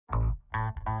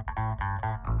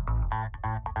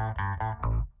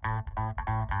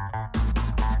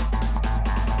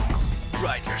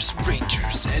Riders,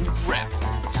 Rangers, and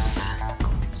Rebels,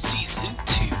 Season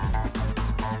 2.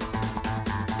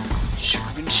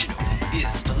 Shukurin Shinobi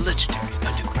is the legendary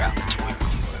underground warrior.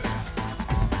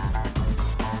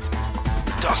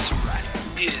 Dawson Rider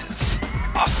is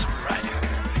Awesome Rider.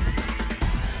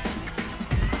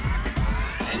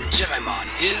 And Jedimon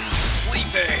is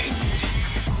sleeping.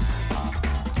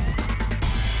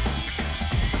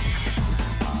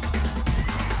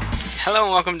 Hello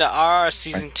and welcome to our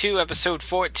Season 2, Episode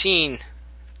 14.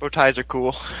 Bow ties are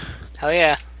cool. Hell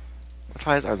yeah. Bow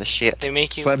ties are the shit. They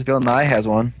make you... That's why Bill Nye has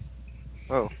one.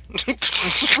 Oh.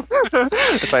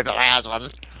 That's why Bill Nye has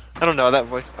one. I don't know that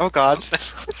voice. Oh god.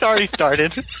 It's already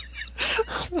started.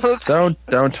 Don't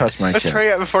touch my Let's shit.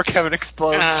 hurry up before Kevin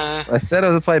explodes. I said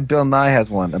that's why Bill Nye has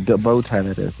one. A bow tie,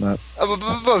 that is, not...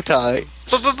 Bow tie.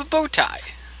 Bow tie.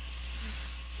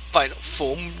 Final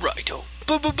form Rido.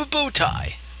 Bow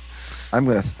tie. I'm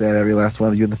gonna stab every last one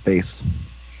of you in the face.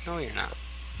 No, you're not.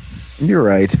 You're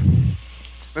right.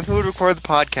 Then who would record the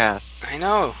podcast? I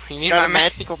know. You need Got my a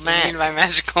magical Mac. You need my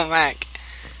magical Mac.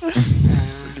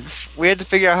 We had to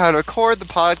figure out how to record the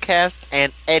podcast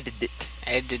and edit it.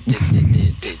 Edit. That's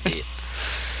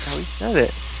how we said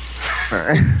it.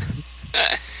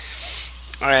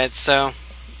 Alright, so...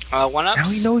 one-ups? Now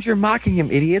he knows you're mocking him,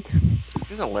 idiot. He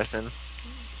doesn't listen.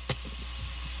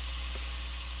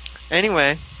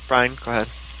 Anyway, Brian, go ahead.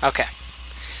 Okay.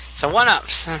 So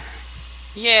one-ups.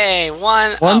 Yay,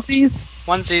 one-up. Onesies?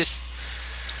 Onesies.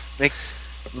 Makes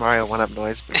Mario one-up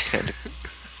noise, but can't do.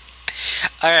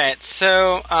 Alright,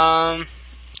 so,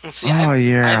 let's see. Oh,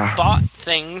 yeah. I bought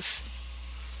things.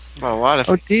 Well, a lot of...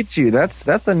 Oh, did you?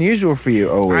 That's unusual for you.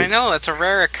 Oh, wait. I know, that's a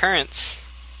rare occurrence.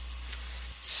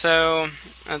 So,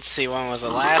 let's see, when was it?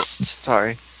 Last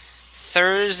Sorry.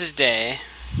 Thursday.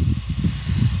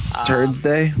 Turd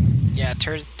Day? Yeah,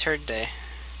 turd day.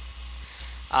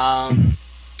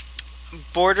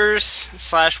 Borders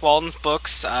 / Walden's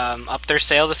Books up their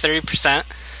sale to 30%.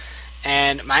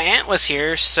 And my aunt was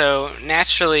here, so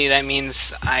naturally that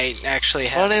means I actually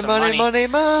have some money.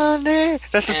 Money.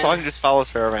 That's the song that just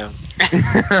follows her around.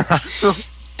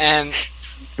 And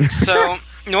so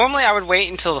normally I would wait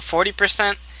until the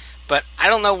 40%, but I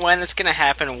don't know when it's going to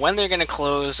happen, when they're going to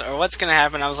close, or what's going to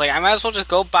happen. I was like, I might as well just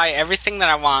go buy everything that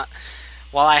I want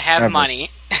while I have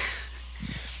money.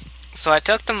 So I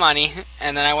took the money,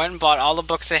 and then I went and bought all the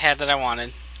books they had that I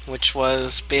wanted, which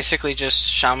was basically just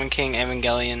Shaman King,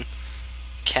 Evangelion,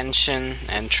 Kenshin,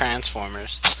 and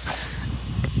Transformers.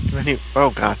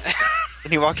 Oh god.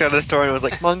 And he walked out of the store and was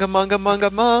like, manga. That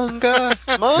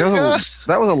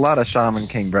was a lot of Shaman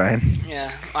King, Brian.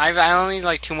 Yeah, I only need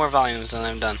like 2 more volumes and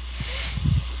I'm done.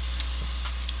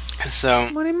 So,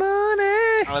 Money.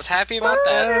 I was happy about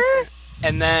that.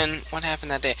 And then, what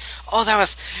happened that day? Oh, that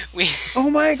was...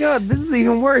 Oh my god, this is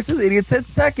even worse. This idiot said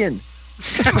second.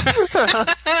 This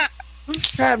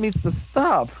cat needs to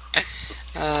stop.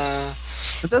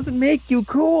 It doesn't make you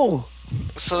cool.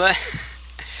 So that...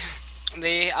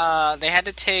 They had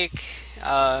to take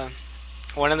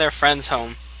one of their friends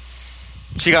home.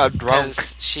 She got drunk.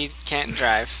 Because she can't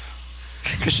drive.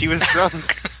 Because she was drunk.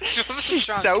 She's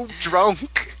drunk. So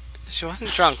drunk. She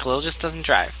wasn't drunk. Lil just doesn't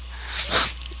drive.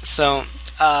 So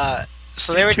they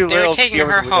were taking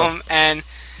her home, and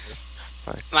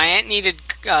my aunt needed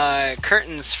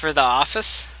curtains for the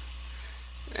office,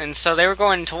 and so they were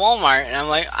going to Walmart, and I'm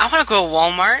like, I want to go to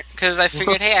Walmart because I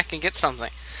figured, hey, I can get something.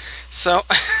 So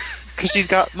because she's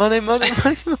got money. Go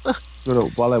to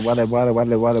Wally World. That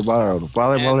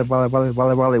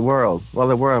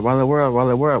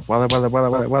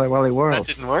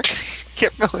didn't work.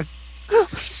 Kept going.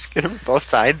 Just get him both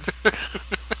sides.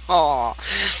 Oh,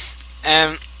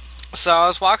 and so I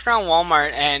was walking around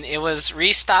Walmart, and it was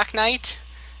restock night.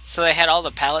 So they had all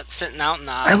the pallets sitting out in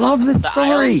the I love this story.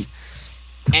 Aisles.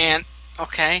 And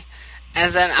okay,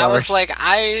 and then I was like,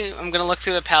 I'm gonna look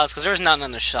through the pallets because there was nothing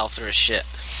on the shelf. There was shit.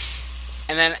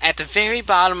 And then at the very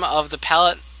bottom of the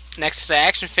pallet, next to the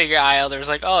action figure aisle, there was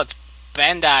like, oh, it's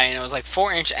Bandai, and it was like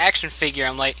 4-inch action figure.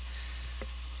 I'm like,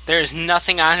 there's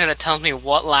nothing on here that tells me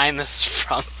what line this is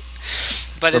from.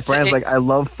 But it's Brian's like, I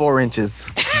love 4 inches.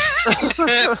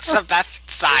 It's the best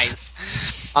size.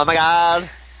 Oh my god.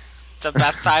 The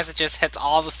best size. It just hits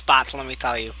all the spots, let me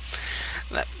tell you.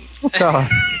 God. Oh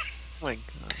my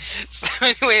god. So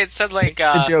anyway, it said like...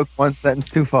 The joke, one sentence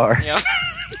too far. Yep.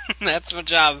 That's my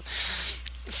job.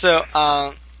 So,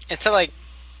 it said like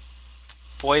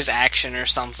boys action or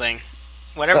something.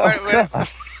 Whatever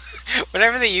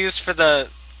they use for to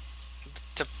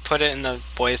put it in the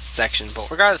boys section.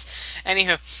 But regardless,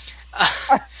 anywho,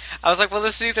 I was like, well,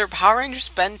 this is either Power Rangers,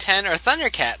 Ben 10, or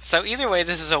Thundercats. So either way,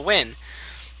 this is a win.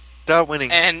 Duh,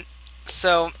 winning. And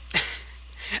so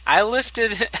I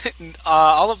lifted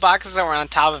all the boxes that were on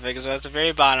top of it because it was at the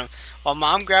very bottom, while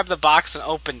Mom grabbed the box and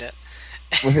opened it.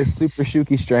 With his super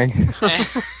Shuki strength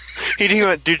He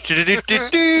went do do do do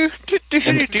do do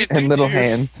do do and little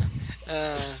hands.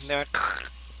 They went,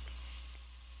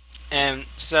 and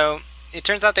so it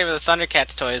turns out they were the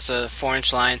Thundercats toys, a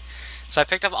 4-inch line. So I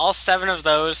picked up all 7 of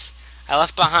those. I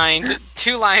left behind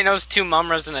 2 Linos, 2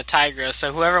 Mumras, and a Tigra.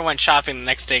 So whoever went shopping the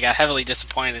next day got heavily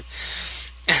disappointed.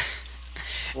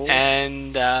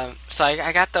 And so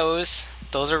I got those.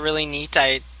 Those are really neat.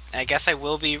 I guess I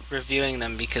will be reviewing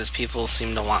them because people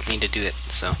seem to want me to do it.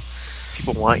 So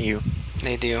People want you.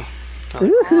 they do.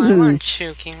 Oh, I want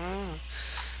Chuki.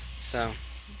 So,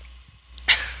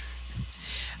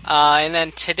 and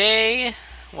then today,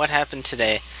 what happened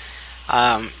today?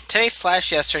 Today /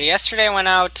 yesterday. Yesterday I went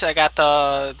out. I got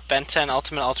the Ben 10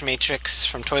 Ultimate Ultimatrix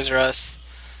from Toys R Us.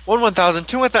 1,000,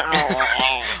 2 1,000.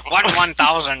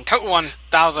 1,000, 2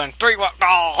 1,000, 3 1.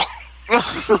 Oh,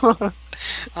 oh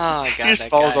God! He just that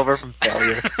falls guy. over from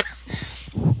failure.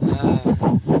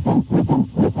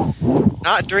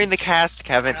 Not during the cast,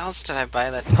 Kevin. What else did I buy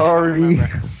that? I don't Sorry,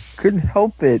 remember. couldn't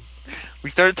help it. We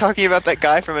started talking about that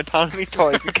guy from Autonomy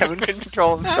Toys, and Kevin couldn't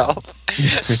control himself.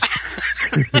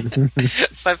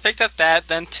 So I picked up that.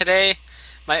 Then today,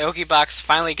 my Oki box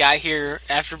finally got here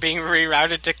after being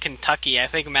rerouted to Kentucky. I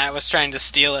think Matt was trying to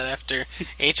steal it after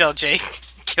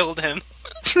HLJ killed him.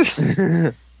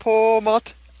 Poor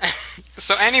Mott.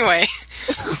 So anyway,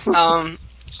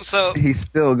 so He's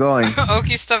still going.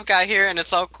 Oki stuff got here and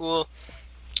it's all cool,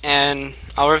 and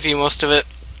I'll review most of it,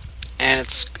 and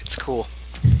it's cool.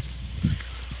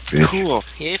 Cool.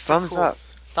 Yay for Thumbs cool. up.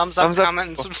 Thumbs up, Thumbs up. comment,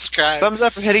 and subscribe. Thumbs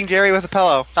up for hitting Jerry with a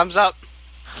pillow. Thumbs up.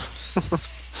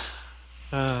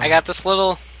 I got this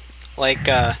little, like,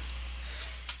 not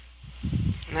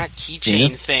keychain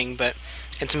Penis? thing, but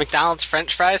it's McDonald's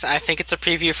French fries, and I think it's a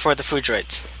preview for the food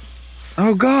droids.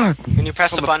 Oh God! When you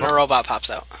press the button, a robot pops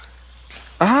out.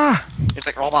 Ah! It's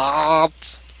like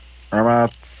robots.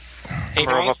 Robots.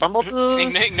 Ignoring,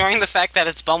 Bumblebee. ignoring the fact that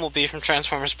it's Bumblebee from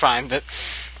Transformers Prime, but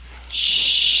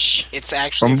Shh. it's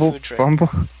actually a food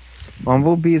droid.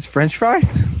 Bumblebee's French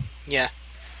fries? Yeah.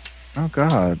 Oh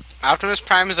God! Optimus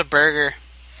Prime is a burger.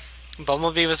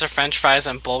 Bumblebee was a French fries,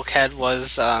 and Bulkhead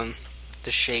was the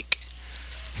shake.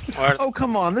 Or, Oh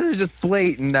come on! This is just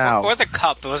blatant now. or the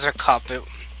cup. It was a cup. It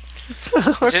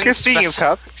Speaking of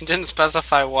cups, didn't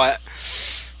specify what.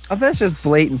 Oh, that's just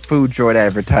blatant food droid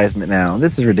advertisement now.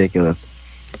 This is ridiculous.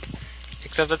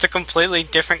 Except it's a completely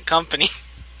different company.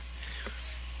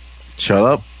 Shut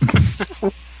up.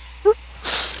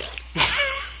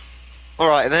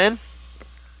 alright then.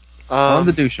 On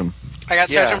the douchum. I got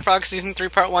Yeah. Sergeant Frog Season 3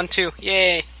 Part 1, 2.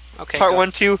 Yay! Okay, Part go.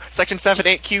 1, 2, Section 7,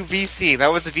 8, QVC.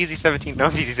 That was a VZ17, no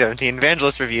VZ17,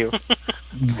 Evangelist Review.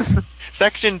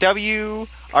 Section W,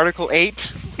 Article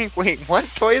 8. Wait, what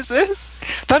toy is this?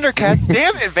 Thundercats,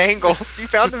 damn it, Bangles. You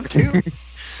found them too?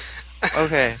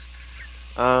 Okay.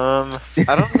 I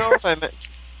don't know if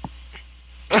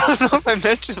I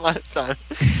mentioned last time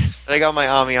that I got my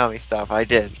Ami Ami stuff. I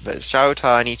did, but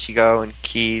Shouta and Ichigo and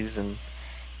Keys and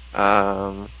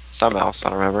something else. I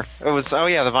don't remember. It was the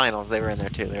vinyls. They were in there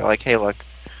too. They were like, hey, look.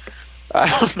 I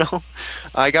don't know.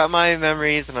 I got my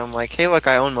memories, and I'm like, hey, look,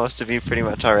 I own most of you pretty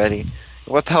much already.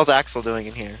 What the hell's Axel doing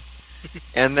in here?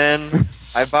 And then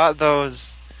I bought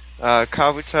those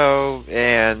Kabuto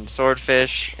and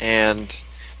Swordfish and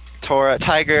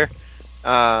Tiger.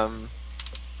 What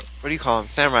do you call them?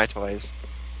 Samurai toys.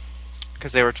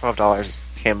 Because they were $12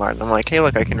 at Kmart. And I'm like, hey,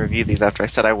 look, I can review these after I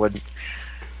said I wouldn't.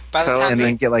 By the So- time, And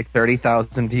then get like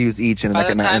 30,000 views each in by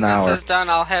like the time an this hour. is done,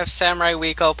 I'll have Samurai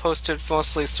Week all posted,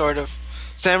 mostly, sort of.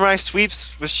 Samurai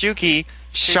Sweeps with Shuki.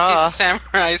 Shaw.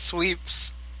 Samurai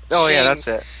Sweeps. Oh, yeah, Shing. that's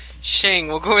it. Shing.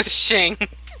 We'll go with Shing.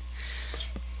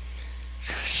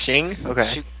 Shing? Okay.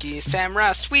 Shuki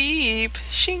Samurai Sweep.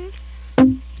 Shing.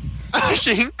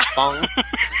 Shing. Bong.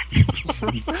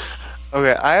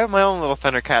 Okay, I have my own little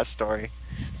Thundercat story.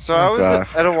 So I Oh, was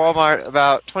gosh. at a Walmart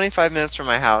about 25 minutes from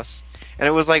my house, and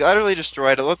it was like utterly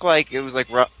destroyed. It looked like it was like...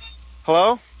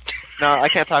 Hello? No, I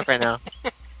can't talk right now.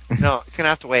 No, it's gonna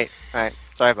have to wait. Alright,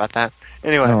 sorry about that.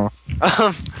 Anyway.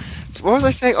 Oh. So what was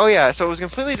I saying? Oh yeah, so it was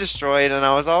completely destroyed, and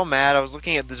I was all mad. I was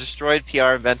looking at the destroyed PR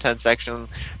and Ben 10 section,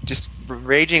 just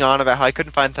raging on about how I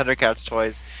couldn't find Thundercats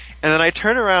toys. And then I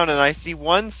turn around and I see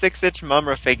one 6-inch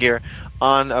Mumra figure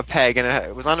on a peg, and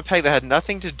it was on a peg that had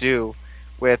nothing to do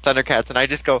with Thundercats, and I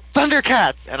just go,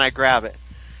 Thundercats! And I grab it.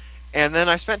 And then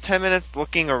I spent 10 minutes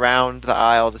looking around the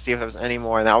aisle to see if there was any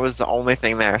more, and that was the only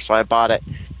thing there. So I bought it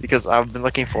because I've been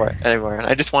looking for it everywhere, and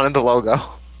I just wanted the logo.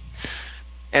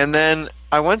 And then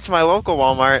I went to my local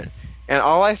Walmart, and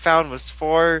all I found was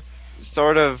 4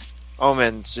 sort of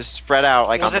omens just spread out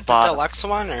like Was on it the the bottom. deluxe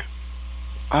one or?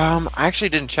 I actually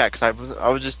didn't check because I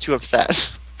was just too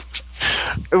upset.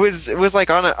 It was like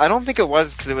on a, I don't think it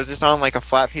was because it was just on like a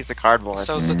flat piece of cardboard.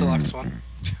 So it's the deluxe one.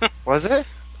 Was it?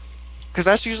 Because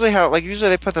that's usually how, like, usually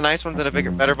they put the nice ones in a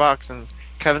bigger, better box, and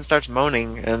Kevin starts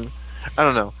moaning, and I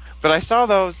don't know. But I saw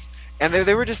those, and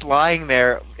they were just lying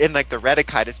there in, like, the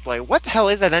Redikai display. What the hell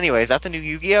is that anyway? Is that the new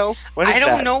Yu-Gi-Oh? What is I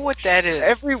don't that? know what that is.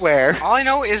 Everywhere. All I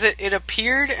know is it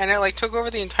appeared and it like took over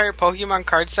the entire Pokemon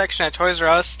card section at Toys R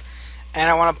Us, and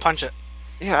I want to punch it.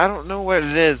 Yeah, I don't know what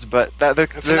it is, but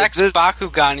It's an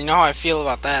ex-Bakugan. You know how I feel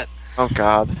about that. Oh,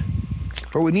 God.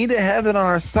 But we need to have it on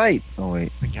our site. Oh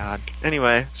wait. My God.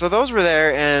 Anyway, so those were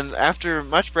there, and after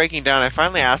much breaking down, I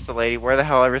finally asked the lady where the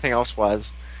hell everything else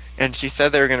was, and she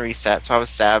said they were going to reset, so I was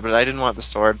sad, but I didn't want the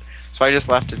sword, so I just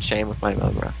left in shame with my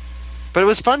Milgra. But it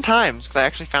was fun times, because I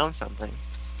actually found something.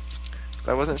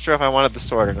 But I wasn't sure if I wanted the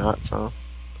sword or not, so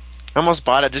I almost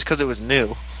bought it just because it was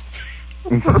new.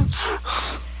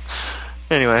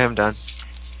 Anyway, I'm done.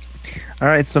 All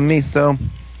right,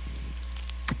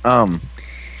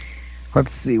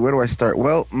 let's see, where do I start?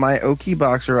 Well, my Oki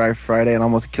box arrived Friday and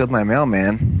almost killed my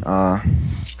mailman.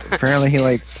 Apparently he,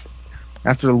 like,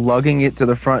 after lugging it to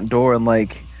the front door and,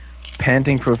 like,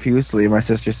 panting profusely, my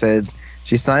sister said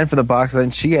she signed for the box and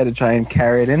then she had to try and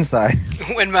carry it inside.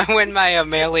 When my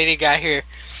mail lady got here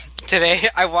today,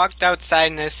 I walked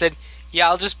outside and I said, "Yeah,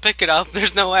 I'll just pick it up.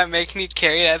 There's no way I'm making you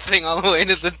carry that thing all the way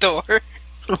to the door."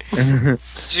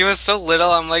 She was so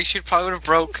little, I'm like, she probably would have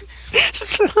broke.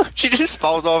 She just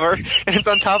falls over, and it's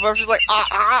on top of her. She's like, ah,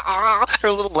 ah, ah,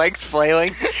 her little legs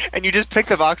flailing, and you just pick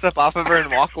the box up off of her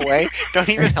and walk away. Don't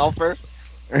even help her.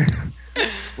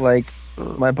 Like,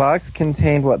 my box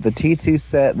contained, what, the T2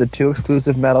 set, the 2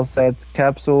 exclusive metal sets,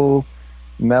 capsule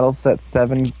metal set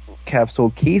 7,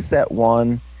 capsule key set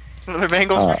 1, Another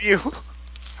Bengals review.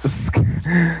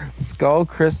 Skull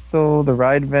Crystal, the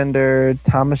Ride Vendor,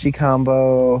 Tamashi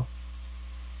combo.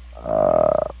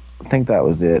 I think that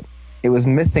was it. It was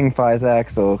missing Fi's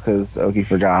Axel because Oki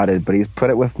forgot it, but he's put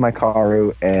it with my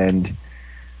Karu, and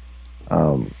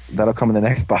that'll come in the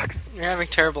next box. You're having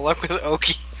terrible luck with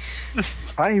Oki.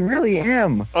 I really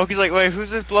am. Oki's like, wait,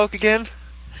 who's this bloke again?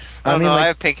 I mean, like, I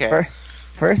have pink hair.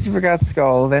 First he forgot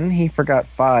Skull, then he forgot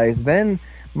Fi's, then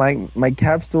my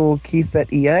capsule key set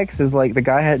EX is like the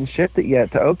guy hadn't shipped it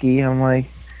yet to Oki. I'm like,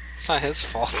 It's not his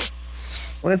fault.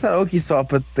 well, it's not Oki's fault,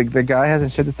 but the guy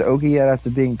hasn't shipped it to Oki yet after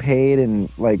being paid, and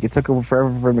like it took him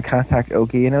forever for him to contact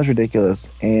Oki, and it was ridiculous.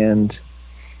 And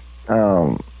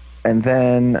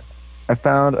then I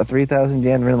found a 3,000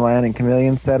 yen Rinland and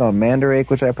Chameleon set on Mandarake,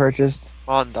 which I purchased.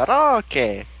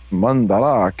 Mandarake.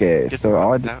 Mandarake. So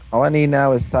all I need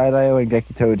now is Saidaio and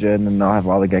Gekitoja, and then I'll have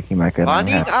all the Geki Mecha.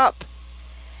 Lining up.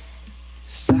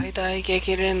 Saidai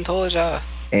Gekirin Toja.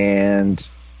 And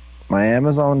my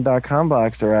Amazon.com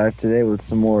box arrived today with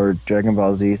some more Dragon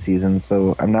Ball Z seasons,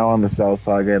 so I'm now on the Cell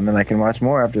Saga, and then I can watch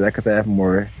more after that because I have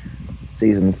more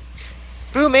seasons.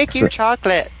 Boo, make you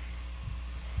chocolate.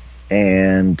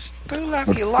 And Boo love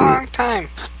let's you see. long time.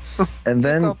 And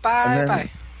then Go bye and then-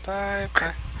 bye. Bye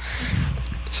bye.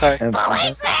 Sorry. and-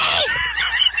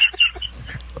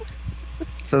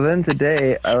 so then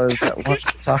today I was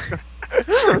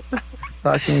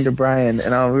talking to Brian,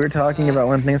 and we were talking about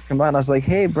when things come out, and I was like,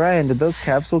 "Hey, Brian, did those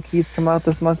capsule keys come out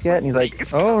this month yet?" And he's like,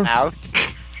 Please "Oh." come out.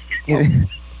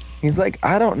 He's like,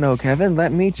 "I don't know, Kevin.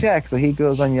 Let me check." So he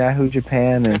goes on Yahoo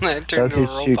Japan and Turned does into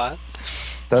his a robot.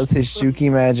 does his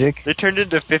Shuki magic. They turned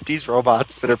into 50s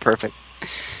robots that are perfect.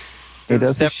 He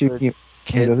does his Step for Shuki.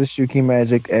 He kids. does his Shuki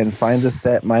magic and finds a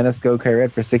set minus Gokai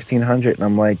Red for 1,600. And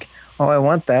I'm like, "Oh, I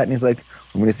want that." And he's like,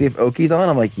 "I'm gonna see if Oki's on."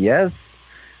 I'm like, "Yes."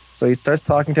 So he starts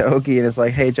talking to Oki, and it's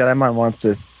like, "Hey, Jedimon wants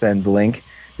this." Sends Link.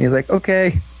 And he's like,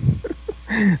 "Okay."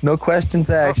 No questions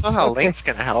I asked. don't know how Okay. Link's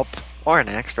gonna help, or an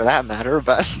X for that matter,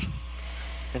 but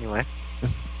anyway.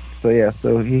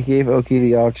 So he gave Oki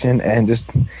the auction, and just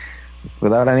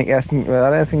without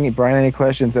asking Brian any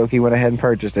questions, Oki went ahead and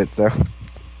purchased it. So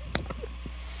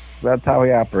that's how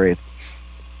he operates.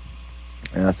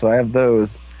 So I have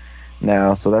those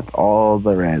now. So that's all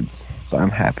the reds. So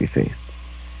I'm happy face,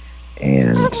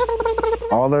 and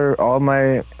all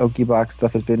my Oki box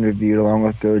stuff has been reviewed along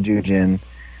with Goju Jin,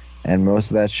 and most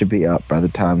of that should be up by the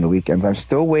time the weekends. I'm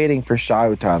still waiting for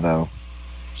Shauta though.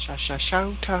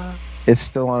 Shauta. It's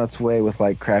still on its way with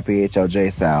like crappy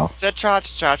HLJ Sal.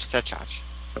 Zechach.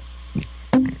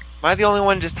 Am I the only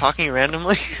one just talking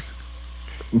randomly?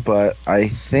 but I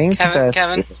think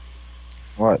Kevin,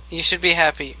 what? you should be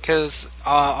happy because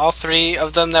all 3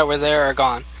 of them that were there are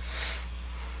gone.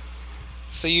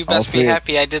 So you best be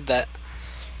happy I did that.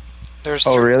 There's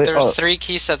really? There's 3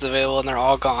 key sets available and they're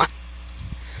all gone.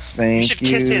 Thank you should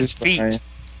kiss his feet.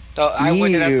 No, I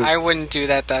Ew. wouldn't do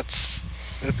that. That's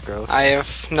gross. I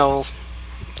have no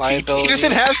liability. He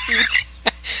doesn't have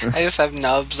feet. I just have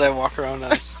nubs. I walk around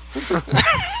on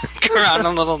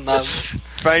little nubs.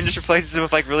 Brian just replaces them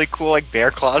with like really cool like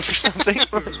bear claws or something.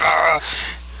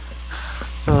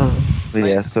 But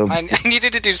yeah, so I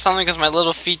needed to do something because my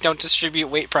little feet don't distribute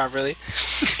weight properly.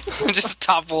 I just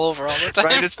topple over all the time.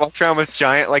 Brian just walks around with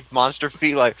giant like monster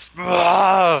feet, like.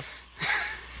 "Ah."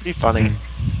 Be funny.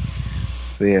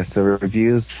 So yeah, so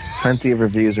reviews, plenty of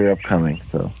reviews are upcoming.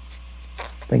 So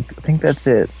I think that's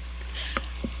it.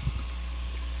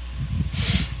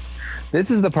 This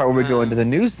is the part where we go into the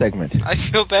news segment. I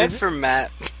feel bad for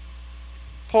Matt.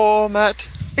 Poor Matt.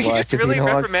 He Why? gets 'Cause really you know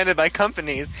what? reprimanded by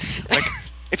companies. Like,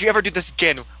 if you ever do this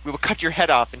again, we will cut your head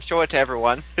off and show it to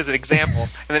everyone as an example.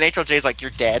 And then HLJ's like,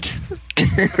 you're dead.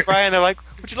 With Brian, they're like,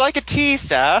 would you like a tea,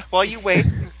 sir, while you wait?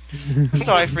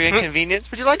 Sorry for your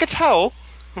inconvenience. Would you like a towel?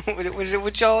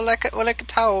 Would y'all like a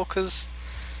towel? Cause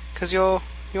you're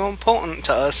important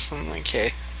to us. I'm like,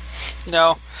 okay.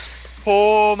 No.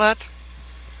 Poor Matt.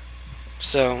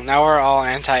 So now we're all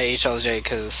anti-HLJ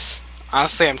because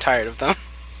honestly, I'm tired of them.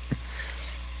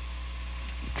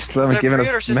 Still haven't Their given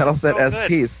pre-order us metal system's set so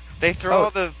SPs. They throw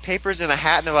all the papers in a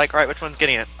hat and they're like, alright, which one's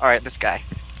getting it? Alright, this guy.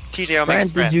 TJ, I'll make Brian,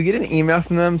 his friend. did you get an email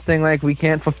from them saying like we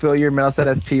can't fulfill your metal set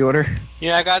SP order?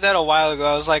 Yeah, I got that a while ago.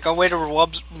 I was like, I'll wait to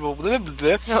rub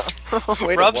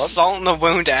Wait, rub what? salt in the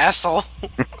wound, asshole.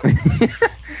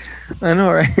 I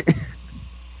know, right?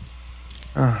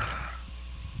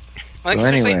 Like, So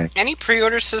seriously, anyway. any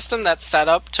pre-order system that's set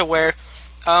up to where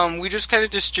we just kind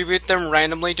of distribute them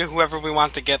randomly to whoever we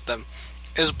want to get them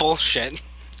is bullshit.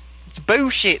 It's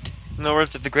bullshit. In the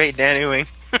words of the great Dan Ewing.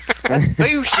 That's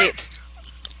bullshit.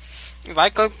 If I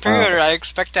click pre-order, I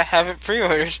expect to have it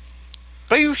pre-ordered.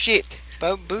 Bullshit.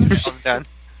 I'm done.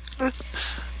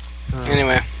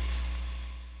 Anyway,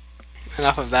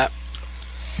 enough of that.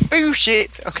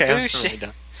 Bullshit. Okay, I'm Bullshit. really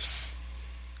done.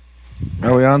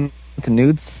 Are we on to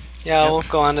nudes? Yeah, Yep. we'll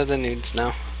go on to the nudes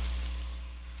now.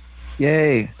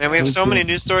 Yay! Man, we have so many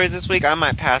news stories this week, I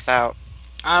might pass out.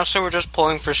 Honestly, we're just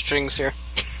pulling for strings here.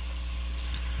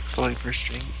 Pulling for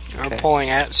strings. Or Okay. pulling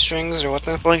at strings, or what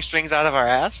the... Pulling strings out of our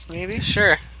ass, maybe?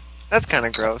 Sure. That's kind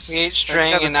of gross. We ate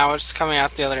string, and now it's coming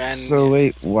out the other end. So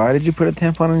wait, why did you put a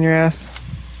tampon on your ass?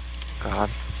 God.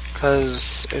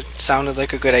 Because it sounded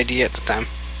like a good idea at the time.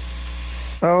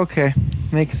 Oh, okay,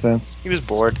 makes sense. He was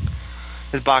bored.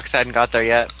 His box hadn't got there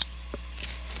yet.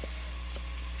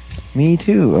 Me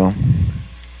too. Oh.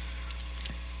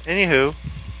 Anywho.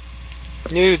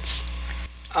 Nudes.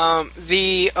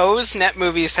 The O's net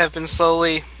movies have been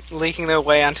slowly leaking their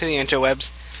way onto the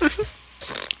interwebs.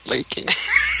 Leaking.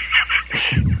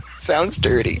 Sounds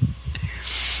dirty.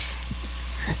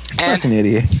 And Such an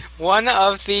idiot. one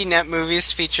of the net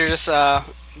movies features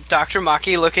Dr.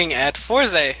 Maki looking at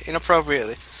Forze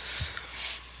inappropriately.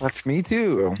 That's Me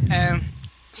too. And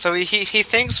so he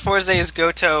thinks Forze is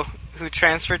Goto, who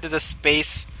transferred to the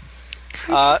space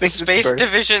Thinks it's space bird.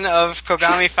 division of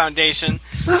Kogami Foundation.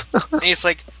 And he's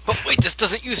like, but wait, this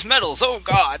doesn't use metals, oh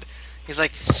god. He's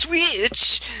like,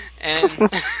 switch! And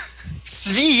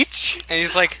Sweet. and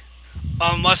he's like,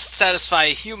 must satisfy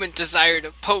human desire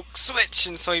to poke switch.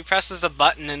 And so he presses the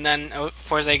button, and then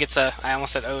Forze gets a, I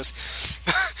almost said O's.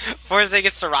 Forze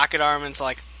gets the rocket arm, and it's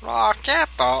like, rocket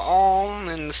arm,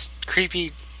 in this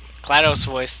creepy GLaDOS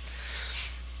voice.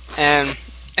 And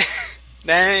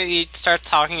then he starts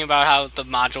talking about how the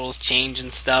modules change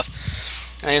and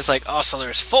stuff. And he's like, oh, so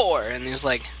there's 4. And he's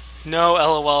like, no,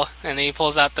 lol. And then he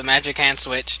pulls out the magic hand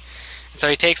switch. And so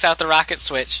he takes out the rocket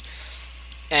switch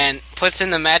and puts in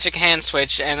the magic hand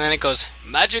switch, and then it goes,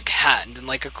 magic hand, in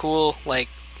like a cool, like,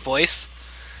 voice.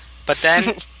 But then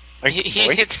Like he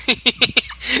voice?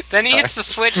 hits then he hits the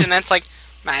switch, and then it's like,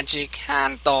 magic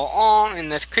hand on, in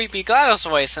this creepy GLaDOS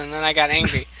voice, and then I got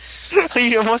angry.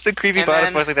 You almost said creepy And GLaDOS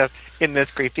then- voice like this. In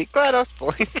this creepy GLaDOS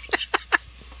voice.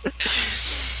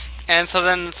 And so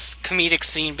then this comedic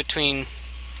scene between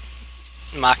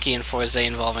Maki and Forze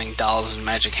involving dolls and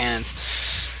magic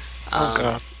hands. Oh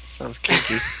god. Sounds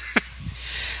kinky.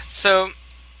 So,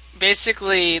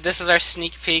 basically, this is our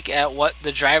sneak peek at what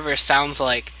the driver sounds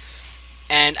like.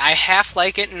 And I half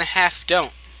like it and half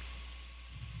don't.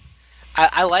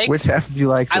 I like... Which half of you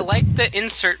likes it? I like the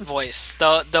insert voice,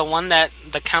 the one that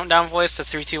the countdown voice, the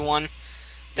 3, 2, 1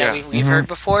 that Yeah. we've heard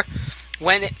before.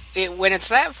 when when it's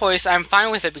that voice, I'm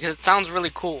fine with it because it sounds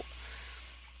really cool.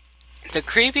 The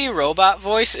creepy robot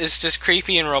voice is just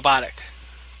creepy and robotic.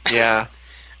 Yeah.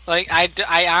 Like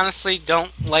I honestly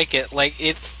don't like it. Like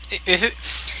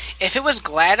if it was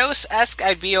GLaDOS-esque,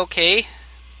 I'd be okay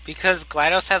because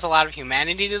GLaDOS has a lot of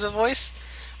humanity to the voice.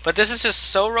 But this is just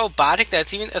so robotic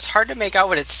that it's hard to make out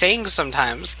what it's saying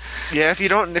sometimes. Yeah, if you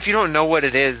don't know what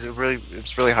it is,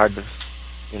 it's really hard to,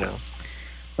 you know.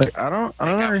 Like I don't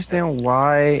understand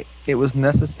why it was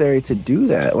necessary to do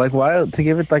that. Like why to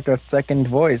give it like that second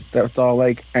voice that's all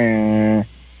like why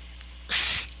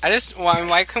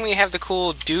couldn't we have the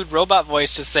cool dude robot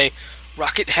voice just say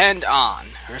rocket hand on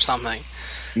or something?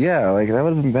 Yeah, like that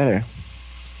would have been better.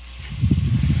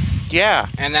 Yeah.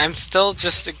 And I'm still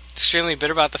just extremely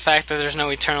bitter about the fact that there's no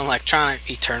internal electronics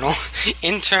in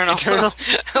the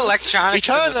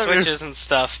switches and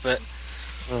stuff, but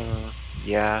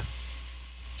yeah.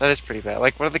 That is pretty bad.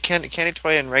 Like, what are the candy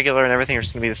toy and regular and everything are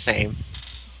just going to be the same.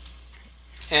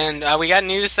 And we got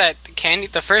news that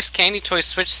the first candy toy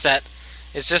switch set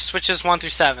is just switches 1 through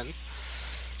 7.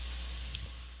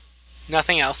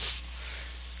 Nothing else.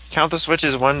 Count the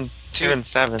switches 1, 2, and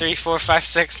 7. 3, 4, 5,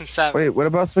 6, and 7. Wait, what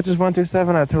about switches 1 through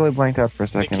 7? I totally blanked out for a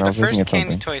second. The I was looking first at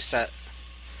candy something. toy set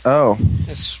Oh,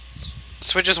 is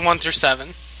switches 1 through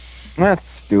 7. that's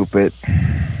stupid.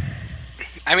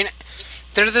 I mean,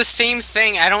 they're the same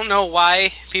thing. I don't know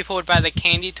why people would buy the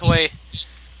candy toy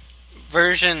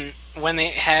version when they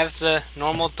have the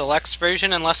normal deluxe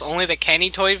version, unless only the candy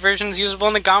toy version is usable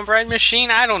in the Gombride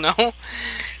machine. I don't know.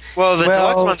 Well, the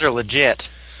deluxe ones are legit.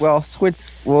 Well,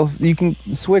 you can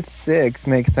Switch 6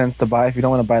 makes sense to buy if you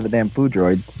don't want to buy the damn food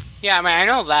droid. Yeah, I mean, I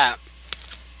know that.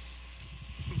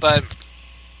 But,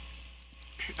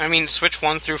 I mean, Switch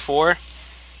 1 through 4,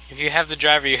 if you have the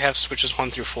driver, you have Switches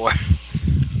 1 through 4.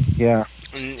 Yeah.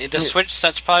 And the Switch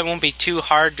sets probably won't be too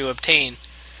hard to obtain.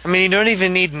 I mean, you don't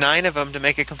even need 9 of them to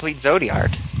make a complete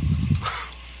Zodiart.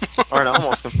 Or an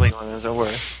almost complete one, as it were.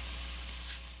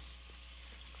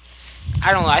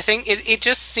 I don't know. I think it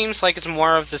just seems like it's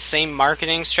more of the same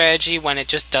marketing strategy when it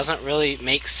just doesn't really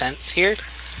make sense here.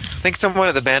 I think someone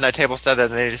at the Bandai table said that,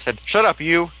 and they just said, "Shut up,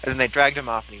 you!" And then they dragged him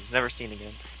off, and he was never seen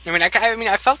again. I mean,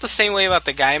 I felt the same way about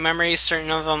the Gaia memories.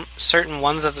 Certain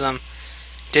ones of them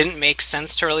didn't make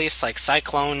sense to release, like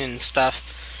Cyclone and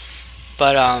stuff.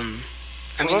 But I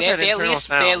mean, they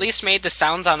at least made the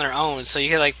sounds on their own, so you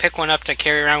could like pick one up to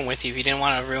carry around with you if you didn't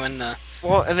want to ruin the.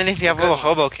 Well, and then if you have little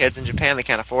hobo kids in Japan, they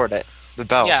can't afford it. The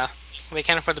belt. Yeah, if they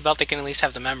can't afford the belt, they can at least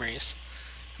have the memories.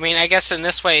 I mean, I guess in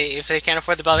this way, if they can't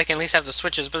afford the belt, they can at least have the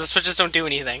switches, but the switches don't do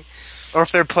anything. Or if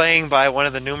they're playing by one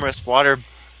of the numerous water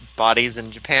bodies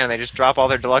in Japan, they just drop all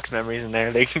their deluxe memories in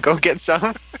there. They can go get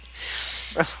some.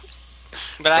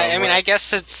 But I mean, I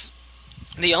guess it's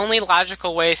the only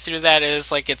logical way through that is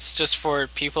like it's just for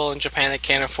people in Japan that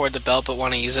can't afford the belt but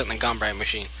want to use it in the Gombrite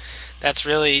machine. That's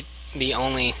really the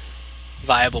only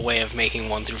viable way of making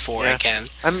 1 through 4. Yeah. I can.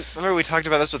 I remember we talked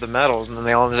about this with the medals, and then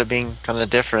they all ended up being kind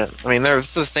of different. I mean, they're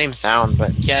the same sound,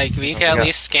 but Yeah, you can at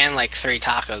least scan like 3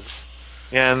 tacos.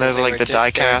 yeah, and there's like the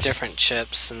die cast, different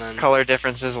chips, and then color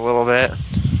differences a little bit.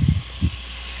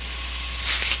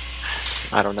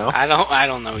 I don't know. I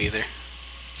don't know either.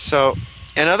 So,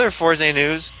 in other Forza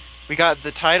news, we got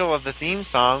the title of the theme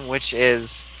song, which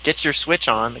is "Get Your Switch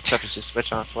On," except it's just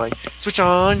Switch On. It's like, "Switch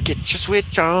on, get your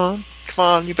Switch on. Come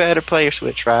on, you better play your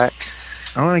Switch, right?"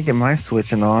 I want to get my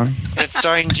switching on. And it's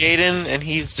starring Jaden, and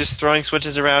he's just throwing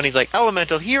switches around. He's like,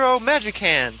 "Elemental Hero Magic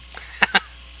Hand."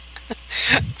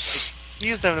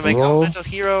 Use them to make Elemental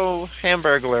Hero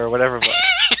Hamburglar or whatever.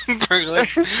 Burglar.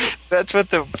 That's what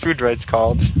the food droid's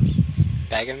called.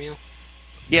 Bag of meal.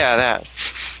 Yeah, that.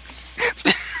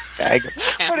 Bag.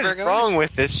 What is Hamburglar? wrong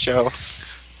with this show?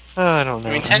 Oh, I don't know.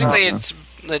 I mean, technically, it's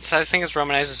I think it's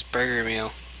romanized as burger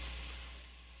meal.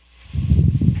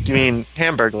 You mean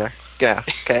Hamburglar? Yeah.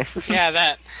 Okay. Yeah,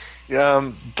 that.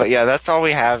 But yeah, that's all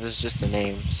we have is just the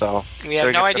name. So We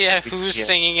have no idea who's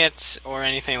singing it or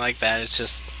anything like that. It's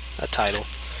just a title.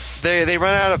 They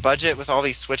run out of budget with all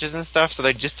these switches and stuff, so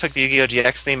they just took the Yu-Gi-Oh!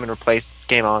 GX theme and replaced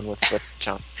Game On with Switch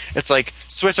On. It's like,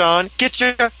 switch on, get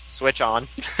your switch on.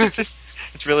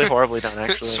 It's really horribly done,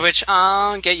 actually. Switch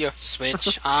on, get your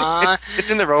switch on.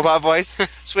 It's in the robot voice.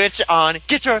 Switch on,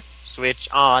 get your switch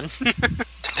on.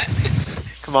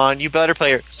 Come on, you better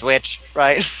play your Switch,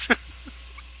 right?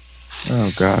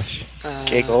 Oh gosh.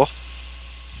 Giggle.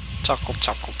 Chuckle,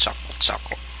 chuckle, chuckle,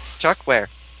 chuckle. Chuck, where?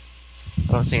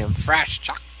 I don't see him. Frash,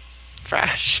 chuck.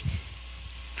 Frash.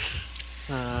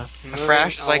 A Moving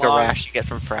frash is like a along. rash you get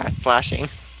from flashing.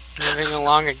 Moving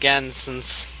along again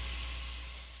since...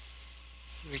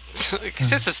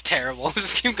 This is terrible.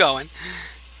 Just keep going.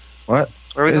 What?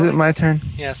 Where are we Is it going? my turn?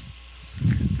 Yes.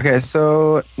 Okay,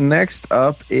 so next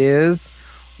up is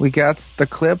we got the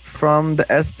clip from the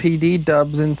SPD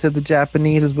dubs into the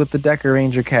Japanese with the Decker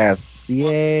Ranger casts.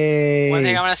 Yay! One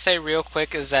thing I want to say real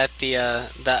quick is that the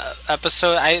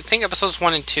episode, I think episodes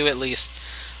 1 and 2 at least,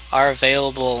 are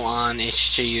available on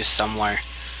HGU somewhere.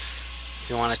 If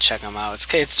you want to check them out,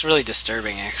 it's really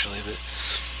disturbing actually. But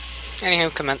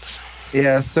anywho, comments.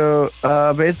 Yeah, so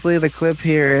basically the clip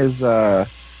here is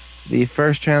the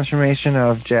first transformation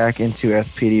of Jack into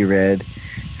SPD Red.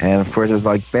 And of course there's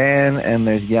like ban, and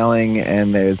there's yelling,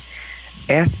 and there's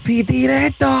SPD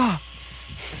Red!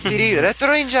 Speedy Red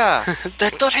Ranger!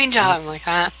 Red Ranger! I'm like,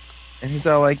 huh? And he's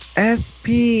all like,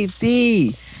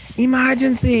 SPD!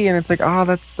 Emergency! And it's like, oh,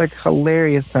 that's like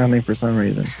hilarious sounding for some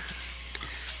reason.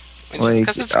 Just Like,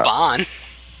 because it's Bond.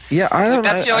 Yeah, I don't know.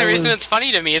 That's the only reason it's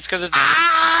funny to me. It's because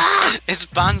it's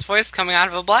Bond's voice coming out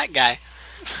of a black guy.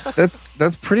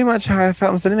 That's pretty much how I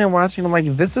felt. I'm sitting there watching. I'm like,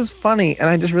 this is funny, and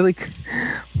I just really,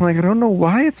 I'm like, I don't know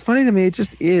why it's funny to me. It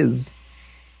just is.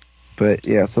 But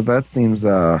yeah, so that seems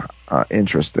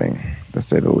interesting to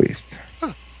say the least.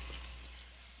 I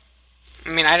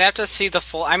mean, I'd have to see the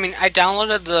full. I mean, I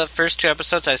downloaded the first 2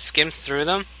 episodes. I skimmed through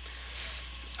them.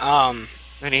 And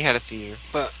he had to see you.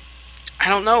 But I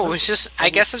don't know. It was just.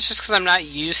 I guess it's just because I'm not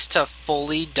used to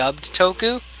fully dubbed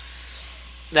Toku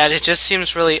that it just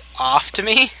seems really off to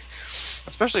me.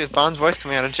 Especially with Bond's voice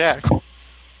coming out of Jack.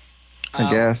 I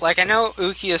guess. Like, I know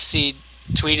Ukiyoshi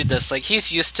tweeted this. Like,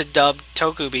 he's used to dubbed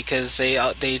Toku because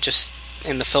they just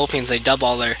in the Philippines they dub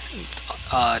all their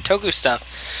Toku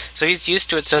stuff, so he's used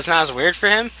to it. So it's not as weird for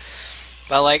him.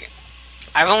 But like,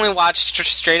 I've only watched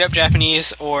straight up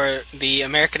Japanese or the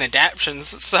American adaptions,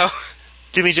 so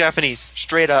Give me Japanese,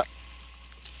 straight up.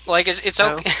 like it's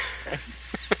No? okay.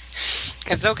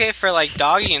 It's okay for like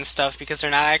Doggy and stuff because they're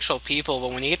not actual people,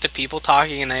 but when you get to people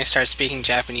talking and they start speaking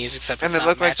Japanese, except And it's they not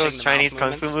look like matching those the Chinese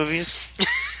mouth kung fu movements.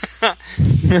 movies.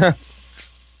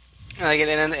 Like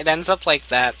it ends up like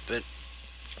that, but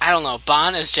I don't know.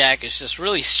 Bond as Jack is just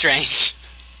really strange.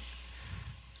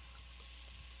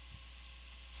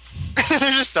 They're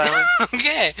just silent.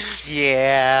 Okay.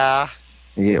 Yeah.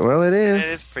 Yeah, well, it It is.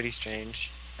 is pretty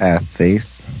strange. Ass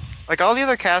face. Like, all the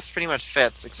other cast pretty much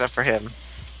fits, except for him.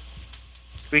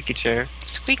 Squeaky chair.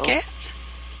 Squeaky.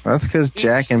 That's because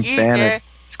Jack and Ban are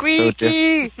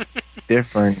Squeaky!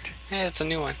 different. Yeah, it's a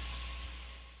new one.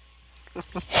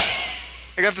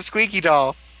 I got the squeaky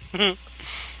doll.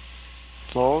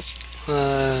 Lols.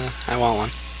 I want one.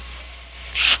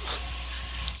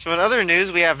 So in other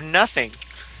news, we have nothing.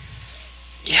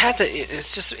 Yeah,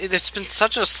 it's been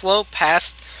such a slow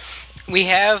past. We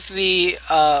have the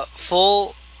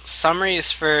full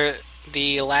summaries for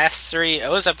the last 3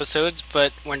 O's episodes,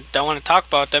 but we don't want to talk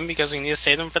about them because we need to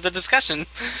save them for the discussion.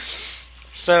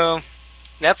 So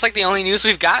that's like the only news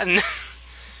we've gotten.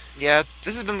 Yeah,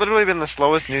 this has literally been the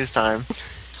slowest news time.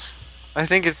 I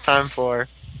think it's time for...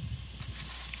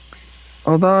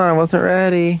 Hold on, I wasn't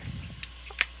ready.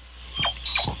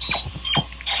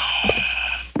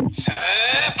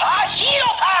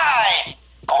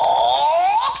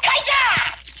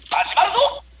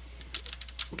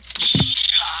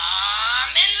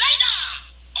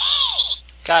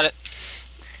 Got it.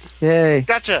 Yay.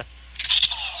 Gotcha!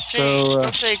 So,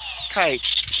 Don't say kite.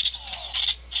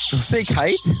 say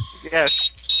kite?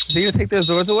 Yes. So you gonna take their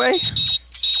Zords away?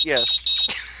 Yes.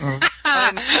 Oh.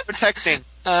 I'm protecting.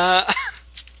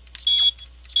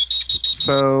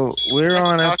 So we're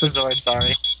on episode. Octozoid,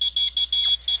 sorry.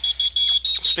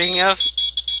 Speaking of,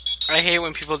 I hate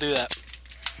when people do that.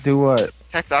 Do what?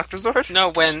 Text Octozord? No,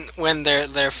 when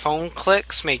their phone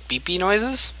clicks make beepy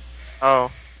noises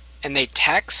Oh. and they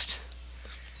text.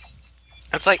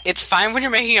 It's like, it's fine when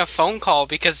you're making a phone call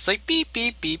because it's like beep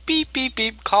beep beep beep beep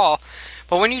beep call,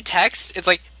 but when you text, it's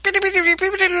like I'm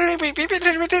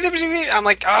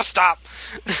like, oh, stop.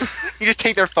 You just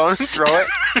take their phone and throw it?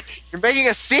 You're making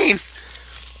a scene!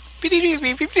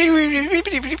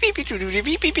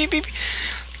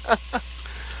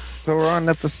 So we're on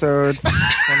episode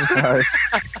 25.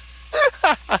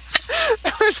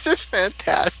 That was just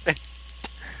fantastic.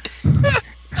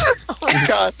 Oh my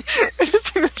god. I just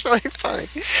think that's really funny.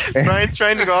 Brian's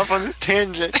trying to go off on this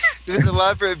tangent. There's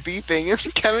elaborate beeping,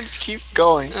 and Kevin just keeps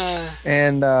going.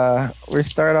 And we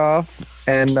start off,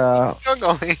 and Still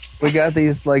going. we got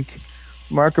these like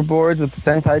marker boards with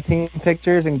Sentai team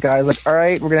pictures, and guys like, all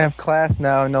right, we're gonna have class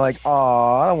now, and they're like,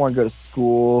 oh, I don't want to go to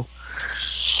school,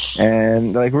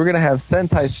 and like, we're gonna have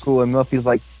Sentai school, and Milfy's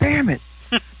like, damn it,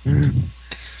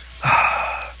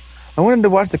 I wanted to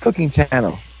watch the cooking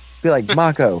channel, be like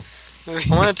Mako, I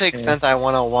want to take Sentai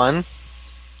 101.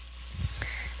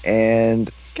 and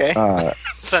Okay.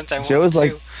 Sentai Joe's 1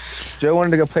 like, too. Joe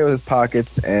wanted to go play with his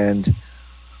pockets, and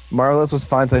Marvelous was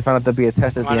fine until they found out there'd be a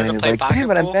test at the Wanted end, to and he's play like, pocket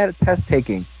 "Damn it, I'm pool? bad at test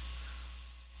taking.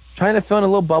 Trying to fill in the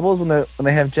little bubbles when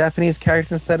they have Japanese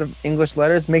characters instead of English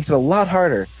letters makes it a lot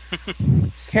harder.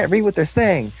 Can't read what they're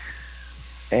saying."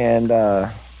 And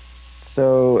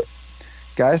so,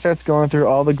 Guy starts going through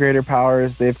all the greater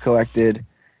powers they've collected,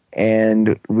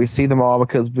 and we see them all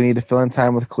because we need to fill in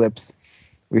time with clips.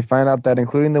 We find out that,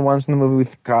 including the ones from the movie,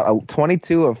 we've got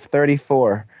 22 of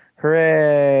 34.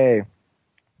 Hooray!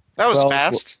 That was 12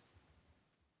 fast.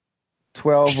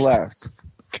 12 left.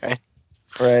 Okay.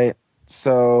 Right.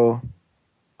 So,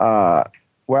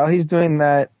 while he's doing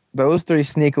that, those three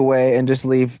sneak away and just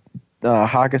leave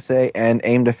Hakase and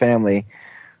Aim to Family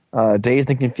dazed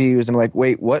and confused and like,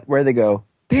 wait, what? Where'd they go?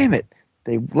 Damn it!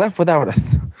 They left without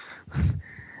us.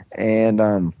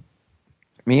 And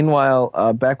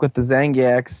meanwhile, back with the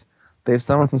Zangiacs, they've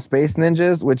summoned some space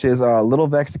ninjas, which is Little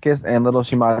Vexicus and Little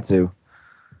Shimatsu.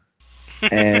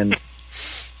 And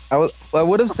I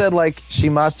would have said like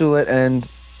Shimatsu lit and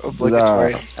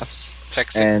Obligatory.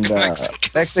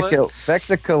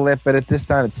 Vexica lit, but it just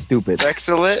sounded stupid.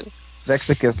 Vexillit?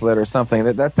 Vexicus lit or something.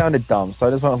 That sounded dumb, so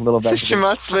I just went with Little Vexicus.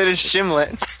 Shimatslit is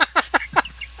Shimlet.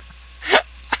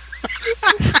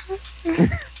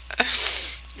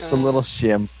 It's a little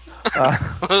shim.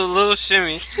 A little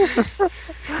shimmy.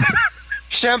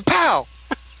 Shampoo!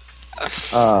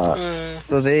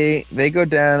 So they go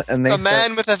down and they It's a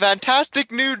man with a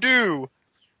fantastic new do.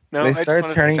 No, they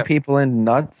start turning people into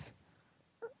nuts.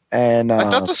 And I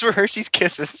thought those were Hershey's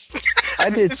Kisses. I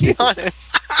did To be too.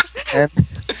 honest. And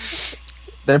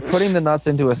they're putting the nuts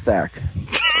into a sack.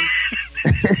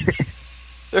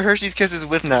 They're Hershey's Kisses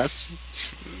with nuts.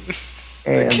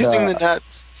 They're And kissing the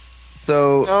nuts.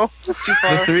 so No, that's too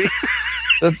far.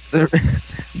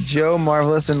 the Joe,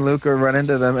 Marvelous, and Luca run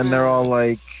into them, and they're all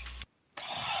like,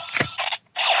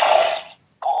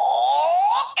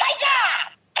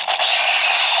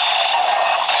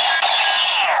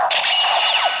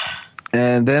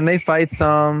 and then they fight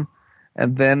some,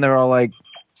 and then they're all like,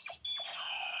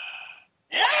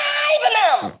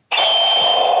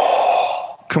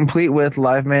 complete with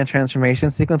live man transformation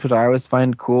sequence, which I always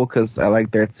find cool because I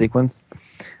like that sequence.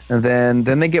 And then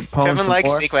they get pwned Kevin some likes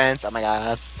more, sequence. Oh my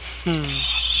god. and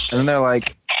then they're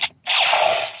like,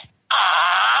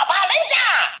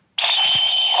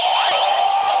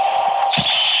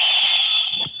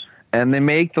 and they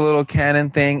make the little cannon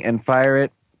thing and fire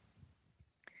it,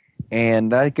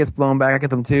 and that gets blown back at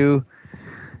them too.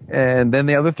 And then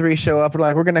the other three show up and are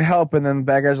like, we're gonna help, and then the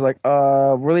bad guys are like,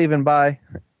 we're leaving, bye.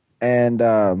 And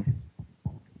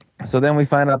so then we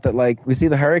find out that like we see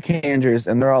the Hurricanegers,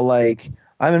 and they're all like,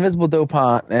 I'm Invisible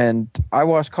Dopant, and I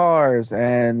wash cars,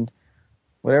 and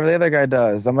whatever the other guy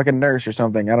does, I'm like a nurse or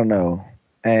something, I don't know.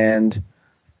 And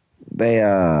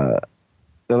they're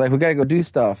like, we gotta go do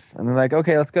stuff, and they're like,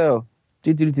 okay, let's go.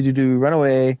 Do run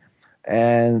away.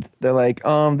 And they're like,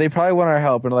 they probably want our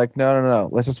help, and they're like, no,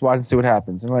 let's just watch and see what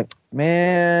happens. And I'm like,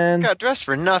 man, Got dressed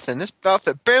for nothing. This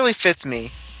outfit barely fits me.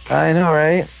 I know,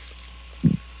 right?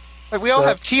 Like, we all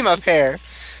have team up hair.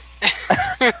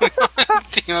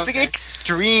 Team It's up like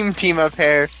extreme team up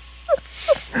hair.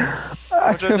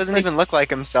 Joe doesn't even look like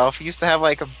himself. He used to have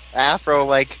like a afro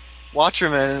like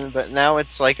Watcherman, but now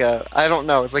it's like a, I don't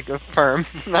know, it's like a perm.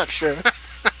 I'm not sure.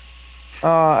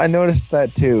 I noticed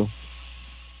that too.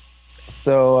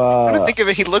 So I didn't think of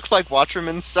it. He looked like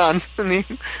Watcherman's son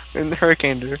in the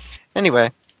Hurricane.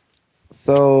 Anyway,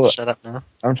 so shut up now.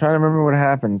 I'm trying to remember what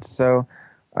happened. So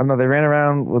I don't know. They ran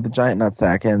around with a giant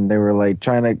nutsack, and they were like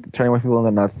trying to turn away people in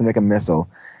the nuts to make a missile.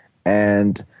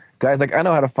 And guy's like, I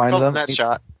know how to find Called them. that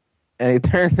shot. And he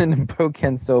turns into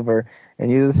Boken Silver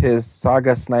and uses his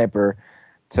Saga sniper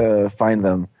to find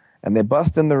them. And they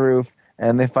bust in the roof,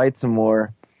 and they fight some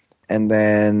more. And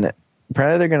then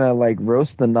apparently they're gonna like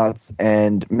roast the nuts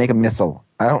and make a missile.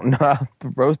 I don't know how the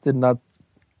roasted nuts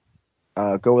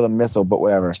go with a missile, but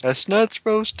whatever. Chestnuts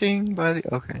roasting by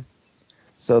the... Okay.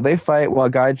 So they fight while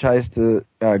Guy tries to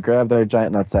grab their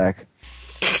giant nutsack,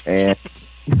 and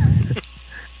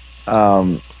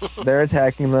they're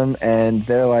attacking them, and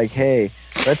they're like, "Hey,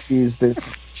 let's use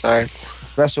this Sorry.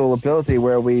 special ability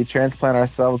where we transplant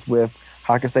ourselves with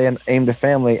Hakase and Aim to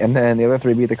Family," and then the other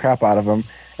three beat the crap out of them,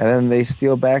 and then they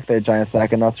steal back their giant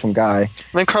sack of nuts from Guy. And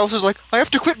then Carlos is like, I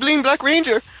have to quit being Black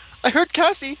Ranger. I hurt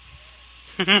Cassie.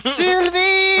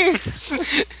 Sylvie!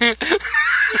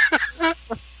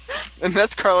 And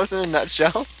that's Carlos in a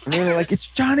nutshell. And then they're like, "It's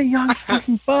Johnny Young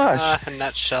fucking Bush."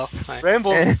 Nutshell. Right.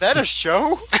 Ramble, is that a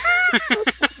show?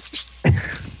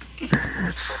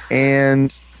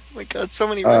 And Oh my god, so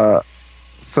many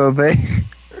so they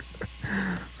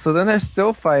So then they're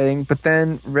still fighting, but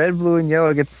then red, blue, and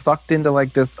yellow gets sucked into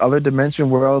like this other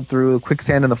dimension world through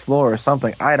quicksand in the floor or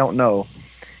something. I don't know.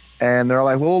 And they're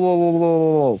like, whoa, whoa, whoa, whoa,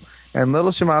 whoa, whoa. And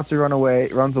little Shimatsu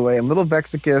runs away, and little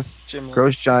Vexicus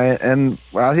grows giant. And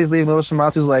while he's leaving, little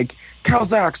Shimatsu's like,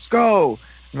 Kelzax, go!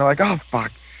 And they're like, oh,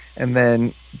 fuck. And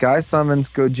then Guy summons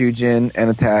Gojujin and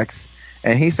attacks,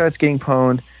 and he starts getting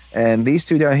pwned. And these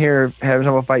two down here having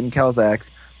trouble fighting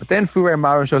Kelzax. But then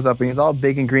Furamaru shows up, and he's all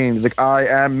big and green. He's like, I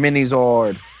am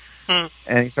Mini-Zord.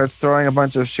 And he starts throwing a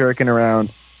bunch of shuriken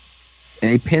around.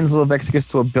 And he pins little Vexicus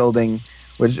to a building,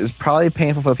 which is probably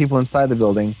painful for the people inside the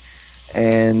building.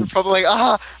 And probably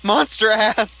like, monster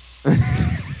ass. And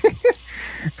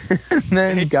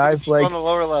then guys like on the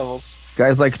lower levels.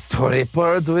 Guys like Tori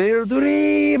por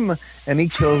dream, and he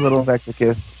kills little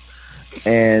Vexicus.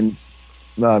 And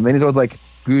Mini-Zord's like,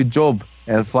 good job,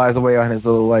 and flies away on his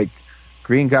little like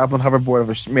green goblin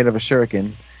hoverboard made of a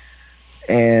shuriken.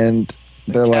 And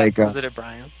they're like, was it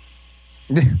Brian?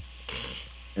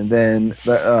 And then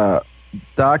the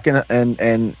Doc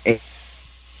and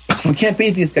we can't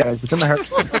beat these guys. But then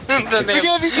then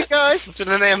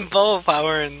they have bubble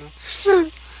power and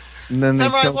then they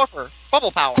Samurai Warfare,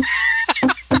 bubble power.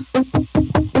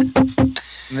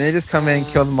 And they just come in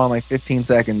and kill them all in like 15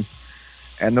 seconds.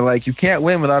 And they're like, you can't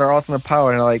win without our ultimate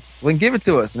power. And they're like, well, then give it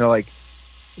to us. And they're like,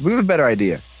 we have a better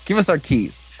idea. Give us our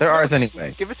keys. They're ours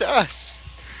anyway. Give it to us.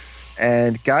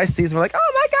 And Guy sees them like,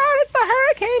 oh my god, it's the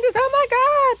Hurricanes. Oh my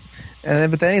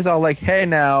god. But then he's all like, hey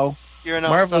now,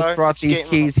 Marvel's brought these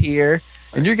keys here,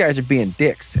 and you guys are being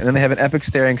dicks. And then they have an epic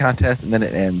staring contest, and then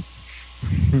it ends.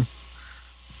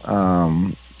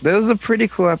 This was a pretty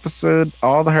cool episode.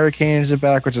 All the Hurricanes are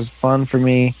back, which is fun for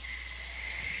me.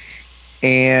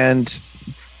 And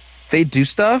they do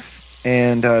stuff,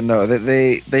 and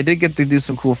they did get to do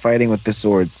some cool fighting with the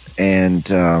swords. And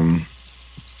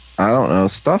I don't know,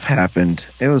 stuff happened.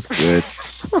 It was good.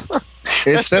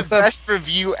 That's the best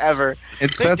review ever.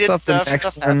 It sets up the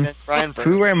next one.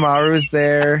 Furamaru's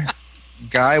there.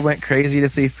 Guy went crazy to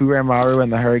see Furamaru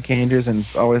and the Hurricaners, and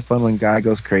it's always fun when Guy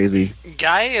goes crazy.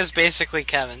 Guy is basically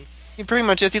Kevin. He pretty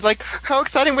much is. He's like, how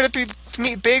exciting would it be to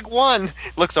meet Big One?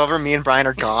 Looks over, me and Brian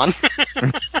are gone.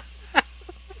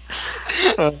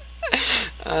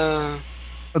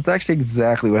 That's actually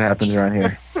exactly what happens around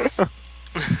here.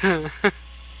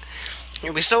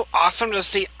 It'd be so awesome to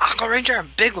see Aqua Ranger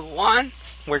and Big One.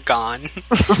 We're gone.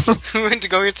 We went to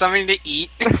go get something to eat.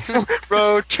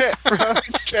 Road trip.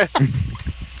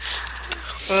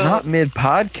 Not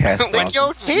mid-podcast. Lick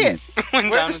your tit.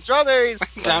 Where's the strawberries?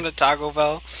 Down to Taco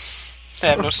Bell. They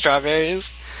have no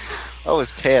strawberries. I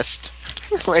was pissed.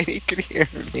 Lady could hear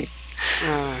me.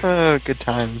 Good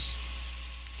times.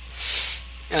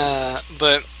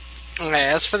 But okay,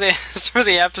 as for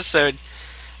the episode,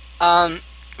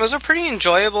 it was a pretty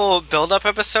enjoyable build-up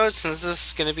episode. Since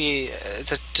this is gonna be,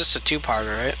 just a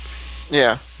two-parter, right?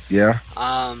 Yeah. Yeah.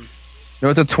 No,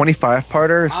 it's a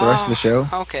 25-parter. It's the rest of the show.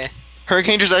 Okay.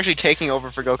 Hurricane's actually taking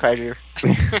over for Gokaiger.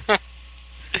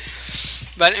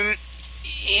 But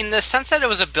in the sense that it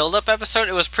was a build-up episode,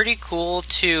 it was pretty cool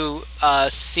to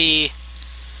see,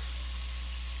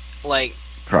 like,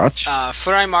 Crotch?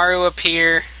 Furamaru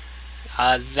appear,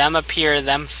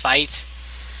 them fight.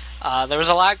 There was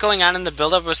a lot going on in the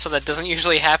build-up episode that doesn't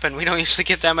usually happen. We don't usually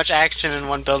get that much action in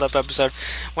one build-up episode.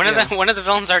 One of the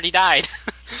villains already died.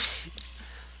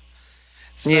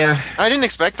 So, yeah. I didn't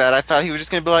expect that. I thought he was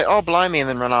just going to be like, oh, blimey, and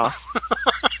then run off.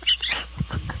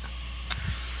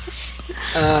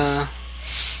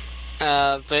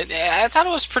 But I thought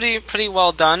it was pretty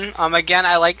well done. Again,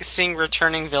 I like seeing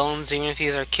returning villains, even if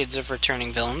these are kids of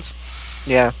returning villains.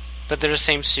 Yeah. But they're the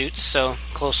same suits, so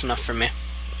close enough for me.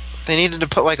 They needed to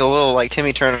put like a little like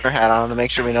Timmy Turner hat on to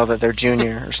make sure we know that they're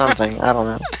junior or something. I don't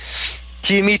know.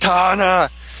 Timmy Turner!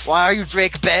 Why are you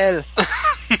Drake Bell?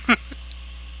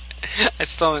 I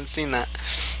still haven't seen that.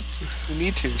 We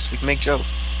need to, so we can make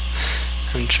jokes.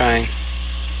 I'm trying.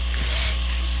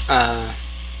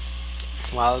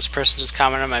 Wow, this person just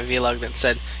commented on my vlog that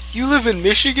said, "You live in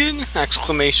Michigan?"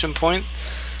 Exclamation point.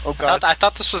 Oh God! I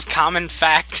thought this was common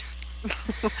fact.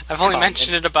 I've only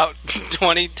mentioned it about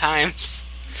 20 times.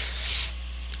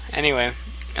 Anyway,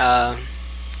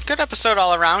 good episode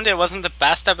all around. It wasn't the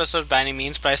best episode by any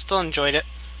means, but I still enjoyed it.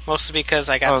 Mostly because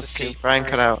I got to see Brian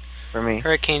cut out for me.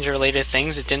 Hurricanes-related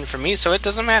things. It didn't for me, so it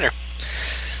doesn't matter.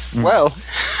 Well,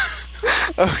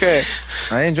 okay.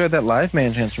 I enjoyed that live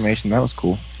man transformation. That was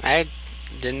cool. I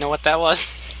didn't know what that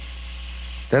was.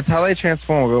 That's how they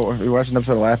transform. We watch an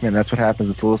episode of Live Man. That's what happens.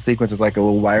 This little sequence is like a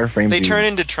little wireframe. They turn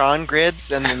into Tron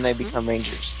grids, and then they become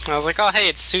Rangers. I was like, oh, hey,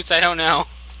 it's suits I don't know.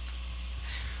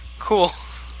 Cool.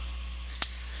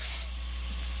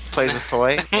 plays with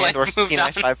toy, Like, and or moved Suki on.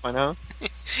 Knife 5.0.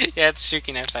 Yeah, it's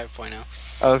Shuki Knife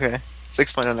 5.0. Okay,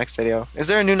 6.0 next video. Is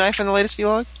there a new knife in the latest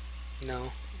vlog?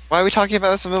 No. Why are we talking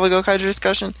about this in the Lego Kaiju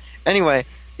discussion? Anyway,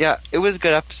 yeah, it was a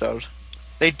good episode.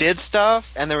 They did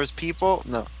stuff, and there was people.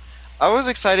 No, I was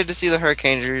excited to see the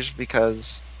Hurricanegers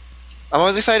because I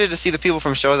was excited to see the people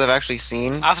from shows I've actually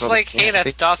seen. I was so like, they- hey,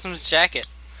 that's Dawson's jacket.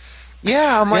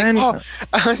 Yeah, I'm like, Man. oh.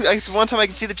 One time I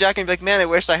can see the jacket and be like, man, I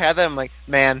wish I had that. I'm like,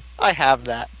 man, I have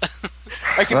that.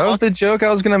 I can That was walk- the joke I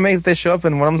was gonna make. They show up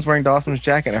and one of them's wearing Dawson's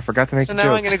jacket. I forgot to make so the now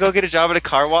joke. I'm gonna go get a job at a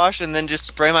car wash and then just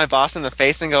spray my boss in the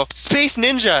face and go, Space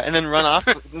Ninja! And then run off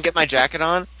and get my jacket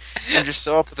on and just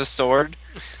show up with a sword.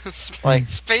 Like-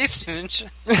 Space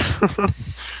Ninja.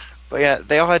 But yeah,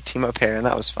 they all had team up hair and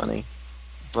that was funny.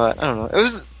 But I don't know. It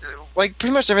was like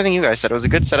pretty much everything you guys said. It was a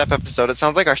good setup episode. It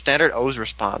sounds like our standard O's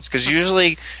response because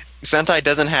usually Sentai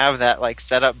doesn't have that like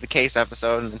set up the case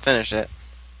episode and then finish it.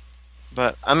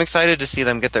 But I'm excited to see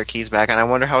them get their keys back, and I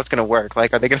wonder how it's going to work.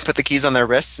 Like, are they going to put the keys on their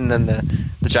wrists and then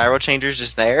the gyro changer's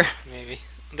just there? Maybe.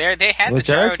 They had Well, the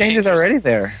gyro changes already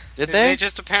there. Did They they?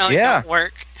 just apparently Yeah. don't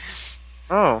work.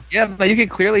 Oh, Yeah, no, you can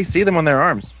clearly see them on their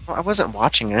arms. well, I wasn't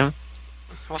watching him.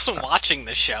 I wasn't watching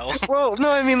the show. Well,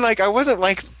 no, I mean, like, I wasn't,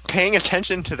 like, paying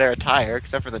attention to their attire,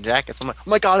 except for the jackets. I'm like, oh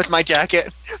my god, it's my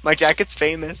jacket! My jacket's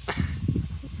famous.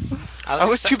 I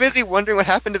was too busy wondering what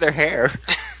happened to their hair.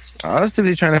 I was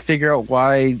simply trying to figure out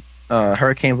why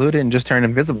Hurricane Blue didn't just turn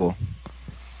invisible.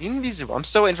 Invisible. I'm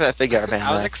still waiting for that figure out band.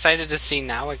 I was excited to see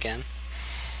Now again.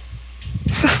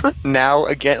 Now,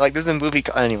 again, like, this is a movie...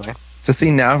 Anyway. To see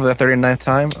now for the 39th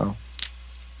time? Oh.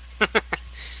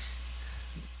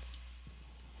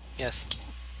 Yes.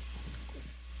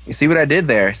 You see what I did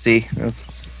there? See? That's...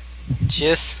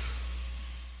 Just.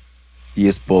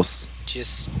 Yes, boss.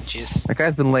 That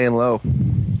guy's been laying low.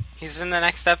 He's in the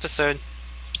next episode.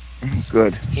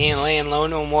 Good. He ain't laying low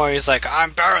no more. He's like,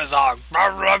 I'm Barazog.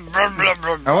 Blah, blah, blah, blah,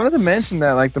 blah, I blah. wanted to mention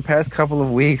that, like, the past couple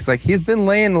of weeks. Like, he's been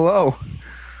laying low.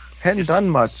 Hadn't done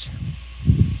much.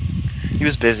 He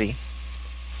was busy.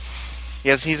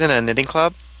 Yes, he's in a knitting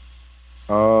club.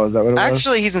 Oh, is that what it was?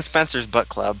 Actually, he's in Spencer's Butt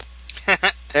Club.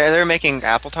 They're making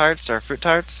apple tarts or fruit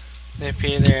tarts. They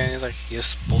appear there and he's like,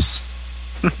 yes, boss.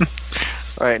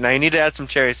 Alright, now you need to add some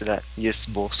cherries to that. Yes,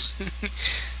 boss.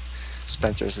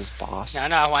 Spencer's his boss.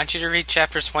 No, I want you to read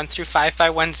chapters 1 through 5 by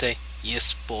Wednesday.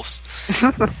 Yes, boss.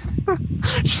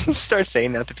 Just start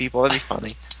saying that to people. That'd be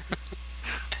funny.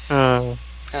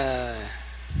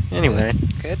 Anyway,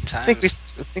 Good I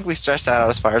think we stressed that out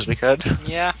as far as we could.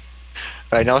 Yeah.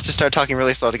 Alright, now let's just start talking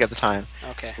really slow to get the time.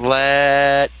 Okay.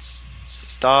 Let's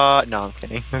start. No, I'm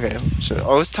kidding. Okay,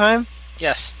 O's time?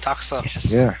 Yes. Talk slow.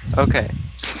 Yes. Yeah. Okay.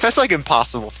 That's like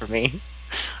impossible for me.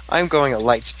 I'm going at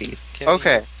light speed.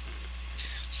 Okay.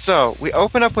 So, we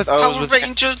open up with O's Power with...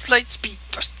 Rangers Lightspeed.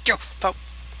 First go.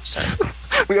 Sorry.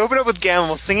 We open up with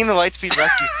Gamble singing the Lightspeed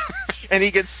Rescue. And he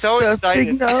gets so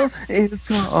excited Oh,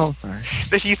 sorry.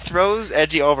 that he throws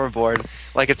Edgy overboard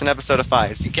like it's an episode of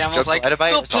Fies. Gamel's like, the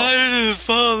planet is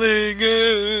falling.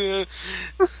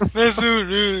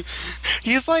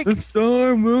 He's like, The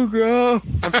storm will grow.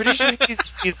 I'm pretty sure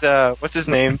he's what's his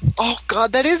name? Oh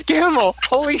god, that is Gamble!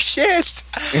 Holy shit!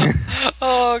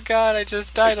 Oh god, I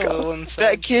just died a little inside.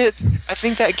 That kid, I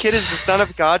think that kid is the son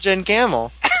of Gaja and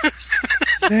Gamble.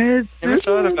 Never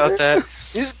thought about that.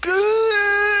 He's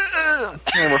good!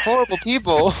 Man, we're horrible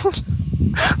people.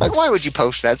 Like, why would you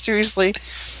post that? Seriously?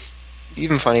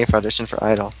 Even funny if I auditioned for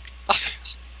Idol.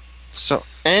 So,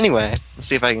 anyway, let's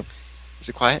see if I can... Is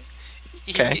it quiet?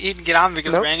 Okay. He'd get on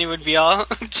because Nope. Randy would be all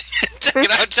check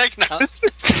it out, check it out.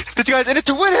 This guy's in it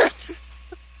to win it!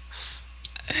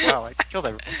 Wow, I killed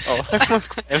everyone. Oh, everyone's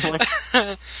quiet. I'm like,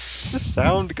 it's the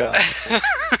sound guy.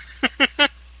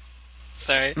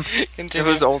 Sorry, It continue.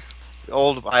 was old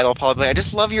Idol probably. I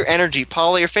just love your energy,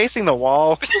 Paula. You're facing the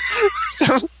wall.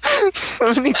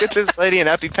 Somebody get this lady an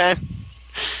EpiPen.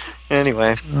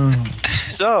 Anyway,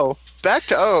 so back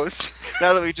to O's.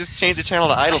 Now that we just changed the channel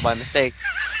to Idol by mistake.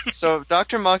 So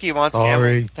Dr. Maki wants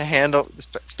Sorry. Gamble to handle.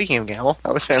 Speaking of Gamble,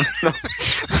 that was him. No.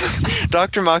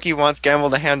 Dr. Maki wants Gamble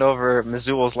to hand over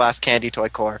Missoula's last candy toy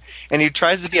core, and he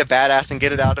tries to be a badass and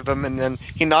get it out of him, and then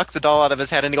he knocks the doll out of his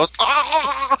head, and he goes,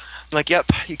 "Ah!" I'm like, "Yep,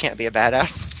 you can't be a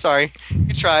badass. Sorry,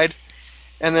 you tried."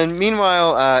 And then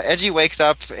meanwhile, Edgy wakes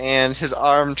up, and his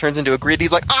arm turns into a grid.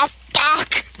 He's like, "Ah,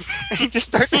 fuck!" And he just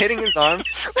starts hitting his arm.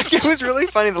 Like, it was really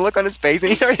funny, the look on his face, and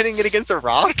he started hitting it against a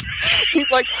rock.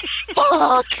 He's like,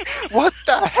 "Fuck! What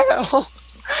the hell?"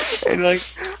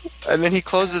 And then he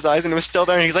closed his eyes, and it was still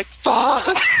there, and he's like, "Fuck!"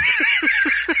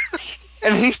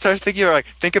 And then he starts thinking,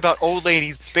 think about old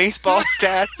ladies, baseball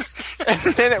stats,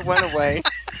 and then it went away.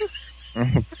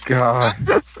 God.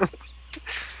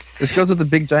 This goes with the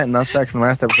big giant nutsack from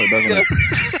last episode, doesn't it?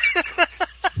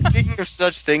 Speaking of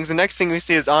such things, the next thing we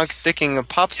see is Ankh sticking a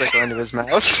popsicle into his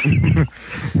mouth.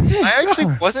 I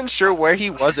actually wasn't sure where he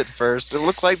was at first. It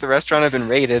looked like the restaurant had been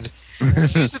raided. So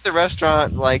he's at the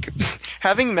restaurant, like,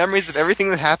 having memories of everything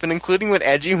that happened, including when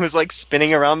Edgy was, like,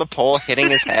 spinning around the pole, hitting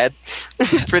his head.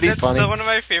 Pretty That's funny. still one of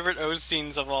my favorite O's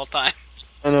scenes of all time.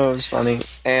 I know, it was funny.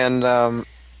 And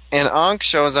Ankh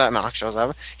shows up.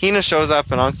 Hina shows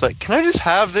up, and Ankh's like, "Can I just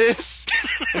have this?"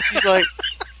 And she's like,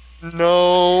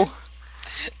 "No."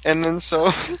 And then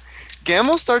so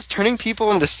Gamble starts turning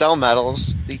people into cell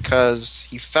metals because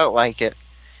he felt like it.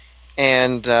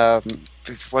 And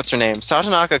what's her name?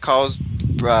 Satonaka calls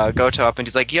Goto up, and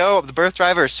he's like, "Yo, the birth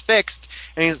driver is fixed."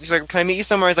 And he's like, "Can I meet you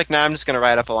somewhere?" He's like, "Nah, I'm just gonna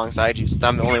ride up alongside you. So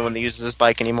I'm the only one that uses this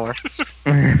bike anymore."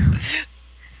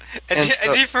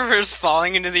 Edgy prefers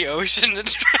falling into the ocean to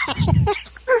travel.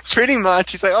 Pretty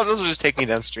much. He's like, "Oh, this will just take me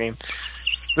downstream."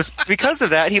 Because of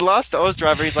that, he lost the O's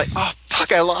driver. He's like, "Oh,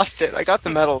 fuck, I lost it. I got the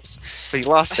medals, but he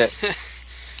lost it."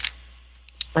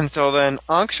 And so then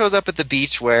Ankh shows up at the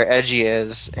beach where Edgy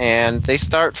is, and they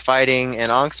start fighting, and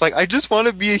Ankh's like, "I just want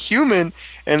to be a human."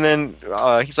 And then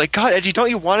he's like, "God, Edgy, don't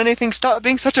you want anything? Stop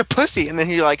being such a pussy." And then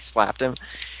he, like, slapped him.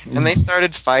 And they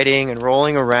started fighting and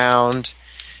rolling around.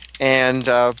 And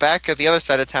back at the other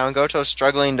side of town, Goto's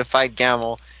struggling to fight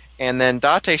Gamel. And then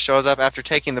Date shows up after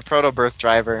taking the proto-birth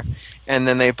driver. And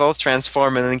then they both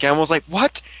transform, and then Gamel's like,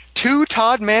 "What? 2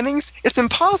 Todd Mannings? It's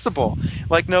impossible!"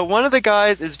 Like, no, one of the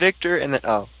guys is Victor, and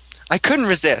then, I couldn't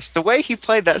resist. The way he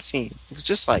played that scene, it was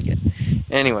just like it.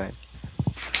 Anyway.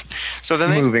 So then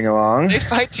Moving along. they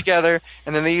fight together,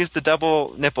 and then they use the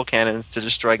double nipple cannons to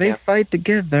destroy They Gamel. fight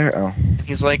together. Oh.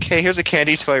 He's like, "Hey, here's a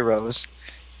candy toy rose."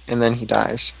 And then he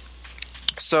dies.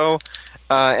 So,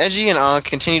 Edgy and Ankh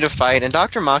continue to fight, and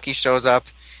Dr. Maki shows up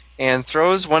and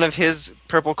throws one of his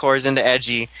purple cores into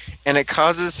Edgy, and it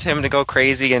causes him to go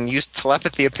crazy and use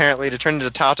telepathy, apparently, to turn into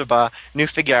Tataba, new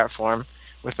figure art form,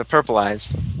 with the purple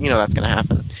eyes. You know that's going to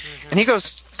happen. And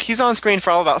he's on screen for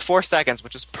all about 4 seconds,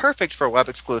 which is perfect for a web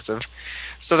exclusive.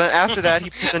 So then after that, he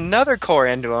puts another core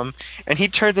into him, and he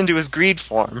turns into his greed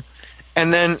form.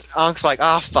 And then Ankh's like,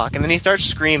 "Ah, fuck." And then he starts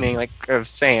screaming, like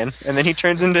Saiyan. And then he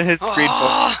turns into his greed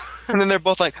form. And then they're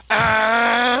both like,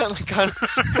 "Ah!" Like, kind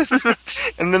of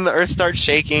and then the earth starts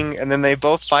shaking. And then they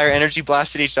both fire energy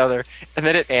blast at each other. And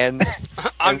then it ends.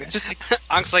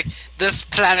 Ankh's like, "This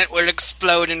planet will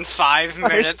explode in 5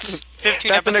 minutes."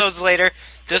 15 episodes later,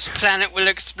 "This planet will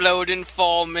explode in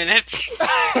 4 minutes."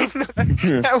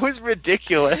 That was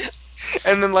ridiculous.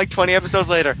 And then, like, 20 episodes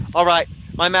later, "All right,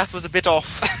 my math was a bit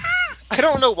off." I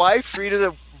don't know why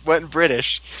Frida went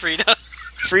British. Frida,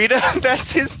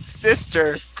 that's his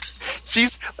sister.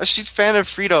 She's fan of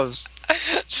Fritos.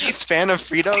 She's fan of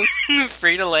Fritos.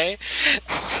 Frida Lay.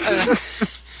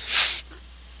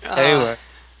 Anyway,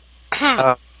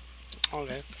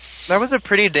 Okay. that was a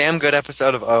pretty damn good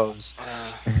episode of O's.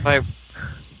 Like,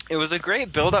 it was a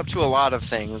great build up to a lot of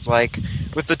things. Like,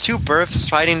 with the 2 births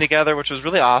fighting together, which was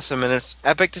really awesome, and it's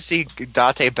epic to see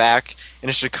Date back in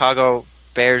a Chicago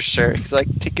Bears shirt. He's like,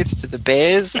 "Tickets to the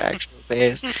Bears?" Actual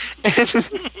Bears. I can't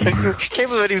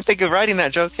believe I didn't even think of writing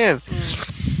that joke in.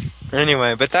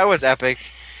 Anyway, but that was epic.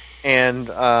 And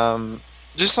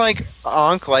just like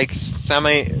Ankh, like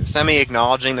semi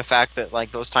acknowledging the fact that,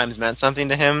 like, those times meant something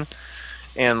to him,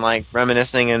 and, like,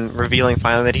 reminiscing and revealing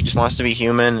finally that he just wants to be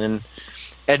human, and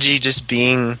Edgy just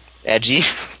being edgy.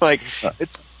 Like,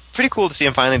 it's pretty cool to see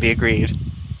him finally be agreed.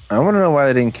 I want to know why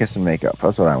they didn't kiss and make up.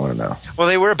 That's what I want to know. Well,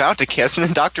 they were about to kiss, and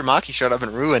then Dr. Maki showed up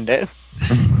and ruined it.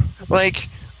 Like,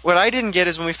 what I didn't get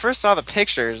is when we first saw the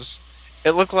pictures,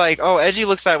 it looked like, oh, Edgy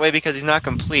looks that way because he's not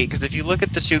complete. Because if you look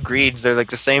at the 2 greeds, they're like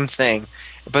the same thing.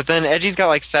 But then Edgy's got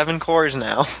like 7 cores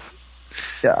now.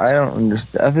 Yeah, I don't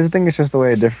understand. I think it's just a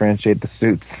way to differentiate the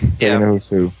suits. So Yeah. you know who's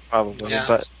who. Probably. Yeah.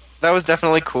 But that was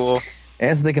definitely cool.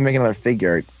 And so they can make another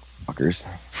figure art. Fuckers.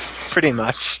 Pretty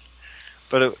much.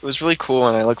 But it was really cool,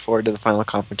 and I look forward to the final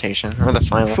confrontation. Or the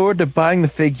final. Look forward to buying the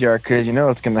figure art because you know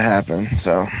what's going to happen.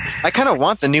 So I kind of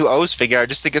want the new O's figure art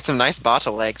just to get some nice Bata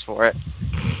legs for it.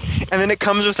 And then it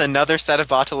comes with another set of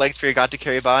Bata legs for your God to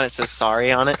Carry Ba, and it says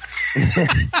sorry on it.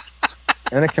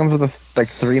 and it comes with like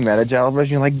 3 meta Jalibers,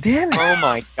 and you're like, damn it. Oh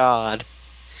my god.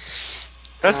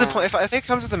 That's the point. If I think it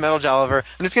comes with a metal Jaliver,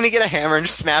 I'm just gonna get a hammer and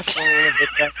just smash one in a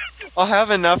bit. I'll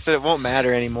have enough that it won't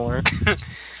matter anymore.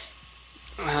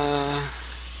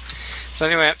 So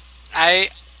anyway, I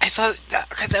thought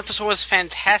the episode was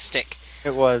fantastic.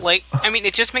 It was. Like, I mean,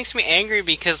 it just makes me angry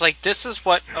because, like, this is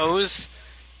what O's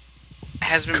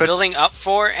has been building up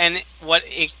for, and what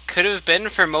it could have been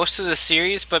for most of the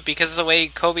series, but because of the way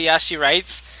Kobayashi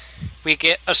writes, we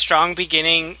get a strong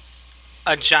beginning,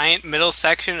 a giant middle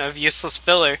section of useless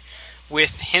filler,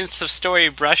 with hints of story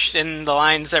brushed in the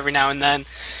lines every now and then.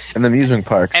 And the amusement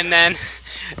parks. And then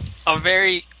a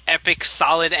very epic,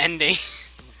 solid ending.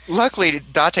 Luckily,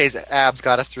 Date's abs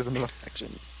got us through the middle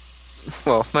section.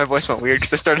 Well, my voice went weird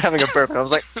because I started having a burp, and I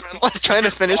was like, I was trying to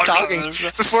finish talking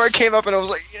before it came up, and I was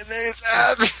like, yeah, there's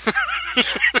abs.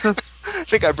 I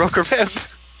think I broke a rib.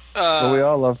 Well, we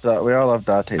all love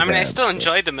Date's I mean, I abs, still so.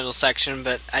 enjoyed the middle section,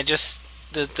 but I just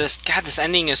this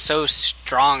ending is so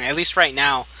strong. At least right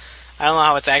now, I don't know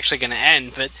how it's actually going to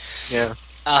end, but Yeah.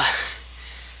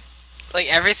 Like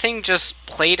everything just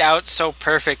played out so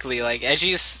perfectly. Like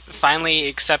Edgy's finally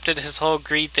accepted his whole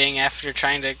greed thing after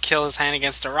trying to kill his hand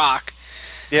against a rock.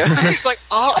 Yeah. It's like,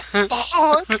 oh,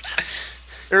 fuck.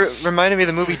 It reminded me of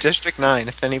the movie District 9,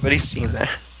 if anybody's seen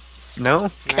that.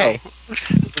 No? Okay.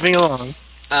 Moving along.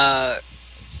 But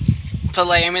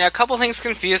like, I mean, a couple things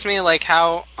confused me, like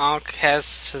how Ankh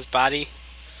has his body.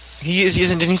 He is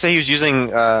using, didn't he say he was using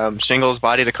Shingle's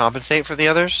body to compensate for the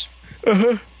others?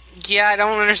 Yeah, I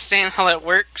don't understand how that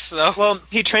works, though. Well,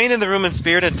 he trained in the room in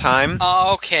Spirit and Time,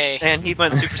 Oh, okay. and he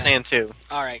went Super Saiyan 2.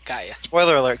 Alright, got ya.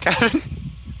 Spoiler alert, Kevin.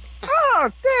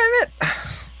 Oh, damn it!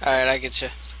 Alright, I get you.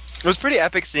 It was pretty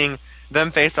epic seeing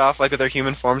them face off like with their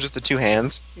human forms with the two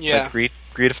hands. Yeah. Like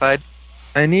greedified.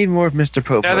 I need more of Mr.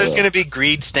 Popo. Now there's gonna be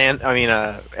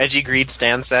Edgy Greed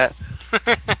stand set.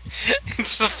 It's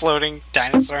just a floating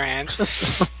dinosaur hand.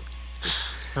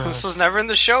 This was never in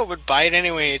the show, but buy it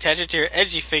anyway. Attach it to your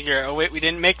Edgy figure. Oh wait, we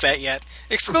didn't make that yet.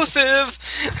 Exclusive!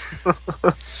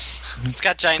 It's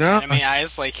got giant anime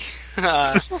eyes like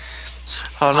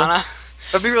Hana.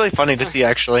 That'd be really funny to see,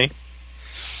 actually.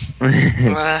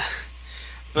 But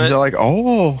He's all like,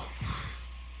 oh.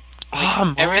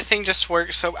 everything just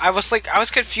works so... I was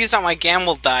confused on why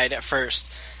Gamble died at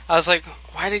first. I was like,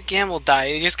 why did Gamble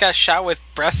die? He just got shot with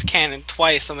breast cannon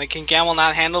twice. I'm like, can Gamble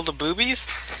not handle the boobies?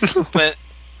 But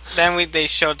then they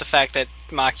showed the fact that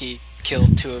Maki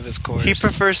killed two of his cores. He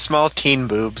prefers small teen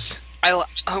boobs.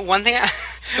 One thing I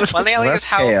like is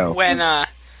how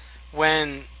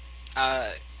when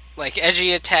like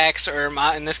Edgy attacks, or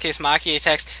in this case Maki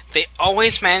attacks, they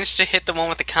always manage to hit the one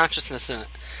with the consciousness in it.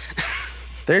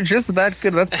 They're just that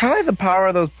good. That's probably the power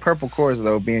of those purple cores,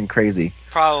 though, being crazy.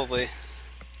 Probably.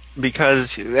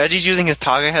 Because Edgy's using his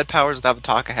Taga head powers without the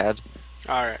Taga head.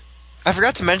 Alright. I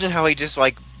forgot to mention how he just,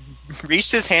 like,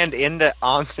 reached his hand into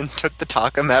Ankh's and took the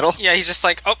Taka medal. Yeah, he's just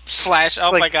like, oh, slash,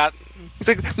 oh, like, I got... He's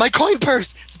like, my coin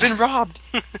purse! It's been robbed!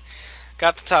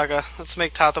 Got the Taga. Let's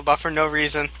make Tato buff for no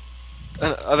reason.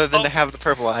 Other than to have the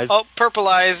purple eyes. Oh, purple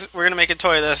eyes. We're gonna make a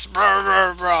toy of this. Brr,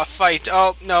 brr, brr, fight.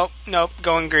 Oh, nope.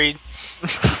 Going greed.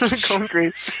 Going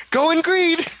greed. Going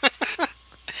greed!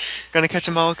 Gonna catch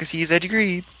them all because he's Edgy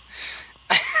Greed.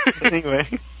 Anyway.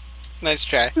 Nice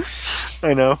try.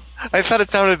 I know. I thought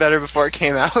it sounded better before it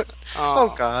came out.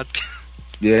 Oh God.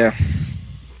 Yeah.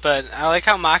 But I like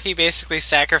how Maki basically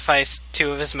sacrificed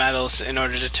two of his medals in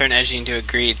order to turn Edgy into a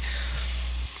greed.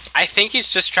 I think he's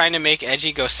just trying to make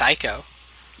Edgy go psycho.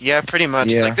 Yeah, pretty much.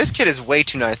 Yeah. It's like, this kid is way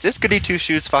too nice. This goody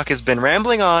two-shoes fuck has been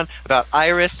rambling on about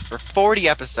Iris for 40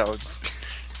 episodes.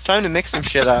 It's time to mix some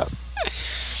shit up.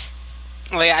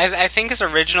 Like, I think his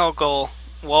original goal...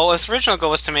 Well, his original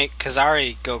goal was to make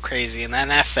Kazari go crazy, and then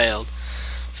that failed.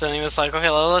 So then he was like,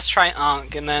 okay, well, let's try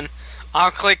Ankh, and then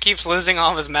Ankh like, keeps losing all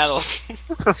of his medals. So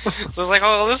it's like,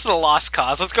 oh, well, this is a lost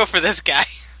cause. Let's go for this guy.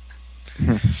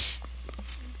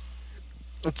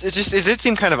 It did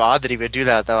seem kind of odd that he would do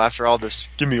that, though, after all this,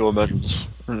 give me your medals.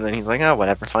 And then he's like, oh,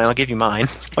 whatever, fine, I'll give you mine.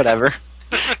 Whatever.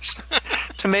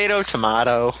 Tomato.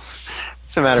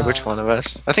 Doesn't matter which one of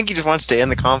us. I think he just wants to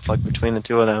end the conflict between the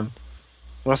two of them.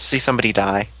 He wants to see somebody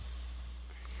die.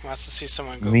 He wants to see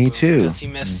someone go Me boom, too. because he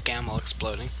missed Gamble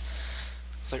exploding.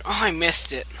 It's like, oh, I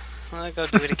missed it. Well, I'll go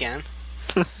do it again.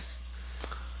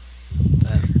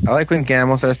 I like when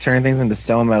Gamble starts turning things into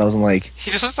cell metals and like...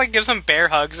 He just like gives them bear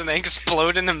hugs and they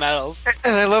explode into metals.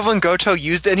 And I love when Goto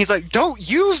used it, and he's like, don't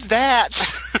use that!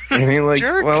 I mean, like,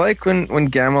 Jerk. well, I like when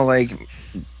Gamble like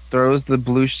throws the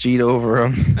blue sheet over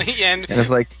him, And and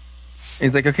it's like,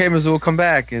 he's like, okay, Mizzou, come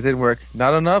back. It didn't work.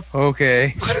 Not enough.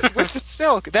 Okay. With the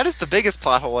silk, that is the biggest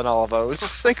plot hole in all of those.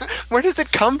 It's like, where does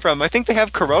it come from? I think they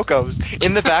have Kurokos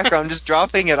in the background just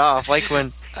dropping it off. Like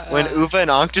when Uva and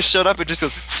Ankh just showed up, it just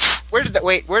goes, where did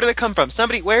they come from?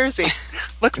 Somebody, where is he?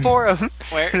 Look for him.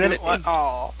 where? And then it What?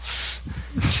 Oh.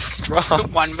 just drops.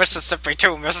 One Mississippi,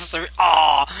 two Mississippi.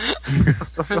 Oh.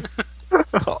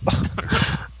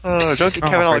 Oh, don't get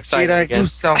Kevin all excited Vegeta, again. you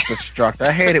self-destruct.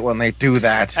 I hate it when they do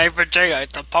that. Hey, Vegeta,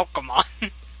 it's a Pokemon.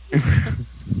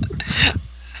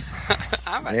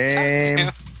 I'm a Name.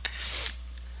 Chaozu.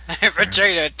 Hey,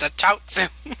 Vegeta, it's a Chaozu.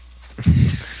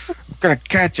 I'm gonna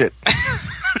catch it.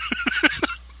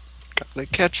 Gotta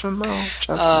catch 'em all.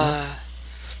 Chaozu.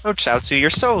 Oh, Chaozu, you're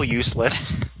so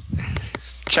useless.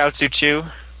 Chaozu Chew.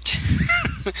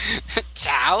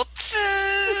 Chaozu.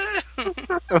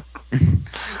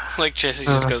 Electricity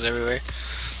just goes everywhere.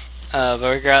 But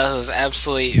regardless, it was an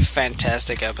absolutely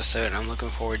fantastic episode, and I'm looking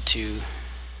forward to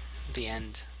the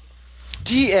end.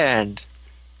 The end.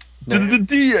 Like,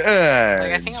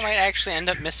 I think I might actually end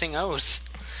up missing O's.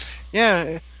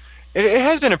 Yeah, it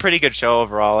has been a pretty good show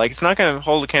overall. Like, it's not going to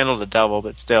hold a candle to double,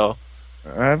 but still.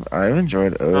 I've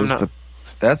enjoyed O's, not- but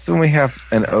that's when we have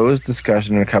an O's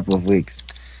discussion in a couple of weeks.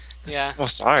 Yeah, Well,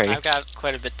 sorry. I've got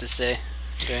quite a bit to say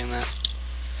doing that.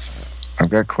 I've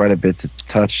got quite a bit to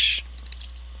touch.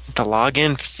 To log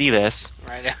in to see this.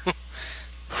 Right now.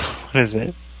 What is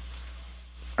it?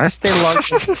 I stay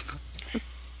logged in.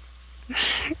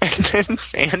 And then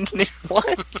sand. What?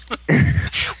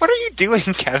 What are you doing,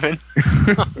 Kevin?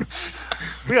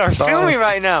 We are filming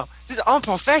right now. This is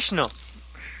unprofessional.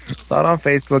 Saw it on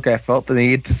Facebook. I felt the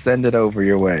need to send it over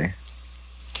your way.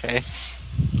 Okay.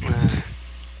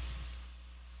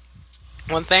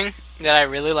 One thing that I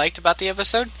really liked about the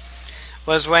episode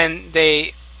was when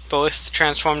they both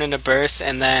transformed into Birth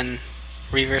and then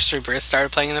Reverse Rebirth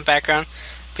started playing in the background,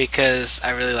 because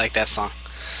I really like that song.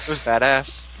 It was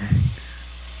badass.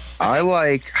 I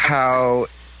liked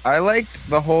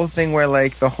the whole thing where,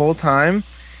 like, the whole time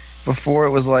before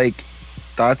it was like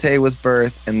Date was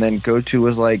Birth and then Goku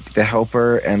was like the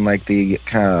helper and like the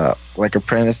kind of like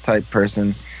apprentice type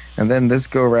person, and then this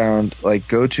go around like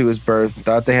Goku was Birth,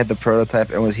 Date had the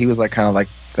prototype, and he was like kind of like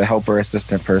the helper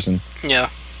assistant person. Yeah.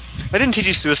 I didn't teach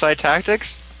you suicide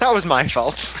tactics. That was my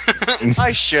fault.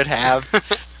 I should have.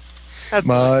 That's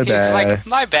My He was bad. like,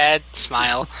 my bad,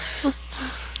 smile.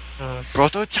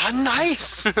 Proto-chan,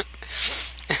 nice!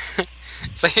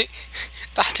 It's like,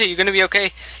 Date, you gonna be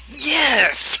okay?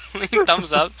 Yes!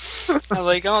 Thumbs up. I'm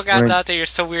like, oh god, Right. Date, you're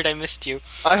so weird, I missed you.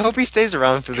 I hope he stays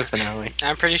around through the finale.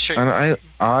 I'm pretty sure.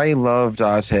 I love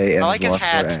Date and I like his washboard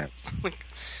hat.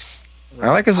 abs. I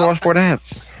like his washboard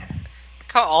abs.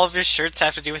 Look how all of his shirts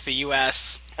have to do with the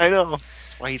U.S. I know.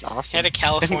 Why he's He awesome. had a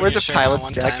California wears a shirt pilot's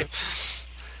on one jacket. time.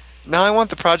 Now I want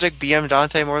the Project BM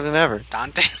Dante more than ever.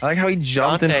 Dante. I like how he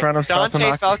jumped in front of Dante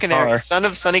Sasanoki's Falconeri, car. son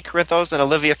of Sonny Corinthos and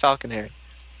Olivia Falconeri.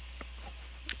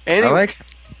 Anyway,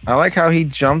 I like how he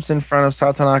jumps in front of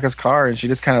Satonaka's car and she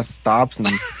just kind of stops and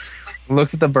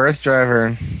looks at the Birth driver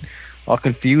and all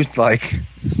confused like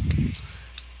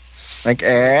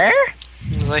eh?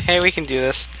 He's like, hey, we can do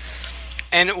this.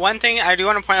 And one thing I do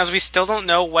want to point out is we still don't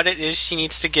know what it is she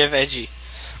needs to give Edgy.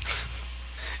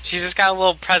 She's just got a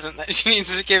little present that she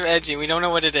needs to give Edgy. We don't know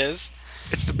what it is.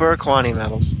 it's the Burkwani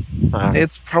medals.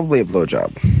 It's probably a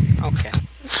blowjob. Okay.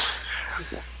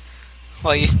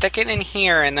 Well, you stick it in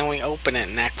here and then we open it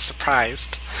and act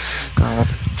surprised. God.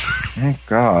 Oh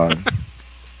God.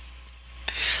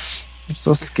 I'm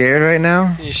so scared right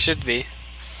now. You should be.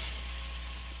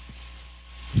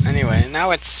 Anyway,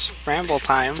 now it's ramble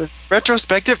time. It's a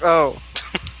retrospective. Oh,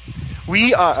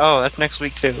 we are. Oh, that's next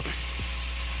week too.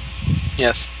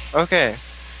 Yes. Okay,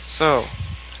 so,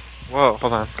 whoa,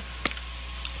 hold on.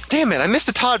 Damn it! I missed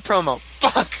the Todd promo.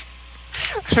 Fuck.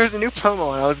 There's a new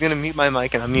promo, and I was gonna mute my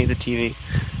mic and unmute the TV,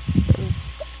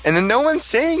 and then no one's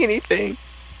saying anything.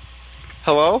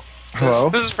 Hello? Hello?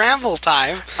 This is ramble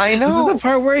time. I This is know. the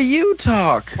part where you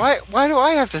talk. Why do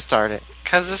I have to start it?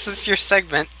 Because this is your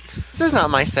segment. This is not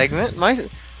my segment.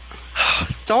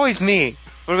 It's always me.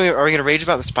 Are we gonna rage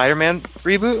about the Spider-Man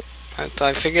reboot?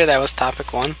 I figured that was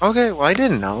topic one. Okay, well I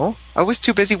didn't know. I was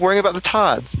too busy worrying about the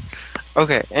Todds.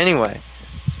 Okay, anyway.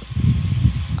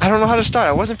 I don't know how to start.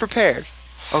 I wasn't prepared.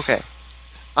 Okay.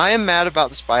 I am mad about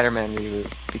the Spider-Man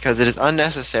reboot because it is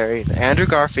unnecessary that Andrew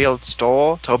Garfield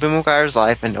stole Tobey Maguire's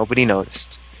life and nobody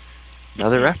noticed.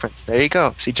 Another reference. There you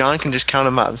go. See, John can just count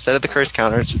them up. Instead of the curse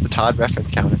counter, it's just the Todd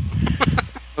reference counter.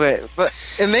 Okay, but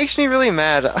it makes me really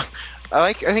mad.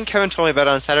 I think Kevin told me about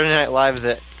it on Saturday Night Live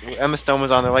that Emma Stone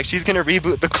was on there. Like, she's going to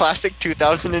reboot the classic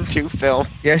 2002 film.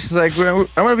 Yeah, she's like, I'm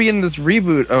gonna be in this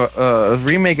reboot, a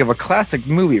remake of a classic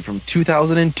movie from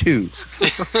 2002.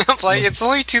 Like, it's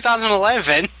only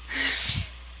 2011.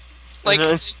 Like, And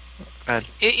it's- God.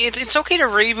 it's okay to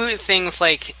reboot things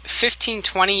like 15,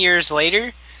 20 years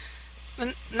later.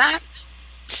 But not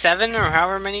 7 or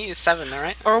however many. 7,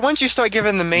 right? Or once you start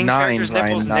giving the main character's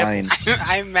nipples nine.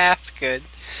 I'm math good.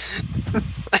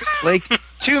 Like,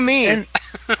 to me. And-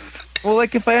 Well,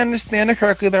 like if I understand it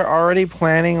correctly, they're already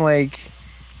planning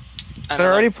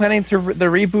they're already planning to the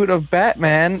reboot of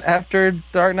Batman after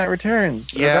Dark Knight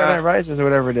Returns, or Yeah. Dark Knight Rises, or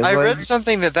whatever it is. I Like, read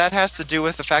something that has to do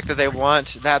with the fact that they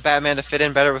want that Batman to fit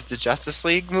in better with the Justice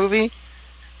League movie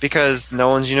because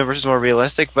Nolan's universe is more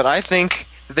realistic. But I think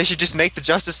that they should just make the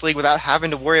Justice League without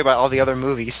having to worry about all the other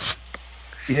movies.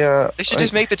 yeah, They should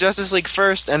just make the Justice League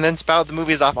first and then spout the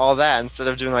movies off all that instead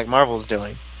of doing like Marvel's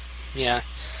doing. Yeah.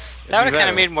 It'd That would be have kind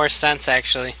of better. made more sense,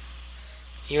 actually.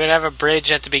 You would have a bridge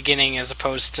at the beginning as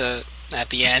opposed to at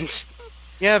the end.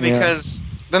 Yeah, because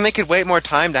then they could wait more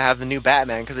time to have the new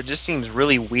Batman because it just seems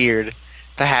really weird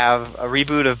to have a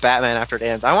reboot of Batman after it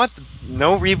ends. I want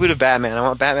no reboot of Batman. I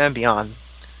want Batman Beyond,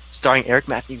 starring Eric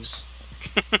Matthews.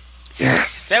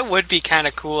 yes. That would be kind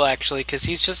of cool, actually, because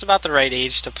he's just about the right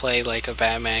age to play like a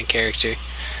Batman character.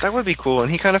 That would be cool, and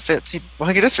he kind of fits. He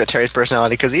does fit Terry's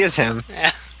personality because he is him.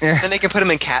 Yeah. And they can put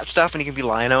him in cat stuff, and he can be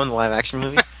Lion-O in the live-action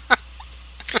movie.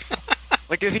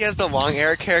 Like if he has the long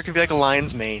Eric hair, it could be like a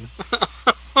lion's mane.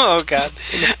 Oh god.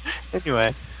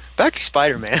 Anyway, back to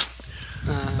Spider-Man.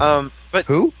 But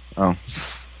Who? Oh,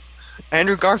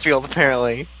 Andrew Garfield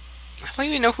apparently, I don't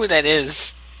even know who that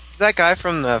is. that guy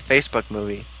from the Facebook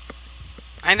movie.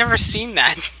 I never seen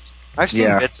that. I've seen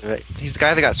Yeah. bits of it. He's the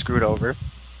guy that got screwed over.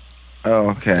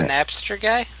 oh, The okay. Napster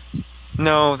guy?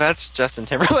 No, that's Justin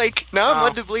Timberlake. Now I'm Oh.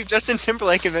 led to believe Justin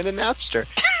Timberlake invented Napster.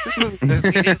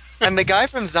 And the guy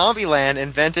from Zombieland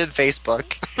invented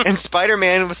Facebook, and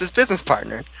Spider-Man was his business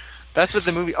partner. That's what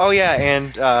the movie. Oh yeah,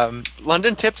 and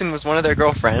London Tipton was one of their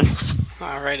girlfriends.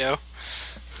 Alrighto.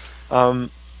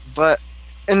 But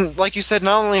and like you said,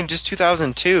 not only just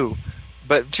 2002,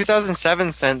 but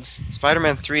 2007. Since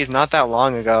Spider-Man 3 is not that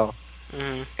long ago.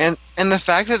 Mm-hmm. And the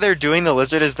fact that they're doing the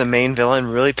Lizard as the main villain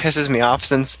really pisses me off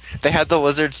since they had the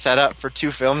Lizard set up for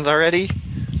 2 films already.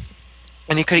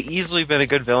 And he could have easily been a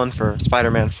good villain for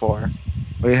Spider-Man 4.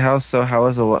 Wait, how so? How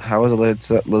was a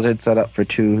lizard set up for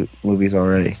 2 movies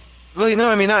already? Well, no,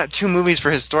 I mean, not 2 movies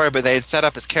for his story, but they had set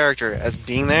up his character as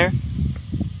being there.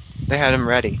 They had him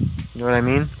ready. You know what I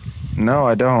mean? No,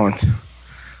 I don't.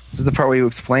 This is the part where you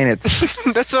explain it.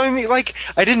 That's what I mean. Like,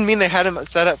 I didn't mean they had him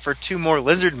set up for 2 more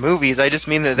Lizard movies. I just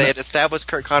mean that they had established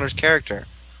Kurt Connor's character.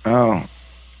 Oh,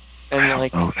 And, I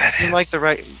like, don't know who that it seemed is. like the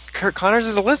right... Kurt Connors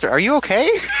is a lizard. Are you okay?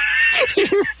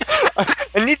 I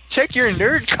need to check your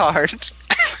nerd card.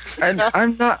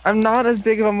 I'm not as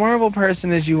big of a Marvel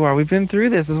person as you are. We've been through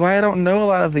this. This is why I don't know a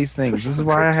lot of these things. This is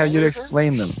why I have you to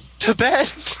explain them. To bed.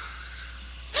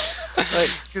 Like,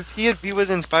 because he was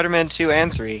in Spider-Man 2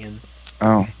 and 3, and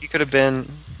Oh, he could have been...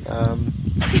 Are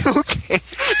you okay?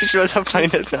 Just realized how funny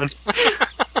that sounds.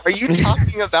 Are you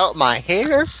talking about my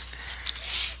hair?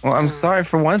 well, I'm sorry.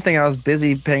 For one thing, I was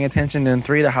busy paying attention in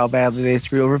 3 to how badly they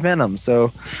screwed over Venom.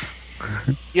 So,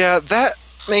 Yeah, that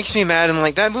makes me mad, and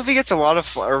like that movie gets a lot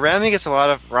of Rami gets a lot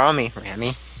of Rami.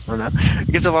 I don't know.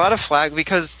 He gets a lot of flack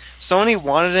because Sony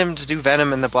wanted him to do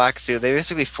Venom in the black suit. They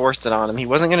basically forced it on him. He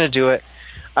wasn't going to do it.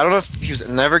 I don't know if he was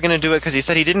never going to do it because he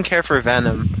said he didn't care for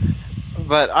Venom.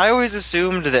 But I always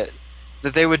assumed that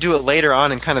they would do it later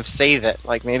on and kind of save it,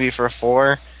 like maybe for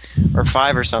 4 or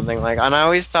 5 or something. Like, and I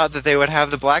always thought that they would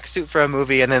have the black suit for a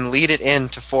movie and then lead it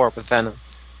into 4 with Venom.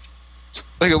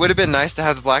 Like, it would have been nice to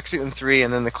have the black suit in 3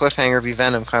 and then the cliffhanger be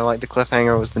Venom, kind of like the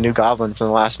cliffhanger was the new Goblin from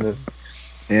the last movie.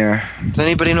 yeah. Does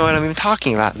anybody know what I'm even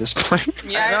talking about at this point?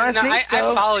 Yeah, No, I think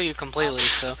so. I follow you completely,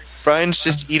 so. Brian's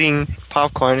just eating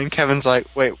popcorn and Kevin's like,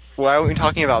 wait, why are we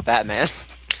talking about Batman?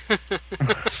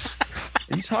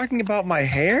 Are you talking about my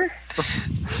hair?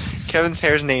 Kevin's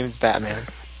hair's name is Batman.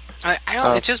 I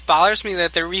don't. It just bothers me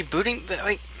that they're rebooting.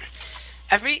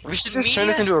 Every. We should just turn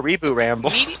this into a reboot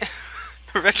ramble.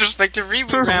 Retrospective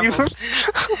reboot rambles.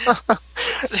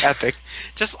 Epic.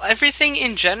 Just everything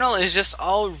in general is just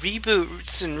all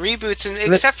reboots, and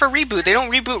except for reboot, they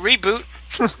don't reboot.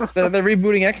 They're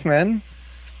rebooting X-Men.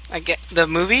 I get the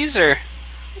movies, or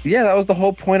Yeah, that was the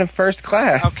whole point of First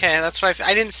Class. okay, that's what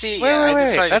I didn't see. Wait, I just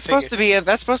wait. started That's to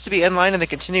supposed to be in line in the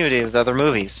continuity of the other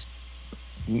movies.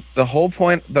 The whole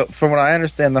point, from what I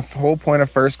understand, the whole point of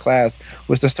First Class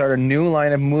was to start a new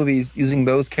line of movies using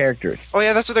those characters. Oh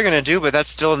yeah, that's what they're gonna do, but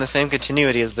that's still in the same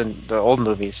continuity as the old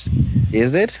movies.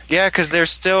 Is it? Yeah, because they're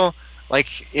still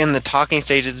like in the talking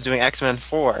stages of doing X-Men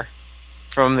 4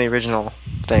 from the original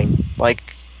thing.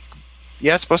 Like,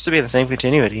 yeah, it's supposed to be in the same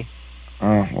continuity.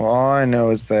 Oh, well, all I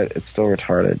know is that it's still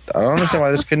retarded. I don't understand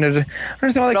why they couldn't have. I don't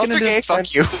understand why they That's couldn't okay. have.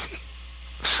 Fuck you.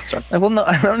 Well, no,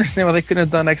 I don't understand why they couldn't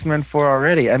have done X-Men 4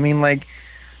 already. I mean, like,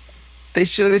 they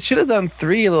should have done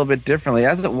 3 a little bit differently.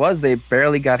 As it was, they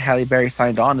barely got Halle Berry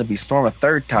signed on to be Storm a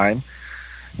 3rd time.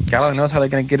 God only knows how they're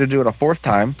going to get her to do it a 4th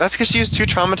time. That's because she was too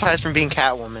traumatized from being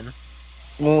Catwoman.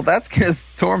 Well, that's because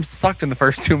Storm sucked in the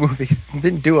first two movies.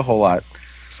 Didn't do a whole lot.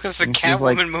 It's because the And she's Catwoman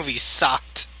like- movie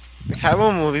sucked. The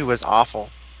Catwoman movie was awful.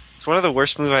 It's one of the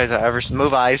worst movies I've ever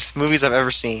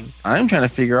seen. I'm trying to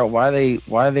figure out why they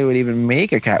would even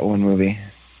make a Catwoman movie.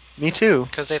 Me too.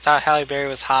 Because they thought Halle Berry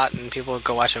was hot and people would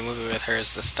go watch a movie with her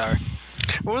as the star.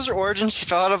 What was her origin? She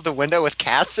fell out of the window with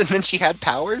cats and then she had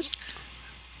powers?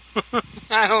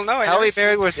 I don't know. Halle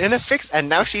Berry was in a fix and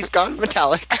now she's gone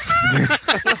metallics.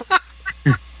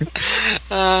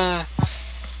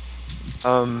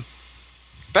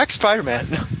 Back to Spider-Man.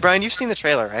 Brian, you've seen the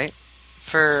trailer, right?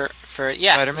 For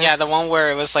yeah, Spider-Man? yeah, the one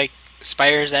where it was like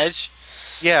Spider's Edge.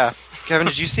 Yeah. Kevin,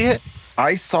 did you see it?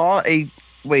 I saw a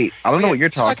wait. I don't know what you're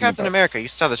You saw talking Captain about. America. You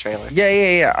saw the trailer.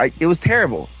 Yeah. It was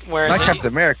terrible. Where Not the- Captain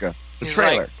America. The he's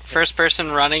trailer. like first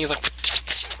person running. He's like,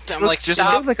 I'm like, Just It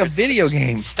stop, looked like a video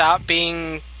game. stop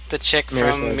being the chick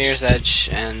Mirror's from Edge. Mirror's Edge,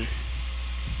 and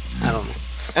I don't know.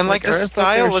 And like the I thought they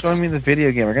style were looks showing me the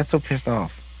video game. I got so pissed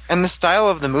off. and the style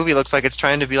of the movie looks like it's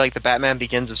trying to be like the Batman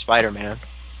Begins of Spider-Man.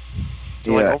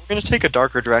 They're like, Yeah. oh, we're going to take a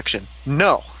darker direction.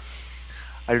 No.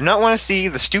 I do not want to see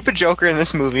the stupid Joker in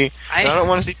this movie. I don't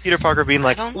want to see Peter Parker being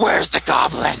like, don't- "Where's the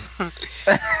Goblin?"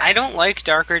 I don't like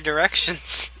darker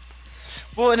directions.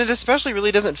 Well, and it especially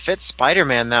really doesn't fit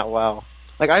Spider-Man that well.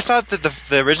 Like I thought that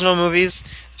the original movies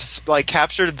like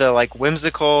captured the like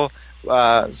whimsical,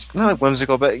 not like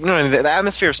whimsical, but you know what I mean, the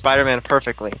atmosphere of Spider-Man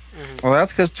perfectly. Well,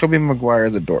 that's because Tobey Maguire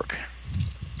is a dork.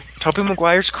 Tobey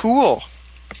Maguire's cool.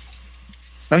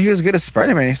 No, he was good as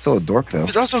Spider-Man. He's still a dork, though. He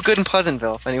was also good in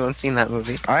Pleasantville. If anyone's seen that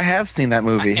movie, I have seen that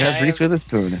movie. It Yeah, has Reese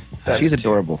Witherspoon. That She's too.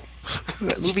 adorable.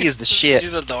 that movie is the shit.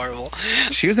 She's adorable.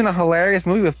 She was in a hilarious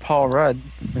movie with Paul Rudd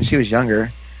when she was younger.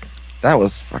 That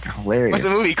was fucking hilarious. What's the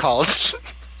movie called?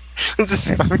 It's a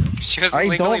song. She was I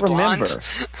legally don't remember.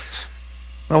 blonde.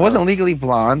 No, it wasn't Legally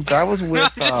Blonde. That was with. No,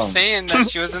 I'm just saying that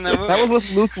she was in the movie. That was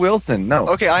with Luke Wilson. No.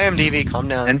 Okay, IMDb, calm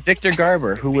down. And Victor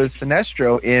Garber, who was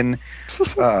Sinestro in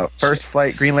First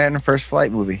Flight, Green Lantern First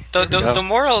Flight movie. The, There we go. the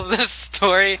moral of this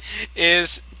story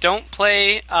is don't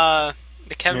play the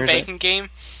Kevin Mirror's Bacon game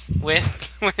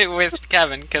with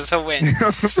Kevin because he'll win.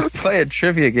 Play a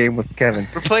trivia game with Kevin.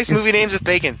 Replace movie names with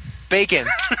bacon. Bacon.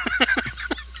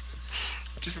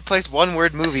 Just replace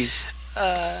one-word movies.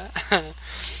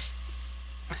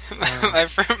 My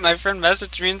friend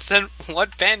messaged me and said,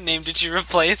 "What band name did you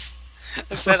replace?"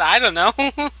 I said, "I don't know."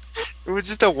 It was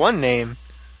just a one name.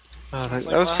 Oh, that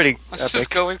was pretty Let's epic. just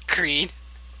go with Creed.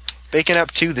 Baking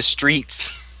up to the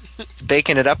streets. It's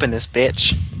baking it up in this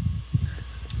bitch.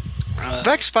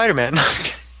 Back to Spider-Man.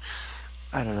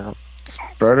 I don't know.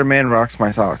 Spider-Man rocks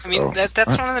my socks. I mean, Oh.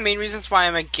 that's one of the main reasons why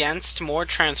I'm against more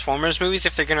Transformers movies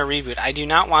if they're going to reboot. I do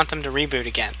not want them to reboot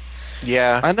again.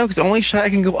 Yeah. I know, because only Shia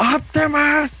can go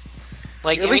Optimus.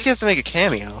 Like, At least he has to make a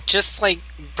cameo. just like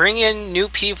bring in new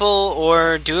people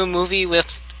or do a movie with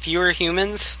fewer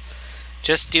humans.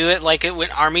 Just do it like it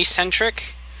went army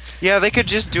centric. Yeah, they could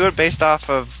just do it based off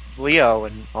of Leo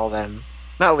and all them.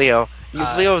 Not Leo.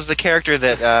 Leo's the character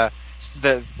that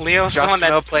that Leo's the Josh one that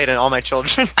Duhamel played in All My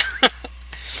Children.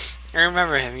 I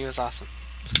remember him. He was awesome.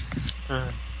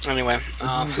 Anyway,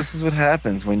 This is what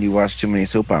happens when you watch too many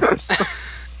soap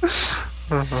operas.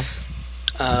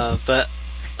 but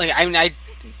like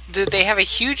they have a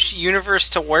huge universe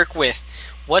to work with.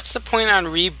 What's the point on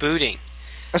rebooting?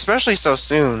 Especially so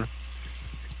soon.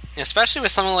 Especially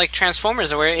with something like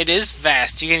Transformers, where it is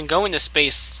vast. You can go into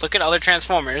space, look at other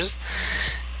Transformers.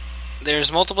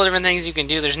 There's multiple different things you can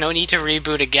do. There's no need to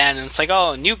reboot again. And it's like,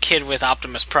 oh, new kid with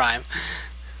Optimus Prime.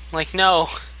 Like, no,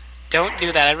 don't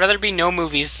do that. I'd rather be no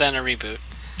movies than a reboot.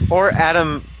 Or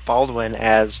Adam Baldwin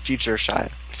as Future Shia.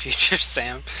 Future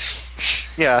Sam.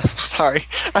 Yeah, sorry.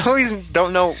 I always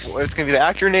don't know if it's going to be the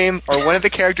actor name or one of the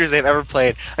characters they've ever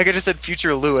played. Like I just said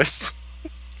Future Lewis.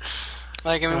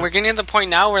 Like, I mean, we're getting to the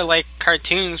point now where, like,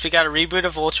 cartoons, we got a reboot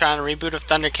of Ultron, a reboot of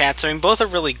Thundercats. I mean, both are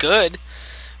really good,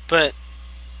 but...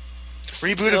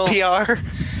 Reboot still- of PR.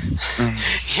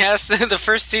 Yes, the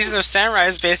first season of Samurai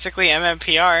is basically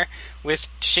MMPR with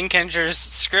Shinkenger's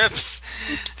scripts.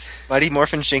 Mighty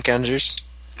Morphin Shinkengers.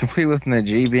 Complete with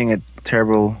Najee being a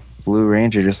terrible Blue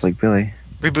Ranger, just like Billy.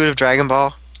 Reboot of Dragon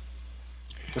Ball.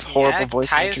 With horrible Yeah,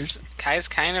 voice actors. Kai's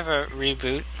kind of a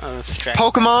reboot of Dragon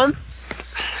Pokemon.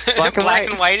 Black and Black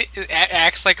and White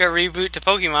acts like a reboot to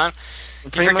Pokemon. You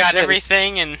Pretty much forgot it.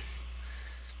 everything and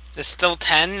it's still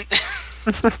 10.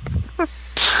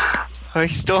 Oh,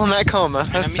 he's still in that coma. I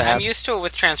That's mean, sad. I'm used to it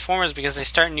with Transformers because they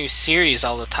start new series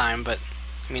all the time, but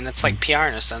I mean, that's like PR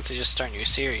in a sense. They just start new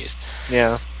series.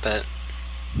 Yeah. But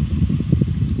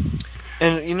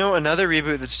And you know, another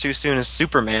reboot that's too soon is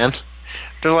Superman.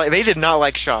 They did not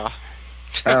like Shaw.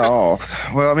 at all.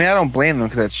 Well, I mean, I don't blame them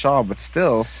because that's Shaw, but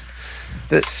still,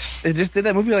 they just did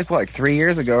that movie like 3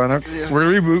 years ago, and we're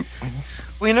gonna reboot.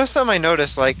 Well, you know something I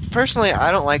noticed? Like, personally,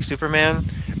 I don't like Superman,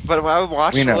 but I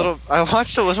watched I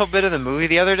watched a little bit of the movie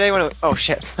the other day when oh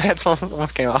shit, my headphones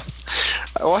almost came off.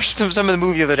 I watched some of the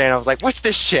movie the other day and I was like, what's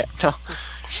this shit? No.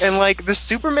 And like the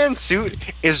Superman suit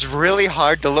is really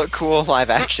hard to look cool live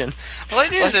action. Well,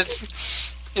 it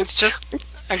is. It's just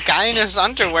a guy in his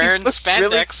underwear and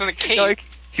spandex and a cape. Like,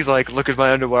 he's like, look at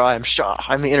my underwear, I am Shaw,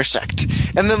 I'm the Intersect.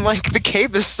 And then, like, the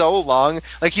cape is so long,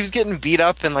 like, he was getting beat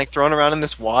up and, like, thrown around in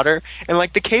this water, and,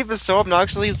 like, the cape is so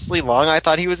obnoxiously long, I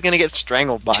thought he was gonna get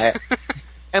strangled by it.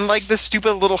 And, like, the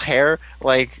stupid little hair,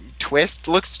 like, twist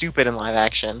looks stupid in live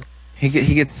action. He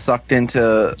gets sucked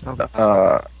into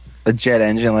a jet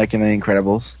engine like in The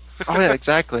Incredibles. Oh, yeah,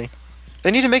 exactly.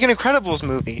 They need to make an Incredibles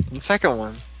movie, the second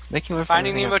one.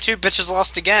 Finding Nemo 2, bitches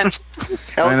lost again.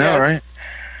 Hell I know, right?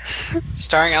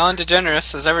 Starring Ellen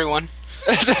DeGeneres as everyone.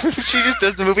 She just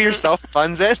does the movie herself,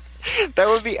 funds it. That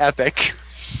would be epic.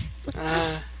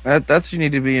 That's what you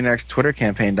need to be your next Twitter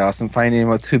campaign, Dawson. Finding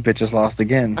Nemo 2, bitches lost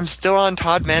again. I'm still on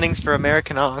Todd Manning's for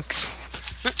American Ox.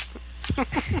 Oh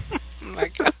my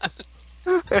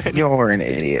god. You're an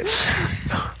idiot.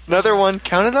 Another one,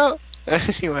 count it up.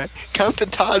 Anyway, count the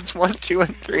Todds 1, 2,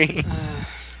 and 3.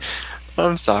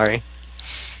 I'm sorry.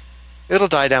 It'll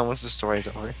die down once the story's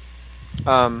over.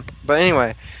 But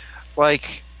anyway,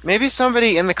 like, maybe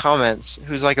somebody in the comments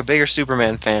who's like a bigger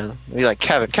Superman fan, maybe like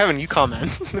Kevin, you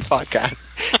comment in the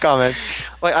podcast comments.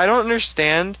 Like, I don't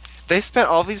understand. They spent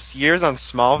all these years on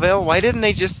Smallville. Why didn't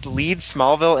they just lead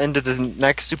Smallville into the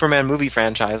next Superman movie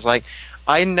franchise? Like,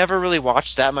 I never really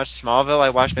watched that much Smallville. I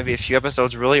watched maybe a few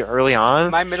episodes really early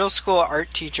on. My middle school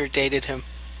art teacher dated him.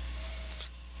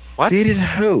 What? Dated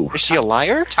who? Is she a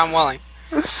liar? Tom Welling.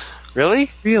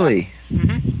 Really? Really?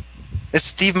 Mm-hmm. Is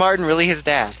Steve Martin really his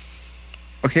dad?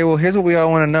 Okay, well, here's what we all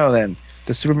want to know then.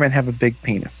 Does Superman have a big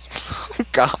penis? Oh,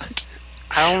 God.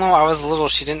 I don't know. I was little.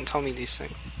 She didn't tell me these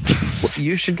things. Well,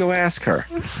 you should go ask her.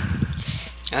 I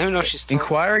don't even know if she's still...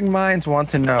 Inquiring minds want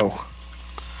to know.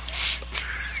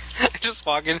 I just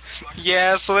walk in.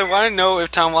 Yeah, so they want to know if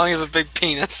Tom Welling has a big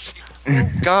penis.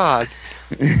 God.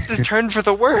 This has turned for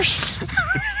the worst.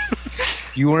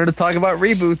 You wanted to talk about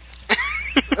reboots.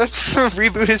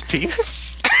 Reboot his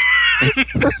penis?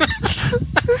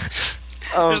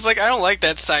 Just like, I don't like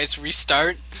that size.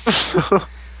 Restart.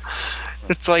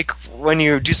 It's like when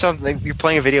you do something, you're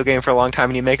playing a video game for a long time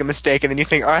and you make a mistake and then you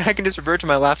think, alright, I can just revert to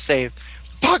my last save.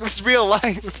 Fuck, it's real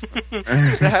life. Did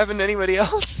that happen to anybody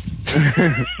else?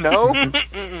 No?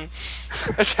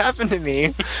 That's happened to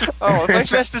me. Oh, if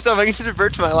I mess this up, I can just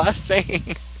revert to my last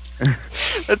save.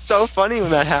 That's so funny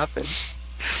when that happens.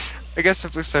 I guess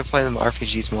if we start playing them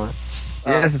RPGs more.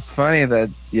 Yes, it's funny that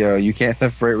you can't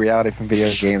separate reality from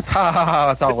video games. Ha ha ha!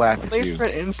 Let's all laugh at you. For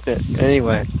an instant.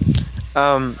 Anyway,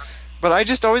 but I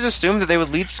just always assumed that they would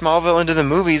lead Smallville into the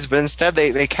movies, but instead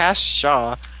they cast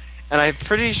Shaw, and I'm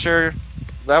pretty sure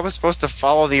that was supposed to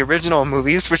follow the original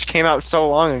movies, which came out so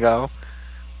long ago,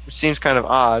 which seems kind of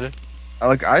odd.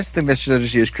 Like, I just think they should have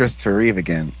just used Christopher Reeve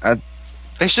again.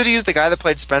 They should have used the guy that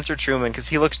played Spencer Truman because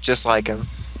he looks just like him.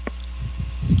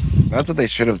 That's what they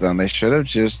should have done. They should have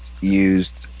just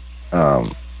used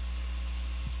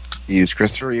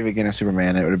Christopher Reeve again as Superman.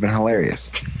 And it would have been hilarious.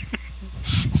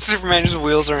 Superman just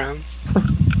wheels around.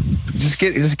 Just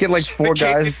get like four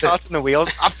guys. Thoughts in the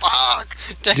wheels. Ah, fuck.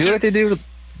 Do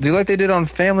like they did on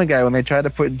Family Guy when they tried to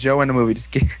put Joe in a movie.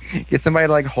 Just get somebody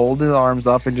to like hold his arms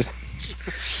up and just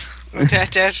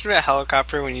attach to a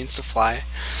helicopter when he needs to fly.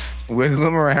 Wiggle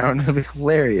him around. It'll be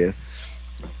hilarious.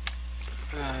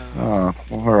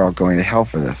 We're all going to hell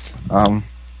for this. I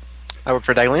work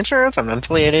for Dagley Insurance. I'm not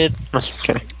affiliated. I'm just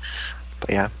kidding. But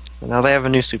yeah, now they have a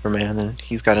new Superman, and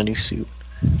he's got a new suit.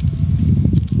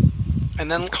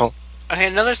 And then, okay,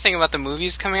 another thing about the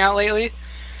movies coming out lately,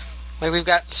 like we've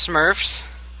got Smurfs,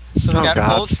 so we've got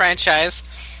old franchise.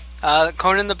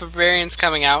 Conan the Barbarian's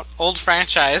coming out, old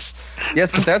franchise.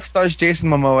 Yes, but that stars Jason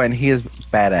Momoa, and he is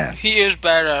badass. He is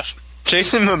badass.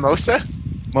 Jason Mimosa?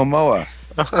 Momoa.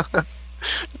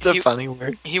 It's a funny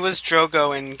word. He was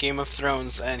Drogo in Game of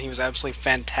Thrones, and he was absolutely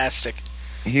fantastic.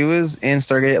 He was in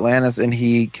Stargate Atlantis, and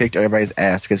he kicked everybody's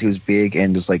ass because he was big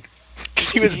and just like... Because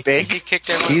he was big? He kicked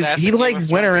everyone's ass. He like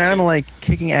went around like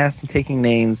kicking ass and taking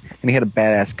names, and he had a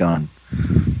badass gun.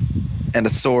 And a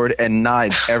sword and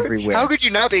knives everywhere. How could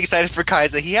you not be excited for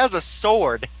Kaiser? He has a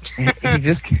sword. he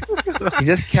just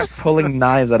kept pulling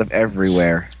knives out of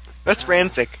everywhere. That's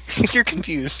Rancic. You're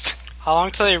confused. How long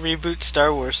till they reboot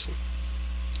Star Wars?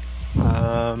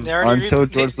 Until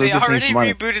George Lucas they already needs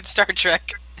money. rebooted Star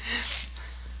Trek.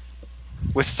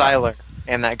 With Sylar.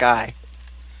 and that guy.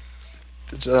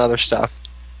 There's other stuff.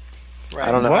 Right.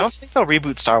 I don't know. What? I don't think they'll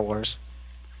reboot Star Wars.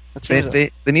 That They,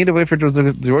 seems- they need to wait for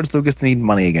George Lucas to need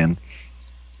money again.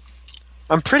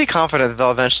 I'm pretty confident that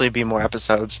there'll eventually be more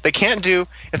episodes. They can't do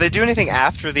if they do anything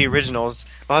after the originals.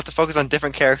 They'll have to focus on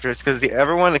different characters because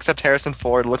everyone except Harrison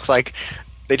Ford looks like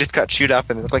they just got chewed up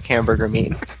and they look like hamburger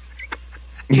meat.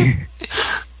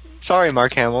 Sorry,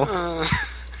 Mark Hamill.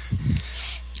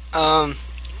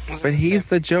 But he's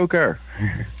the Joker.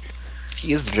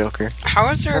 He is the Joker. How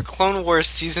is there a Clone Wars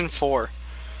season 4?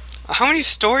 How many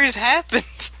stories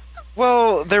happened?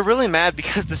 Well, they're really mad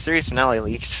because the series finale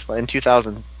leaked in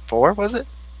 2004. Was it?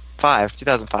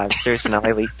 2005. The series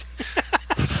finale leaked.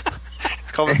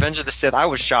 It's called Revenge of the Sith. I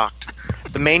was shocked.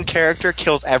 The main character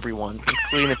kills everyone,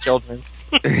 including the children.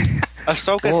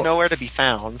 Ahsoka's Well- nowhere to be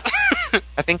found.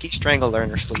 I think he strangled her in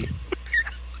her sleep.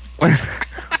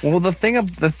 Well, the thing,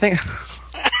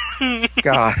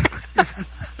 God,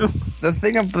 the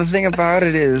thing about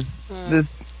it is, I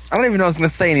don't even know what I was gonna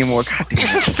say anymore. God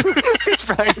damn it.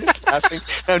 Brian is laughing.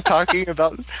 I'm talking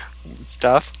about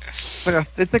stuff.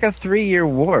 It's like a 3-year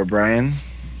war, Brian.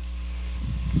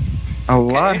 A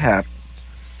lot happened.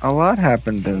 A lot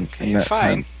happened in that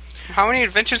Fine. time. How many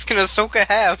adventures can Ahsoka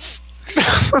have?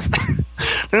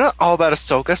 They're not all about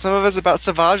Ahsoka. Some of it's about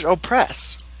Savage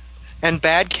Opress and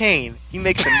Bad Kane. He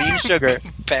makes a mean sugar.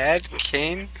 Bad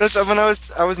Kane? That's when I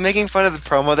was making fun of the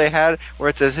promo they had where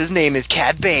it says his name is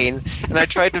Cad Bane, and I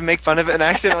tried to make fun of it and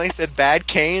accidentally said Bad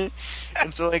Kane,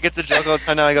 and so like it's a joke all the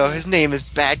time. Now I go, his name is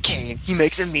Bad Kane. He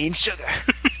makes a mean sugar.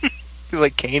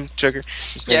 Like cane sugar.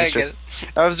 Just Yeah, I making get sure.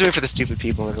 it. I was doing it for the stupid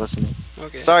people that are listening.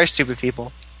 Okay. Sorry, stupid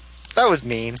people. That was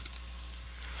mean,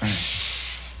 I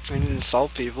didn't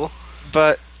insult people.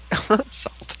 but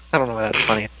salt. I don't know why that's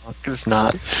funny because it's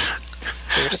not.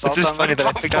 It's Salt just on funny my that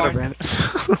I picked out a popcorn.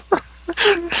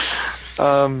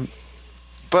 random.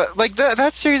 But like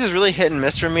that series is really hit and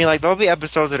miss for me. Like there'll be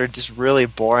episodes that are just really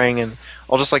boring, and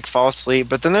I'll just like fall asleep.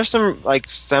 But then there's some like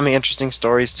semi-interesting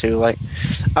stories too. Like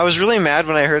I was really mad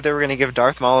when I heard they were going to give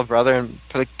Darth Maul a brother and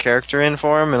put a character in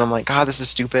for him, and I'm like, God, this is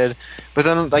stupid. But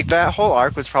then like that whole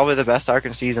arc was probably the best arc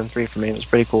in season 3 for me. It was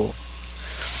pretty cool.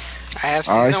 I have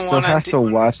I season still 1 on have to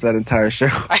watch that entire show.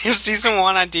 I have season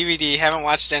 1 on DVD. Haven't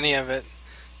watched any of it.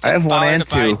 I have Didn't 1 bother and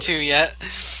to buy 2. 2 yet.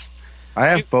 I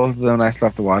have both of them. And I still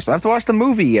have to watch. I have to watch the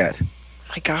movie yet.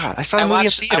 My God, I saw I the movie in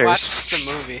watched theaters.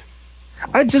 the movie.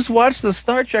 I just watched the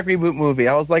Star Trek reboot movie.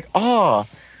 I was like, oh,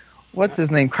 what's his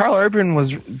name? Carl Urban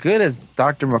was good as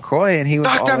Dr. McCoy, and he was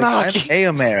Dr. all like,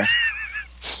 I'm Malarkey.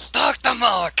 Dr.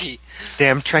 Malarkey.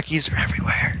 Damn Trekkies are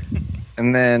everywhere.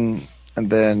 and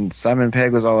then Simon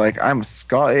Pegg was all like, I'm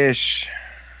Scottish.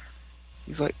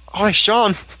 He's like, oh,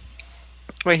 Sean.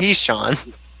 Wait, he's Sean.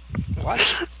 What?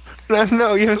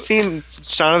 No, you haven't seen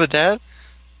Shaun of the Dead?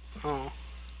 Oh.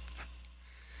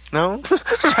 No?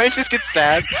 Ryan just gets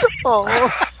sad. Oh,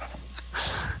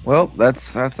 Well,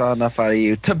 that's all enough out of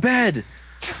you. To bed.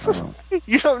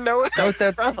 you don't know what Know that's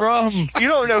what that's from. You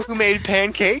don't know who made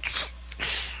pancakes?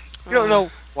 You don't know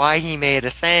why he made a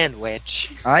sandwich.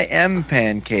 I am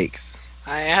pancakes.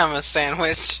 I am a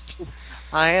sandwich.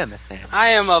 I am a sandwich. I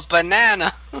am a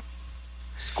banana.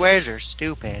 Squares are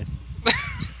stupid.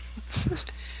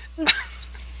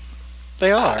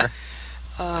 They are.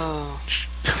 Oh.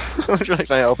 It was really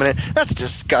funny to open it. That's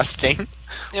disgusting.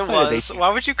 It Why did was. they- Why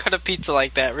would you cut a pizza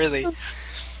like that, really?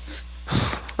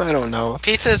 I don't know.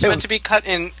 Pizza is It meant was- to be cut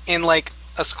in like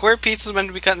a square pizza is meant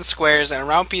to be cut in squares, and a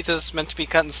round pizza is meant to be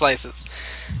cut in slices.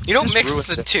 You don't Just mix ruins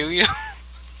the it. two. You don't...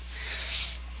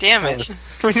 Damn it!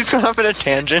 We just got off on a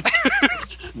tangent.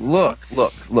 Look.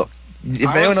 If I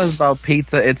anyone was- knows about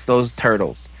pizza, it's those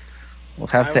turtles. We'll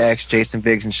have I to was- ask Jason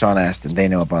Biggs and Sean Astin. They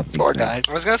know about these Poor things. guys.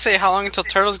 I was gonna say how long until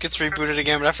Turtles gets rebooted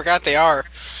again, but I forgot they are.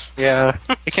 Yeah.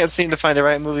 I can't seem to find the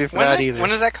right movie for that either. When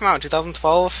does that come out?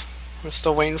 2012. We're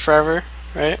still waiting forever,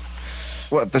 right?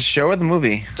 What, the show or the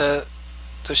movie?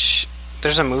 There's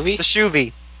a movie. The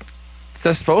Shuvi.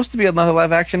 There's supposed to be another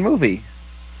live action movie.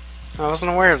 I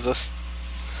wasn't aware of this.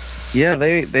 Yeah,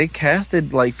 they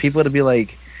casted like people to be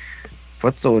like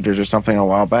foot soldiers or something a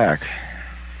while back.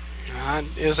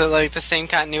 Is it like the same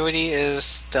continuity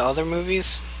as the other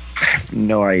movies? I have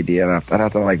no idea. I'd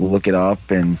have to like look it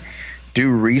up and do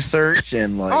research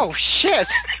and like. Oh, shit!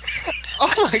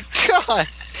 Oh my god!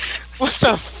 What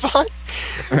the fuck?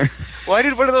 Why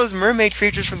did one of those mermaid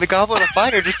creatures from the Goblet of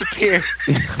Fire just appear?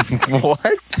 What?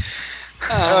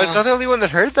 Oh, is that the only one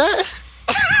that heard that?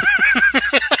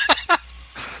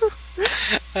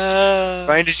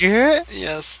 Ryan, did you hear it?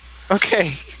 Yes.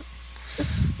 Okay.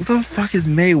 Who the fuck is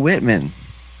Mae Whitman?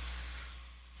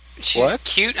 She's What?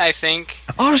 cute, I think.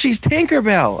 Oh, she's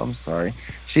Tinkerbell. I'm sorry.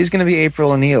 She's gonna be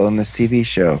April O'Neil in this TV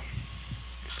show.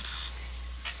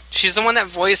 She's the one that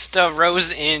voiced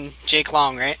Rose in Jake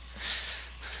Long, right?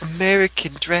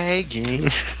 American Dragon.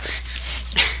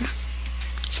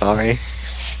 Sorry.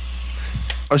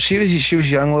 Oh, she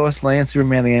was young Lois Lane in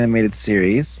Superman the Animated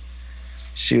Series.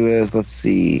 She was, let's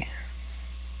see,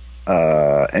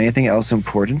 anything else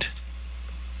important?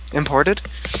 Imported?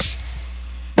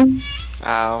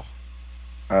 Ow.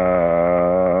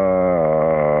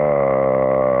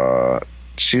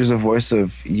 She was the voice of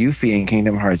Yuffie in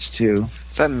Kingdom Hearts 2.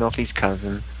 Is that Milfy's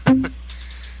cousin?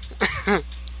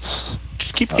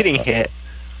 Just keep getting hit.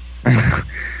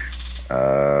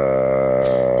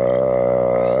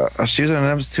 She was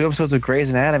in 2 episodes of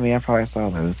Grey's Anatomy. I probably saw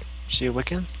those. Is she a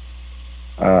Wiccan?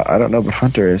 I don't know, but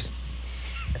Hunter is.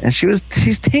 And she's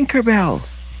Tinkerbell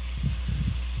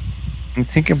in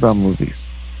Tinkerbell movies.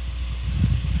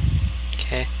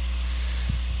 Okay.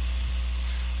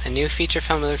 A new feature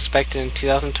film is expected in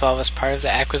 2012 as part of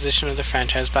the acquisition of the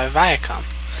franchise by Viacom.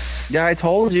 Yeah, I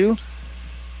told you.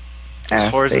 As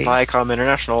far as Ass face. Viacom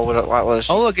International, what was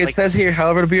Oh, look, it says here,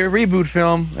 however, to be a reboot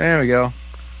film. There we go.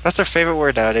 That's their favorite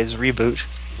word nowadays, reboot.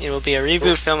 It will be a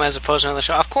reboot film as opposed to another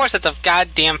show. Of course, it's a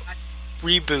goddamn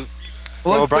reboot.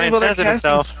 Well, it Brian explains why says it they're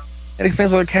himself. It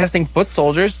explains why they're casting foot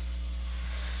soldiers.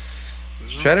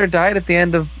 Shredder died at the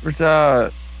end of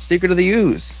Secret of the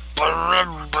Ooze.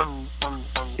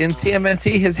 In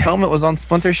TMNT, his helmet was on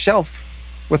Splinter's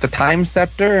shelf with a time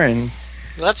scepter and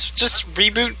Let's just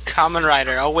reboot Kamen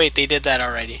Rider. Oh wait, they did that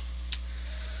already.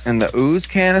 the ooze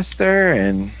canister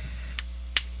and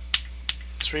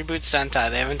Let's reboot Sentai.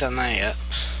 They haven't done that yet.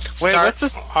 Wait, Start what's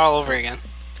this? all over again.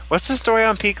 What's the story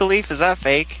on Pika Leaf? Is that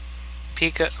fake?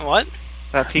 Pika, what?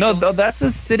 That Pika? no, that's a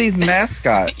city's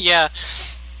mascot. Yeah,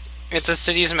 it's a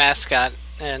city's mascot,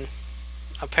 and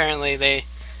apparently they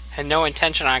had no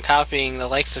intention on copying the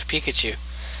likes of Pikachu.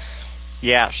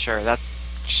 Yeah, sure. That's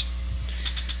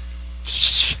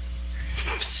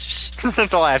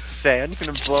that's all I have to say. I'm just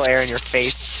gonna blow air in your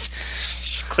face.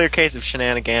 Clear case of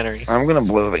shenaniganery. I'm gonna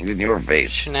blow things in your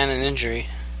face. Shenanigan injury.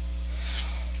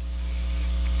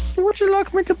 Would you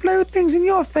like me to blow things in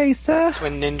your face, sir? That's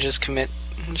when ninjas commit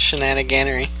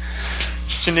shenaniganery.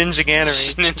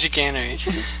 Sheninjaganery. Ninjaganery.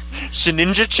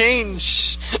 Sheninja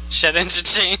change. Sheninja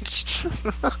change.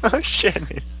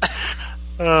 Shit.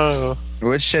 Oh.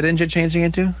 Which Shedinja changing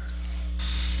into?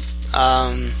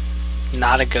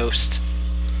 Not a ghost.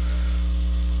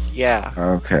 Yeah.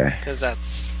 Okay. Because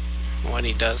that's what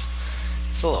he does.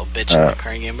 It's a little bitch in the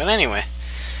card game, but anyway.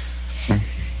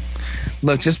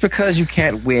 Look, just because you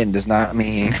can't win does not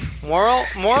mean. Moral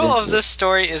of this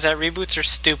story is that reboots are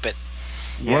stupid.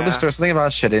 What other story? Something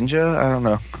about Shedinja? I don't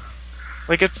know.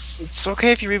 Like, it's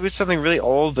okay if you reboot something really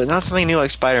old, but not something new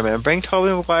like Spider-Man. Bring Tobey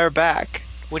Maguire back.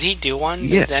 Would he do one?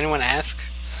 Yeah. Did anyone ask?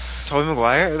 Tobey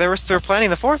Maguire? They were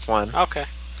planning the 4th one. Okay.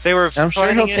 They were I'm sure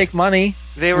he'll planning it. take money.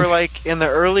 They were like in the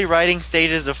early writing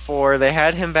stages of 4. They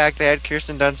had him back. They had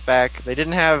Kirsten Dunst back. They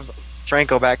didn't have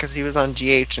Franco back because he was on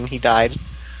GH and he died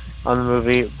on the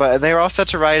movie. But they were all set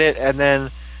to write it, and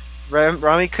then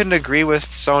Rami couldn't agree with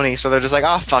Sony, so they're just like,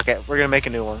 "Oh fuck it, we're gonna make a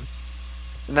new one."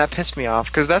 And that pissed me off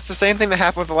because that's the same thing that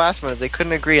happened with the last one. Is they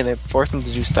couldn't agree and they forced them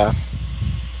to do stuff.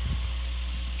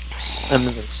 And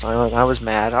then they were silent. I was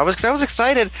mad. I was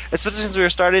excited, especially since we were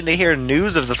starting to hear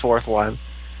news of the 4th one.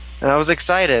 And I was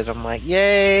excited. I'm like,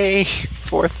 yay!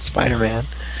 4th Spider-Man.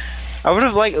 I would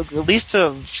have liked, at least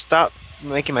to stop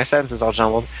making my sentences all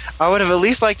jumbled, I would have at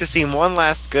least liked to see one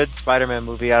last good Spider-Man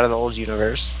movie out of the old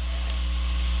universe.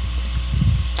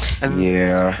 And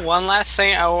Yeah. One last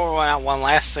thing, well, not one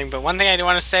last thing, but one thing I do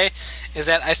want to say is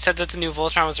that I said that the new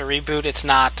Voltron was a reboot. It's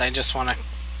not. I just want to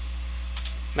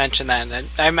mention that.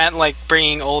 I meant like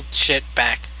bringing old shit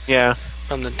back Yeah.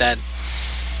 from the dead.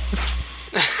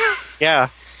 Yeah.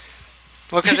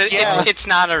 Well, because Yeah. it's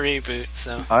not a reboot,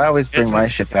 so. I always bring It's my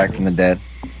not- shit back from the dead.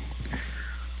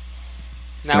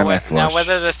 Now, And I now flush.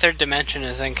 whether the third dimension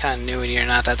is in continuity or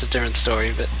not, that's a different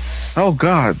story, but Oh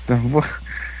God,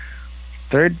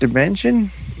 third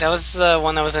dimension? that was the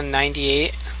one that was in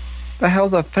 98. The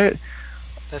hell's a third?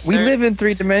 The We third- live in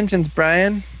 3 dimensions,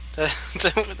 Brian.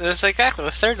 That's exactly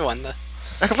the third one.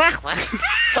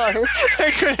 Sorry.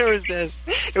 I couldn't resist.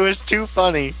 It was too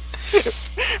funny.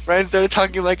 Ryan started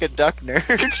talking like a duck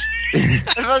nerd.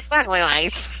 Exactly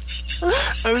like.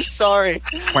 I'm sorry.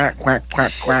 Quack quack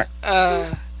quack quack.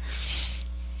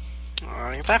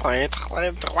 Exactly.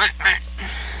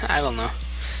 I don't know.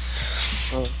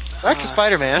 Back to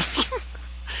Spider-Man.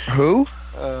 Who?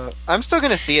 I'm still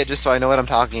gonna see it just so I know what I'm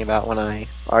talking about when I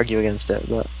argue against it,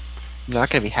 but I'm not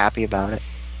gonna be happy about it.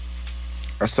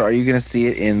 So are you gonna see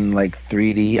it in like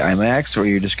 3D IMAX, or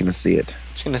you're just gonna see it?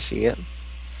 just gonna see it.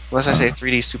 Unless I say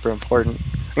 3D is super important.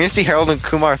 I'm gonna see Harold and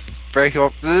Kumar a very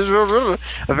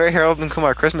Harold and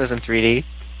Kumar Christmas in 3D.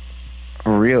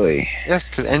 Really? Yes,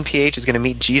 because NPH is gonna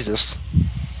meet Jesus.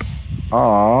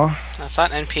 Aw. I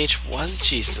thought NPH was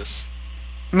Jesus.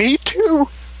 Me too.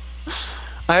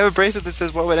 I have a bracelet that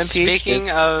says, "What would NPH?" Speaking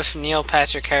of Neil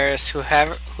Patrick Harris,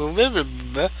 whoever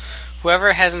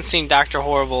hasn't seen Doctor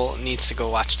Horrible needs to go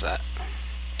watch that.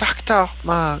 Doctor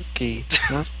Marky.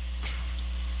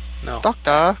 No.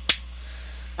 Doctor.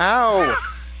 Ow.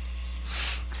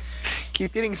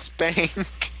 Keep getting spanked.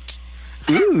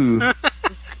 Ooh.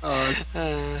 Uh,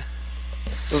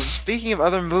 Well, speaking of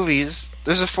other movies,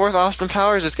 there's a fourth Austin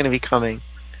Powers that's going to be coming.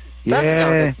 That Yeah.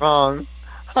 sounded wrong.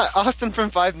 Hi, Austin from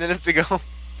 5 minutes ago.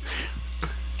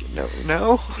 No.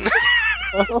 No.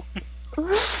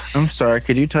 I'm sorry,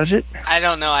 could you touch it? I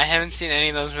don't know. I haven't seen any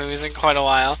of those movies in quite a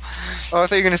while. Oh, I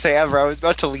thought you were going to say ever. I was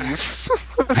about to leave.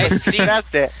 I see.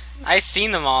 That's it. I've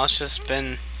seen them all. It's just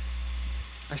been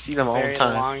I see them a all the very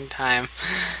time. long time.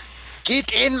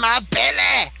 Get in my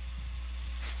belly!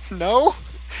 No?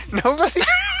 Nobody?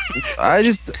 I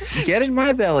just get in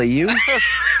my belly, you.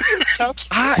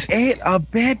 I ate a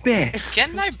baby. Get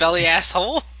in my belly,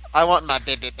 asshole. I want my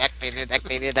baby back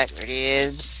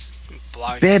ribs.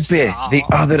 Blog Baby, saw. the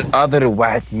other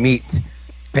white meat.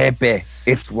 Baby,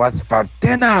 it was for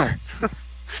dinner.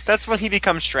 That's when he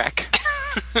becomes Shrek.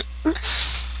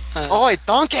 Oi,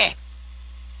 donkey!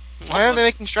 Why aren't they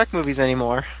making Shrek movies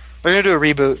anymore? They're gonna do a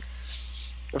reboot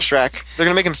of Shrek. They're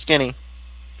gonna make him skinny.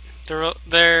 They will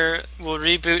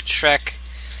reboot Shrek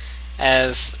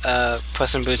as a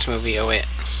Puss in Boots movie. Oh wait,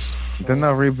 Then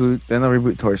they'll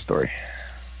reboot Toy Story.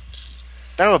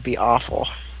 That would be awful.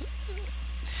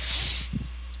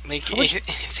 like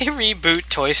if they reboot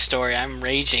Toy Story, I'm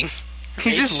raging.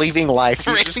 He's just leaving life.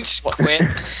 He's Rage just, quit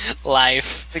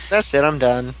life. like, that's it, I'm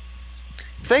done.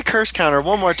 If they curse counter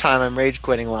one more time, I'm rage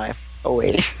quitting life. Oh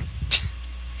wait.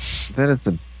 That is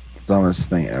the dumbest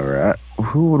thing ever.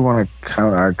 Who would want to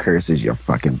count our curses, you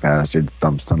fucking bastards,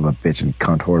 dumb son of a bitch, and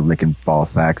cunt whore licking ball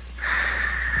sacks?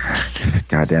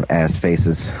 Goddamn ass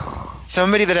faces.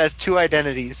 Somebody that has 2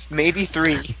 identities, maybe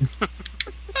 3.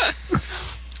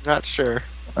 Not sure.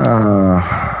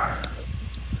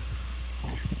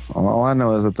 All I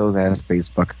know is that those ass face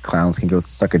fucking clowns can go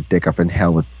suck a dick up in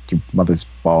hell with your mother's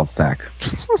ball sack.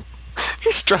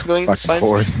 He's struggling to Fucking find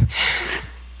horse.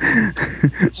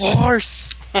 horse.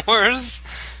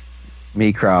 Horse.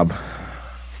 Me crab.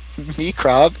 Me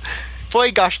crab.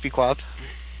 Boy gosh be quab.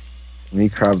 Me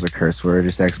crab's a curse word.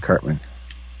 It's ex Cartman.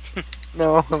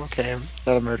 No, okay.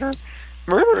 Not a murder.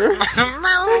 Murder.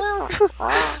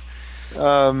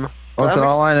 Also,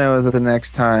 all I know is that the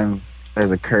next time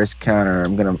there's a curse counter,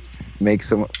 I'm gonna make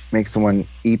someone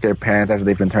eat their parents after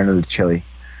they've been turned into chili.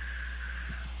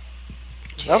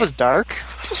 That was dark.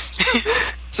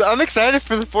 So I'm excited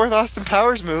for the 4th Austin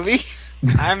Powers movie.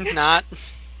 I'm not.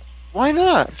 Why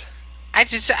not? I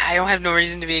don't have no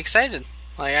reason to be excited.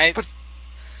 But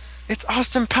it's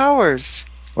Austin Powers.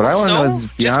 What I want to So? know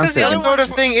is Just 'cause the Beyonce. other That sort of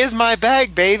thing is my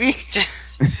bag, baby.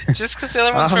 just because the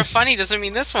other ones were funny doesn't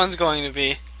mean this one's going to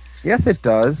be. Yes, it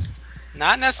does.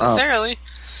 Not necessarily.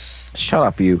 Shut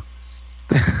up, you.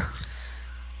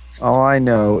 All I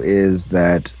know is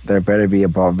that there better be a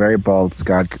very bald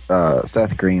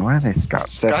Seth Green. Why did I say Scott?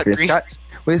 Seth Green. Green.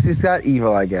 What is he? Scott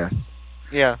Evil, I guess.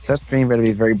 Yeah. Seth Green better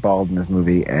be very bald in this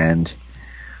movie, and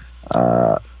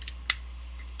I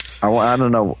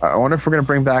don't know. I wonder if we're gonna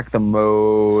bring back the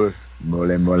mole.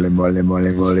 Bloody Mole!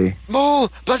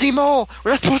 Bloody mole!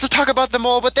 We're not supposed to talk about the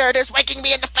mole, but there it is, waking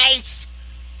me in the face!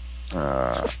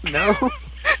 No.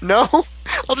 No?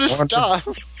 I'll just stop.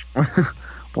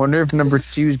 Wonder if number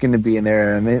 2 is going to be in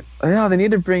there, and they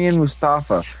need to bring in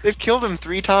Mustafa. They've killed him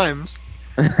 3 times.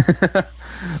 I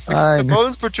The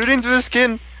bones protruding through the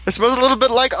skin. It smells a little bit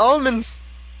like almonds.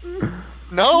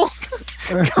 No?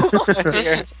 Come on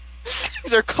here.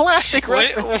 These are classic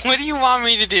references. What do you want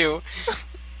me to do?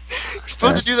 You're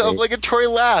supposed to do the obligatory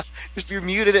laugh. Just you're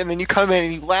muted and then you come in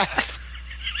and you laugh.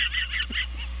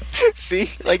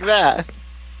 See? Like that.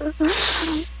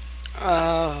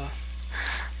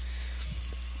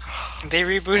 They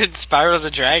rebooted Spyro the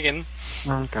Dragon.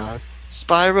 Oh god.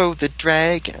 Spyro the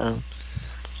Dragon.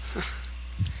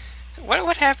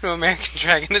 What happened to American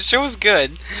Dragon? The show was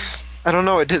good. I don't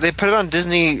know. They put it on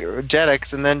Disney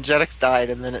Jetix and then Jetix died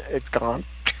and then it's gone.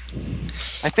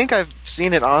 I think I've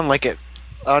seen it on like at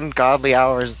ungodly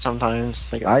hours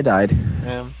sometimes. Like died.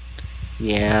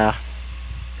 yeah.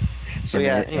 So And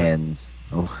yeah. then it Anyway. ends.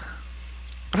 Oh.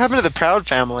 What happened to the Proud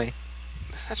Family?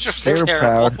 That show was They were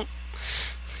terrible. proud.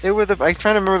 They were I'm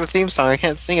trying to remember the theme song. I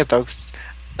can't sing it though. 'Cause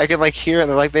I can like hear it.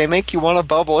 They're like, they make you want to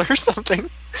bubble or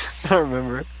something. I don't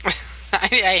remember.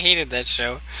 I hated that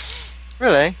show.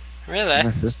 Really? Really? My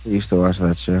sister used to watch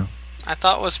that show. I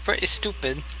thought it was pretty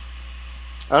stupid.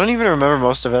 I don't even remember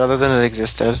most of it other than it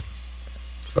existed.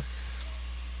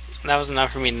 That was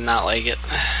enough for me to not like it.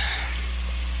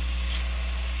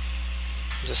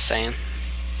 Just saying.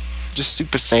 Just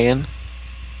Super Saiyan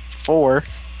 4.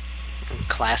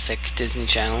 Classic Disney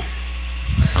Channel.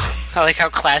 I like how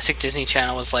classic Disney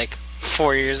Channel was like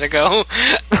 4 years ago.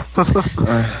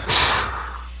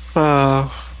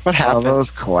 What happened? Oh,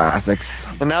 those classics.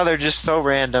 And now they're just so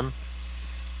random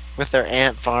with their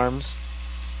ant farms.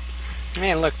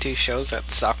 Man, look, 2 shows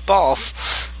that suck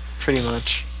balls. Pretty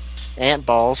much. Ant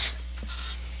balls.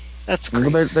 That's Well,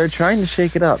 great. they're trying to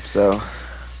shake it up, so...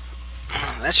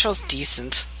 That show's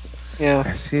decent.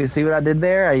 Yeah. See what I did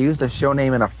there? I used a show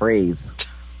name in a phrase.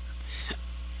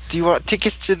 Do you want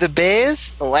tickets to the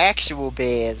bears? Oh, actual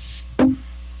bears.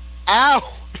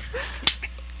 Ow!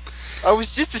 I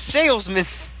was just a salesman.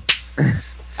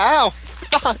 Ow!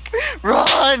 Fuck!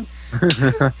 Run!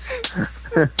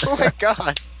 Oh my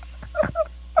god.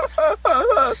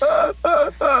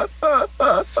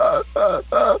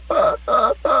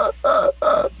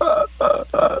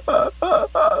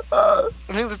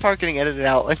 I think the part getting edited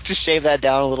out. Like, just shave that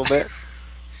down a little bit.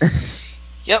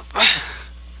 Yep.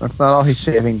 That's not all he's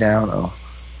shaving down, though.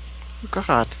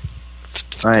 God.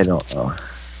 I don't know.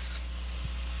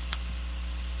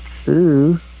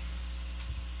 Ooh.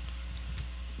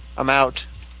 I'm out.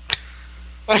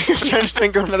 I'm trying to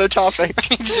think of another topic.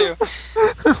 Me too.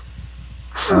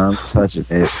 I'm such an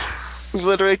idiot. We've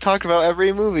literally talked about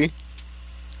every movie.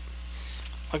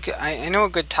 Okay, I know a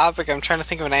good topic. I'm trying to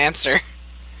think of an answer.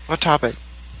 What topic?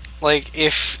 Like,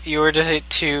 if you were to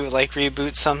like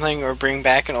reboot something or bring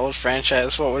back an old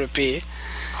franchise, what would it be?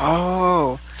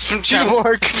 Oh. From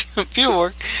Teamwork.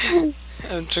 Teamwork.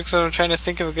 I'm trying to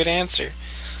think of a good answer.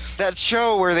 That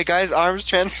show where the guy's arms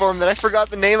transform that I forgot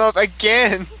the name of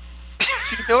again.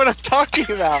 You know what I'm talking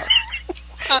about?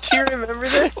 Do you remember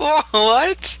this?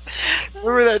 What?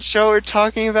 Remember that show we're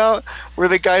talking about where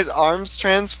the guy's arms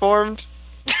transformed?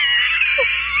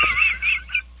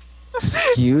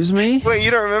 Excuse me? Wait, you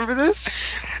don't remember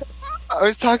this? I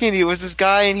was talking to you. It was this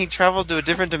guy, and he traveled to a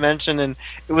different dimension, and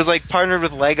it was like partnered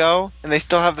with Lego, and they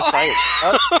still have the site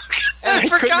up. And I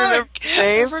couldn't remember the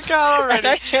name. I forgot already. And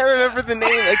I can't remember the name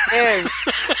again.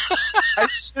 I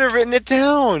should have written it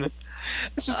down.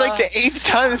 This is like the 8th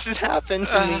time this has happened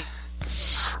to me.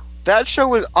 That show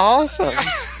was awesome.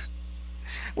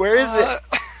 Where is it?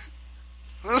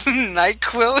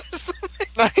 NyQuil or something?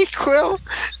 NyQuil?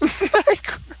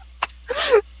 NyQuil?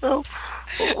 No.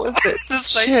 What was it?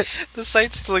 Shit. The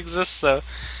site still exists, though.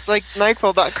 It's like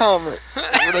NyQuil.com.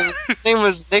 His name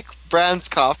was Nick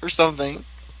Branskoff or something.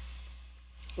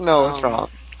 No, it's wrong.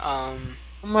 Oh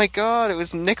my god, it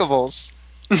was Nickables.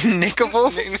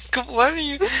 Nickables? What are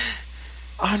you...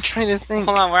 I'm trying to think.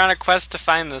 Hold on, we're on a quest to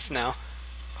find this now.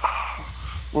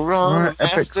 We're on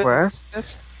Epic Master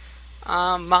Quest?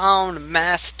 I'm on a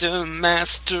master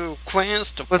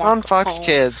quest. It was on Fox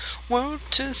Kids. World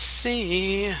to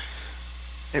see.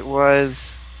 It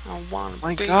was... I wanna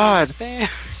My be God. there.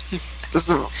 This is...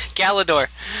 Galador.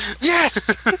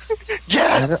 Yes!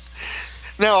 Yes!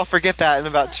 Now I'll forget that in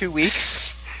about 2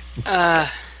 weeks. I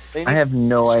have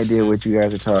no idea what you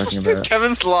guys are talking about.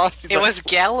 Kevin's lost. He's It like, was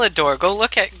Galador. Go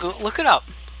look it up.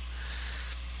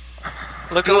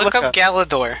 Look look up up.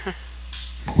 Galador.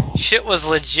 Shit was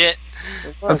legit.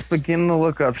 Let's begin the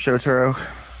lookup, Shotaro.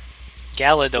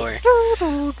 Galador.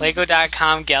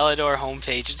 Lego.com Galador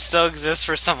homepage. It still exists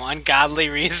for some ungodly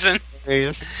reason.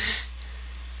 Hilarious.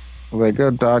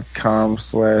 Lego.com/.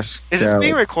 Is this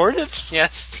being recorded?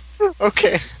 Yes.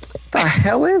 Okay. What the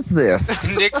hell is this?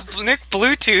 Nick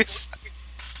Bluetooth.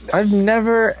 I've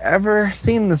never ever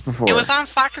seen this before. It was on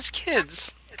Fox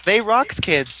Kids. They Rocks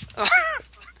Kids.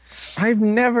 I've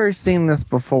never seen this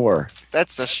before.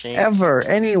 That's a shame. Ever,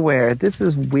 anywhere. This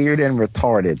is weird and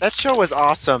retarded. That show was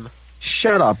awesome.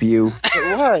 Shut up, you.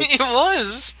 It was. It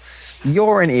was.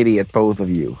 You're an idiot, both of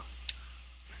you.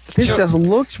 This Sure. just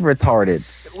looks retarded.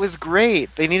 It was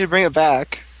great. They need to bring it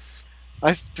back.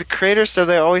 The creator said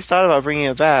they always thought about bringing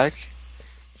it back.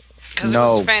 Because No.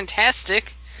 it was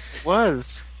fantastic. It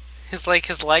was. His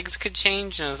legs could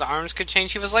change and his arms could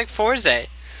change. He was like Forze.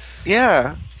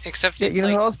 Yeah. Except Yeah, you know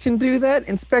who else can do that?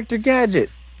 Inspector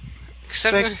Gadget.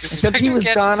 Except he was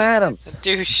Don Adams.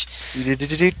 Douche.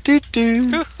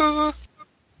 Do-do-do-do-do-do. Oh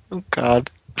god.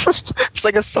 It's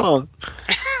like a song.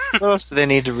 What else do they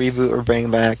need to reboot or bring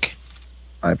back?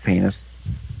 My penis.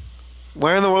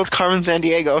 Where in the world's Carmen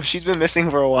Sandiego? She's been missing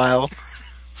for a while.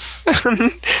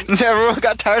 Everyone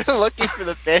got tired of looking for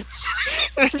the bitch.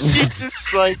 And she's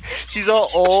just like, she's all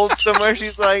old somewhere.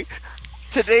 She's like,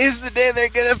 today's the day they're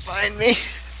gonna find me.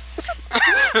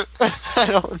 I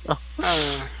don't know.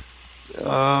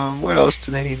 What else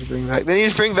do they need to bring back? They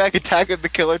need to bring back Attack of the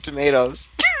Killer Tomatoes.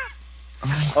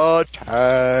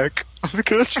 Attack of the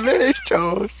Killer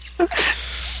Tomatoes.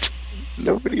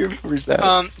 Nobody remembers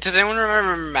that. Does anyone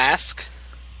remember Mask?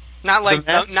 Not like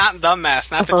not the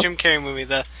Mask, not the Jim Carrey movie.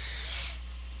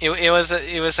 It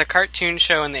was a cartoon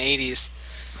show in the 80s.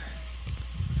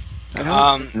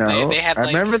 No, they had, I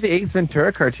remember the Ace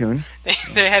Ventura cartoon.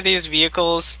 They had these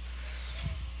vehicles,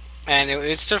 and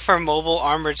it stood for Mobile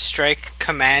Armored Strike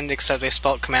Command, except they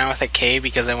spelled command with a K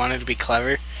because they wanted to be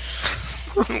clever.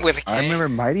 With a K. I remember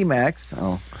Mighty Max.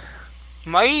 Oh,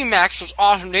 Mighty Max was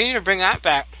awesome. They need to bring that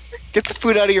back. Get the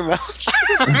food out of your mouth.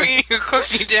 I'm eating a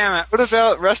cookie, damn it. What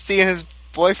about Rusty and his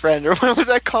boyfriend, or what was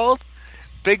that called?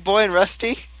 Big Boy and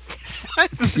Rusty?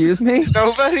 excuse me?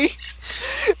 Nobody?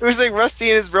 It was like Rusty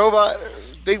and his robot,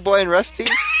 Big Boy and Rusty.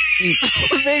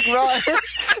 Big Rod.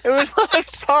 It was on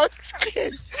Fox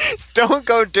Kids. Don't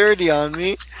go dirty on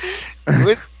me. It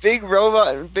was Big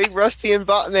Robot, Big Rusty and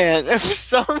Botman. It was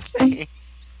something.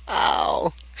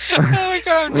 Ow. Oh my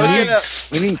god, I'm dying.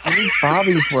 We need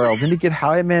Bobby's World. We need to get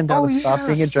Howie Mandel to stop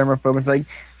being a germaphobe and be like,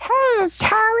 hey,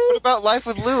 Howie. What about Life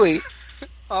with Louie?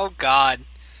 Oh god.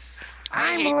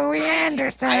 I'm Louie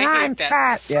Anderson. I hate I'm that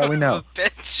fat. son Yeah, we know. of a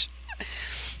bitch.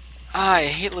 I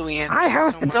hate Louis Anderson. I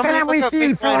hosted so much. Family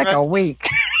Feud for like a week.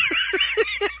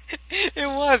 It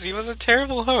was. He was a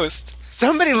terrible host.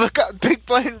 Somebody look up Big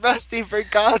Boy and Rusty, for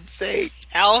God's sake.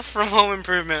 Alf from Home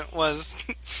Improvement was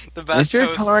the best Richard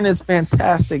host Karn is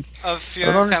fantastic. of I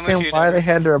don't Family understand Feud. why they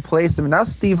had to replace him. Now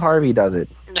Steve Harvey does it.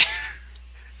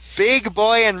 Big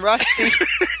Boy and Rusty.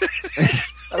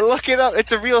 Look it up.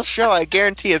 It's a real show. I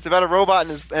guarantee. It's about a robot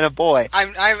and a boy.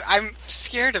 I'm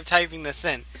scared of typing this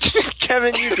in.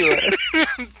 Kevin, you do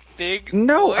it. Big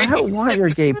No, boy I don't want your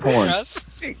gay porn.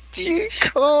 Rusty.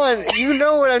 Come on, you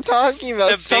know what I'm talking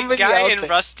about. The Somebody big guy out and there.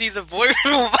 Rusty the boy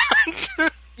robot.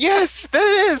 Yes, that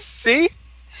is. See?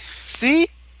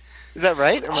 Is that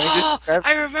right? Am I just?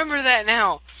 I remember that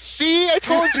now. See, I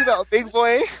told you about Big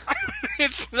Boy.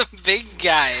 It's the big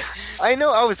guy. I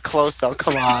know I was close though.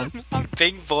 Come on, A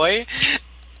big boy.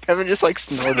 Kevin just like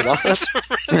snorted on us.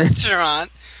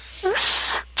 Restaurant.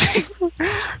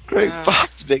 Greg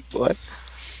Bob's Big Boy.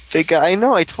 Big guy. I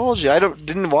know. I told you.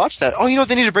 Didn't watch that. Oh, you know what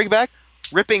they need to bring back?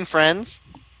 Ripping Friends.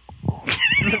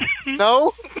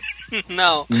 No.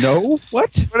 No. No?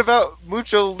 What? What about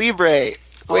Mucho Libre?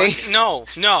 Wait. No.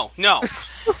 No, never.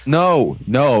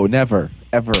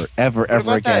 Ever What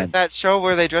about again. that show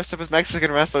where they dressed up as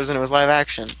Mexican wrestlers and it was live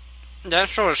action? That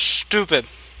show is stupid.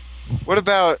 What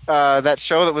about that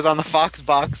show that was on the Fox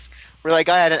box where that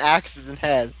guy had an axe in his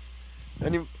head?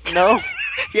 No?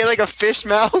 He had like a fish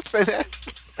mouth and What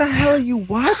the hell are you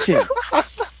watching?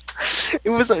 it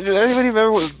was. Did anybody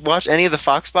remember watch any of the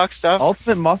Fox box stuff?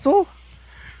 Ultimate Muscle?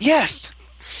 Yes.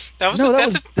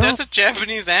 That's a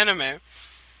Japanese anime.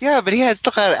 Yeah, but he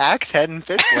still had an axe head and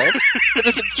fish legs. That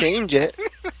doesn't change it.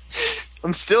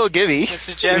 I'm still Gibby. It's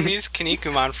a Japanese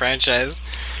Kinnikuman franchise.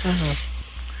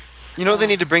 You know what they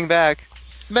need to bring back?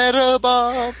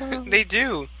 Metabot. They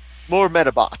do. More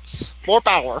Metabots. More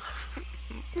power.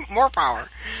 More power.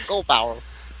 Go power.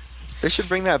 They should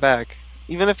bring that back.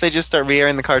 Even if they just start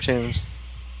re-airing the cartoons.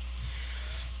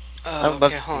 I would love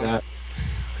Okay, to hold do on. that.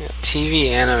 Yeah, TV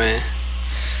anime.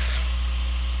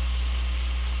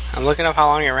 I'm looking up how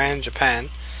long it ran in Japan.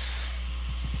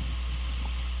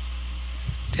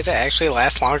 Did it actually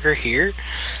last longer here?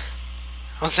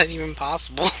 How is that even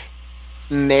possible?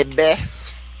 Maybe.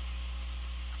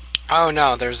 Oh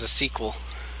no, there's a sequel.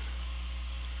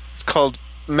 It's called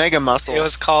Mega Muscle. It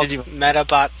was called Did you-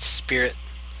 Metabot Spirit.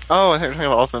 Oh, I thought you were talking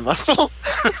about Ultimate Muscle.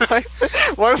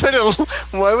 why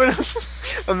would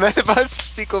a Metabot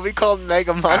sequel be called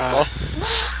Mega Muscle?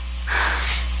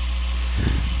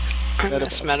 I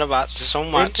miss Metabots so They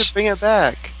need much. to bring it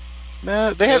back.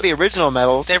 Man, they had the original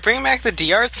medals. They're bringing back the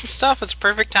D-Arts and stuff. It's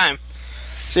perfect time.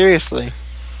 Seriously.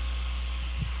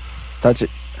 Touch it.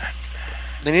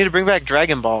 They need to bring back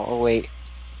Dragon Ball. Oh wait,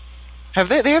 have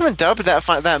they? They haven't dubbed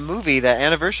that movie, that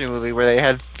anniversary movie where they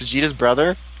had Vegeta's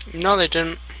brother. No, they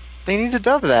didn't. They need to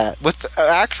dub that with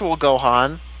actual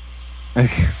Gohan. That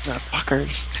fucker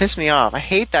pissed me off. I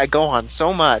hate that Gohan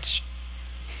so much.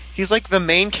 He's like the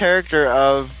main character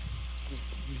of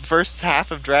first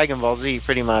half of Dragon Ball Z,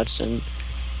 pretty much, and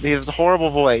he has a horrible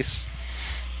voice.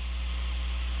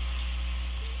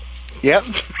 Yep.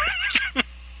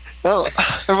 Well,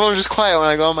 everyone's just quiet when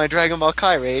I go on my Dragon Ball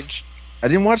Kai rage. I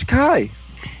didn't watch Kai.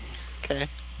 Okay.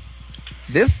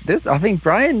 This I think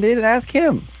Brian didn't ask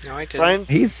him. No, I didn't. Brian,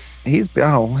 He's you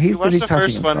busy watched the touching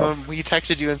first one himself. when we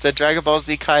texted you and said Dragon Ball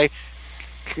Z Kai,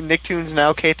 Nicktoons now,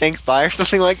 okay, thanks, bye, or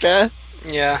something like that.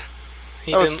 Yeah.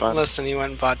 He That was didn't fun. listen. He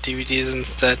went and bought DVDs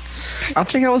instead. I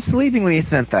think I was sleeping when he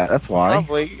sent that. That's why.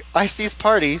 Probably. Icy's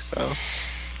party, so.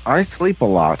 I sleep a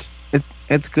lot.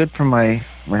 It's good for my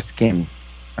skin.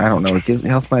 I don't know. It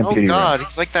helps my Oh beauty. god,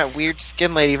 rest. he's like that weird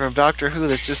skin lady from Doctor Who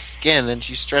that's just skin and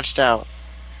she's stretched out.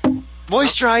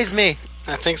 Moisturize me!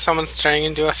 I think someone's turning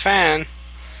into a fan.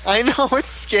 I know, it's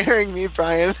scaring me,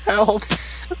 Brian. Help.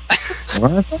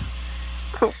 What?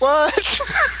 What?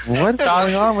 What's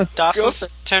going on with? Dawson's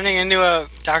turning into a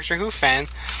Doctor Who fan.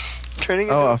 Turning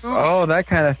into Oh, a Who? that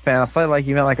kind of fan. I thought like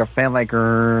you meant like a fan, like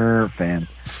fan.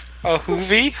 A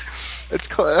Whovie? It's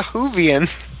called a Whovian.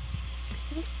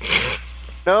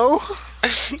 No?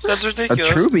 That's A ridiculous.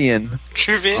 Trubian.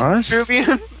 Truvian? What?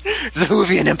 Whovian? It's the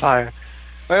Whovian Empire.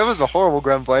 Oh, that was a horrible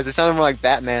grunt voice. It sounded more like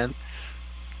Batman.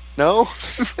 No?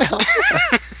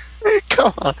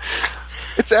 Come on.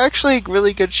 It's actually a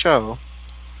really good show.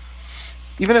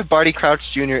 Even if Barty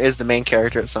Crouch Jr. is the main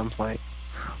character at some point.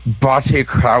 Barty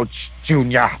Crouch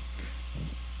Jr.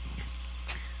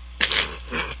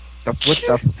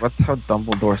 That's how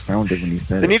Dumbledore sounded when he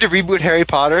said They it. need to reboot Harry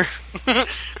Potter.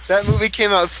 That movie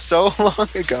came out so long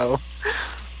ago.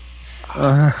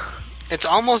 It's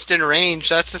almost in range.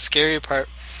 That's the scary part.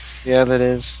 Yeah, that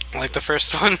is. Like the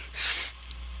first one.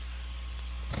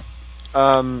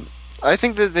 I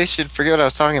think that they should forget what I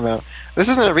was talking about. This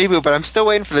isn't a reboot, but I'm still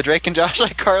waiting for the Drake and Josh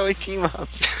iCarly team up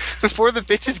before the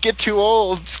bitches get too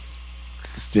old.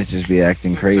 Bitches be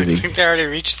acting I crazy. think they already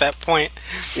reached that point.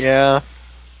 Yeah.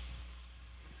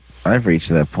 I've reached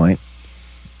that point.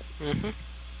 hmm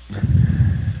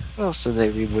What else did they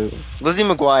reboot? Lizzie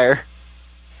McGuire.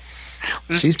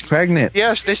 She's pregnant. Yeah,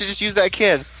 they should just use that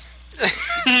kid.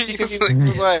 He could be Lizzie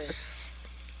McGuire.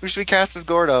 Who should we cast as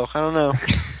Gordo? I don't know.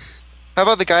 How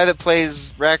about the guy that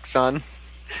plays Rex on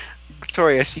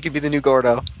Victorious? He could be the new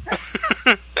Gordo.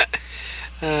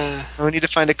 And we need to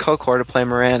find a Cocor to play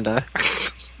Miranda.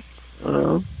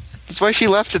 That's why she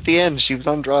left at the end. She was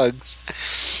on drugs.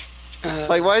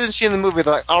 Like, why isn't she in the movie?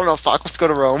 They're like, I don't know, fuck, let's go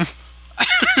to Rome.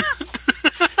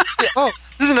 Oh,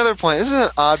 this is another point. This is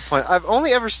an odd point. I've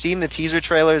only ever seen the teaser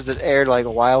trailers that aired like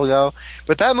a while ago,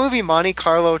 but that movie, Monte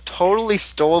Carlo, totally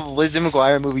stole the Lizzie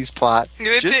McGuire movie's plot.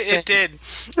 It did.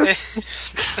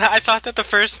 I thought that the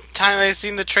first time I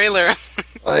seen the trailer.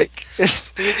 Like,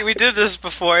 we did this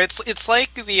before. It's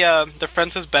like the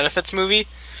Friends with Benefits movie.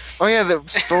 oh yeah, that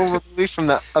stole the movie from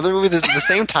the other movie. This is the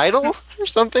same title or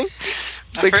something.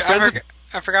 It's like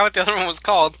I forgot what the other one was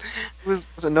called. was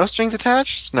it No Strings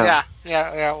Attached? No. Yeah.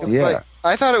 Yeah. Like,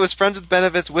 I thought it was Friends with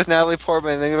Benefits with Natalie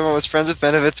Portman, and the other one was Friends with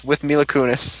Benefits with Mila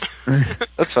Kunis.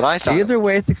 That's what I thought. Either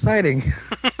way, it's exciting.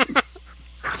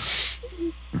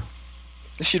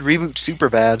 They should reboot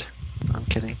Superbad. I'm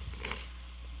kidding.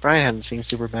 Brian hasn't seen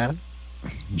Superbad.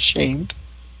 Shamed.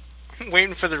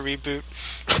 Waiting for the reboot.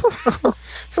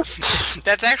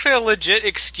 That's actually a legit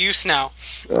excuse now.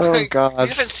 Oh You God.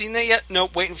 haven't seen that yet?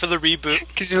 Nope, waiting for the reboot.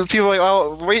 Because people are like,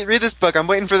 oh, read this book. I'm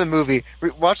waiting for the movie.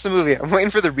 Watch the movie. I'm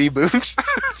waiting for the reboot.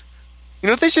 You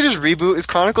know what they should just reboot is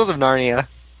Chronicles of Narnia.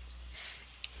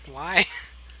 Why?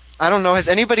 I don't know. Has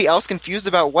anybody else confused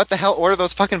about what the hell order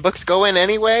those fucking books go in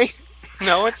anyway?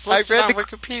 No, it's I listed read on the-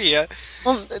 Wikipedia.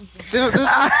 Well,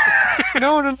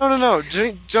 no.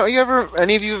 Don't you ever,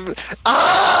 any of you,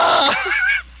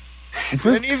 do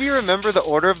any of you remember the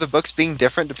order of the books being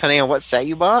different depending on what set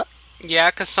you bought?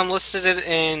 Yeah, because some listed it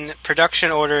in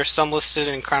production order, some listed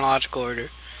in chronological order.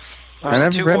 I never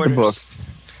two read orders. the books.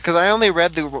 Because I only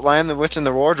read The Lion, the Witch, and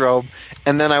the Wardrobe,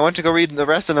 and then I went to go read the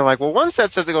rest, and they're like, well, one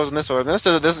set says it goes in this order, and this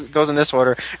says this goes in this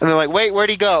order, and they're like, wait, where'd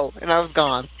he go? And I was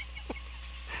gone.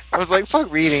 I was like, fuck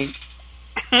reading.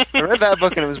 I read that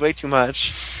book, and it was way too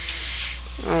much.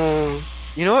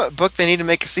 You know what book they need to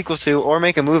make a sequel to, or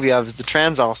make a movie of, is the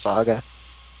Transall Saga.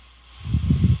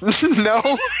 No.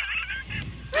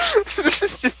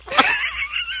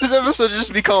 This episode should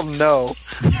just be called No.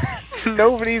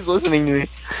 Nobody's listening to me.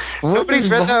 Nobody's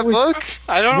read that book?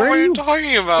 I don't know Where what are you're you-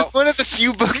 talking about. It's one of the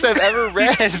few books I've ever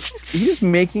read. You're just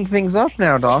making things up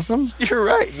now, Dawson. You're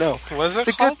right, no. What is it It's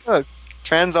a called? good book.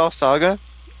 Transall Saga?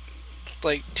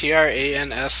 Like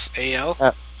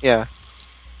Transal? Yeah.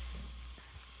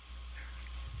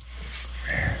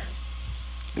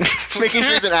 Making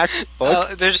sure it's an actual book.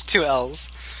 There's two L's.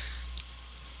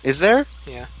 Is there?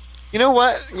 Yeah. You know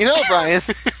what? You know, Brian.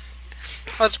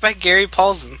 Oh, it's by Gary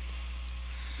Paulsen.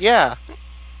 Yeah.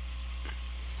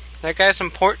 That guy's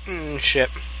important and shit.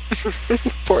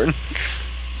 Important.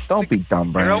 Don't be dumb,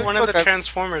 He Brandon. wrote one of the Look,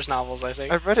 Transformers novels, I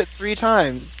think. I've read it 3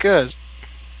 times. It's good.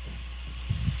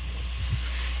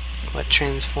 What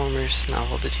Transformers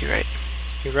novel did he write?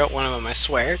 He wrote one of them, I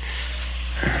swear.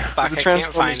 Fuck, It's the I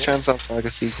can't find Transformers it. Transcell Saga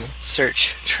sequel.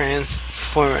 Search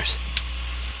Transformers.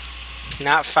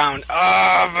 Not found.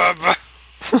 Oh,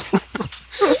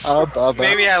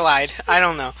 maybe I lied. I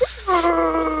don't know.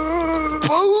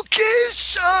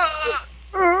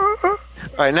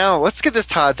 Alright, now let's get this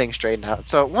Todd thing straightened out.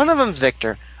 So, one of them's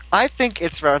Victor. I think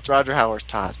it's Roger Howard's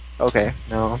Todd. Okay,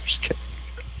 no, I'm just kidding.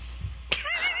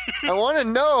 I want to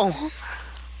know.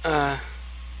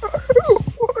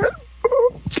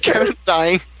 Kevin's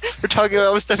dying. We're talking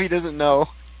about stuff he doesn't know.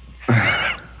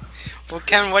 Well,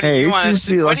 Ken, what do Hey, you you want to should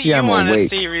see? be What do lucky you I'm want to awake.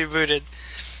 see rebooted?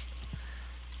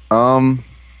 I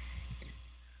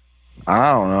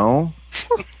don't know.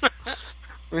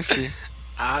 Let me see.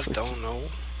 I don't know.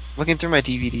 Looking through my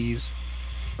DVDs.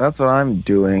 That's what I'm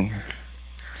doing.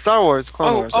 Star Wars,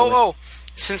 Clone Wars.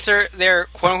 Since they're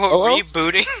quote unquote Oh, oh.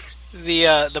 rebooting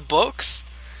the books.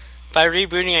 By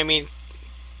rebooting, I mean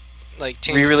like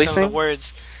changing some Re-releasing? of the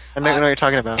words. I know what you're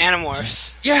talking about.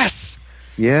 Animorphs. Yes!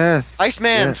 Yes.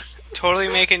 Iceman! Yes. Totally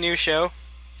make a new show.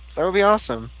 That would be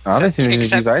awesome. I think they need to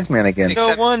Except- use Iceman again.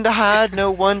 Except- No one to hide,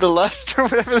 no one to lust, or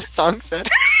whatever the song said.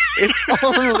 It's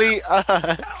only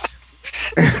us.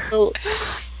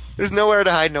 There's nowhere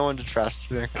to hide, no one to trust.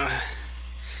 There.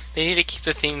 They need to keep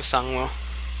the theme song though.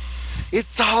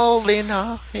 It's all in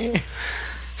our hands.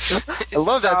 I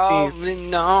love that theme.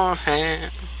 In our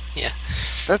hand.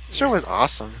 That show was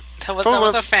awesome. That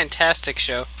was a fantastic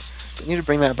show. They need to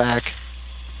bring that back.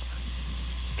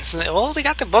 So well, they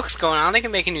got the books going on. They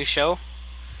can make a new show.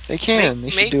 They can. They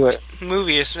should Make do it.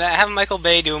 movies. Have Michael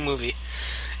Bay do a movie.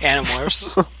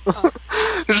 Animorphs.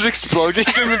 There's an explosion.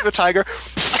 He turns into a tiger.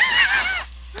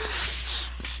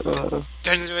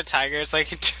 Turns into a tiger. It's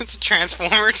like it's a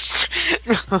Transformers.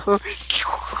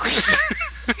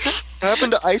 What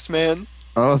happened to Iceman?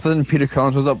 All of a sudden, Peter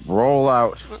Collins was up. Roll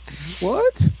out.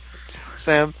 What?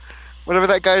 Sam. Whatever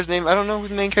that guy's name. I don't know who's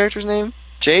the main character's name.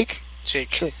 Jake? Jake.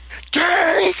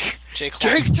 Jake! Jake.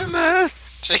 Jake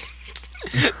Thomas!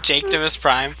 Jake Demis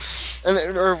Prime.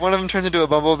 Or one of them turns into a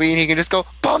bumblebee and he can just go,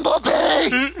 Bumblebee!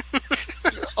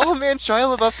 Oh man,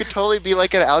 Shia LaBeouf could totally be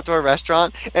like at an outdoor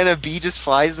restaurant and a bee just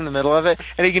flies in the middle of it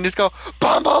and he can just go,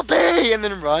 Bumblebee! And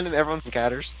then run and everyone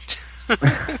scatters.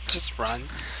 Just run.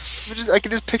 I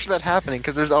can just picture that happening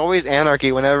because there's always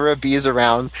anarchy whenever a bee is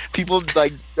around. People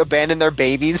like abandon their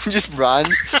babies and just run.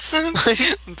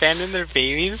 Abandon their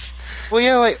babies. Well,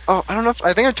 yeah, like I don't know if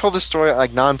I think I told this story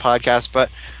like non-podcast, but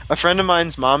a friend of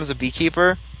mine's mom is a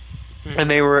beekeeper, and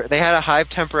they had a hive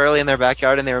temporarily in their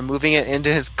backyard, and they were moving it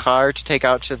into his car to take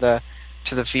out to the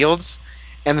fields,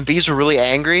 and the bees were really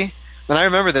angry. And I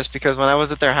remember this because when I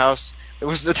was at their house, it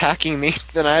was attacking me,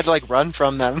 and I had to like run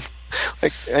from them.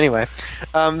 Anyway,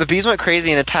 the bees went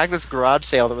crazy and attacked this garage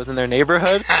sale that was in their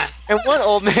neighborhood, and one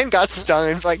old man got stung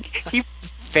and like he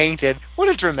fainted. What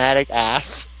a dramatic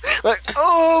ass! Like,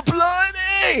 oh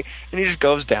bloody! And he just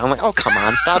goes down. Like, oh come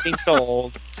on, stop being so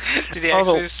old. Did he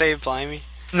actually say blimey?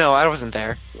 No, I wasn't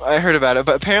there. I heard about it,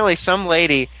 but apparently some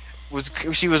lady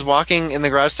was walking in the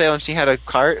garage sale and she had a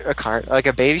cart like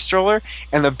a baby stroller,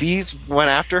 and the bees went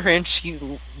after her and she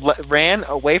ran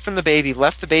away from the baby,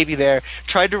 left the baby there,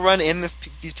 tried to run in these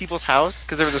people's house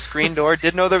because there was a screen door,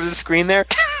 didn't know there was a screen there,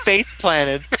 face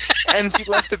planted, and she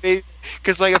left the baby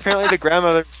because like apparently the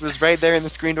grandmother was right there in the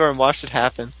screen door and watched it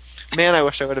happen. Man, I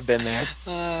wish I would have been there.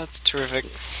 That's terrific.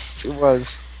 It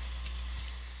was.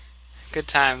 Good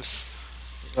times.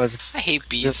 It was. I hate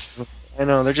bees. I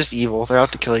know, they're just evil. They're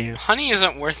out to kill you. Honey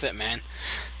isn't worth it, man.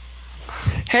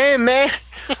 Hey, man!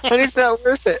 Honey's not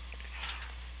worth it.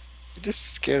 It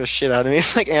just scared the shit out of me.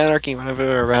 It's like anarchy whenever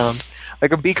they're around.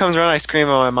 Like, a bee comes around, I scream,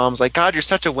 and my mom's like, God, you're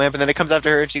such a wimp, and then it comes after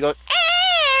her, and she goes,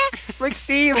 ah! Like,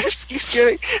 see? You're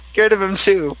scared of him,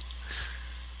 too.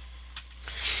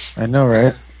 I know,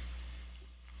 right?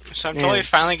 So I'm Man. totally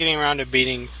finally getting around to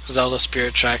beating Zelda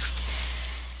Spirit Tracks.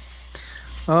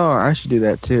 Oh, I should do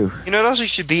that too. You know what else you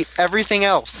should beat? Everything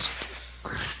else.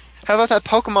 How about that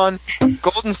Pokemon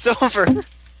Gold and Silver?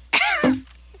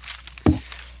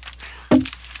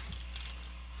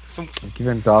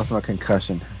 Giving Dawson a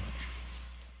concussion.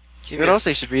 Give What it, else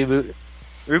they should reboot?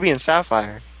 Ruby and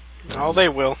Sapphire. oh, they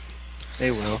will.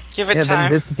 They will. Give it Yeah,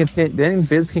 time. then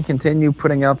Viz can continue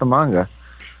putting out the manga.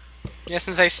 Yeah,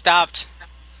 since I stopped.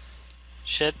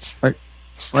 Shit.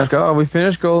 Like, oh, we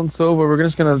finished Gold and Silver. We're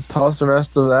just gonna toss the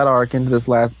rest of that arc into this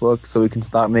last book so we can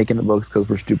stop making the books because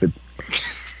we're stupid.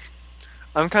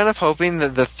 I'm kind of hoping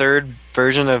that the third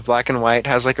version of Black and White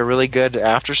has like a really good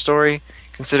after story.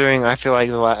 considering I feel like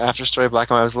the after story Black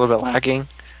and White was a little bit lacking.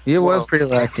 It was Whoa. pretty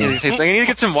lacking. It's like, I need to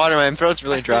get some water. My throat's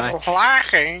really dry.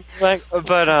 Lacking. Like,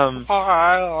 but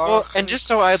well, and just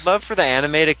so I'd love for the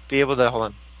anime to be able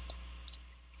to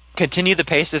continue the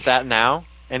pace it's at now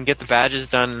and get the badges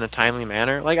done in a timely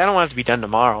manner. Like, I don't want it to be done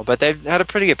tomorrow, but they've had a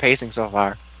pretty good pacing so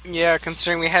far. Yeah,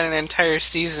 considering we had an entire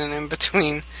season in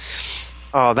between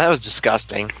Oh, that was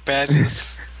disgusting.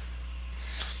 badges.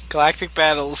 Galactic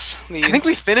Battles. The I think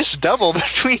we finished double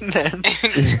between then.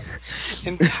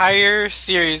 entire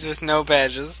series with no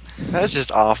badges. That's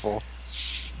just awful.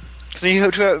 So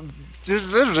you're too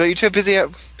busy.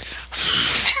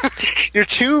 You're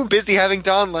too busy having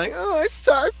Dawn like, oh, I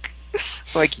suck.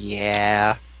 Like,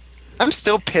 yeah. I'm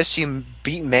still pissed you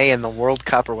beat May in the World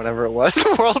Cup or whatever it was.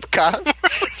 The World Cup.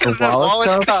 The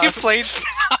Wallace Cup? He played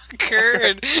soccer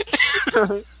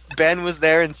and Ben was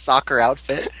there in soccer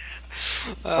outfit.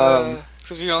 so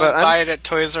if you only but buy it at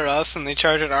Toys R Us and they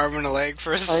charge an arm and a leg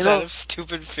for a set of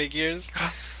stupid figures.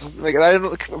 Like, I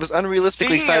was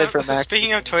unrealistically excited for Max.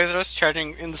 Speaking of Toys R Us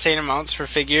charging insane amounts for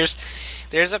figures,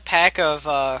 there's a pack of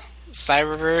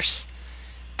Cyberverse,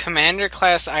 Commander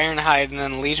class Ironhide, and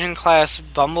then Legion class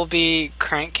Bumblebee,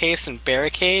 Crankcase, and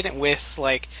Barricade with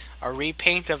like a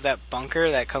repaint of that bunker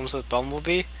that comes with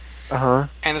Bumblebee. Uh-huh.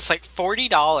 And it's like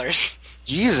 $40.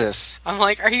 Jesus. I'm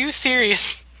like, are you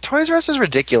serious? Toys R Us is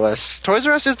ridiculous. Toys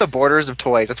R Us is the Borders of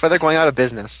toys. That's why they're going out of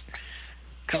business.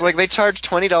 Because, like, they charge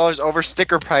 $20 over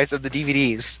sticker price of the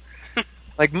DVDs.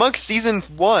 Like, Monk Season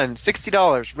 1,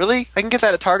 $60. Really? I can get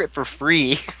that at Target for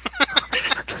free.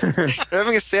 They're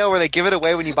having a sale where they give it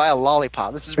away when you buy a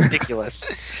lollipop. This is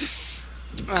ridiculous.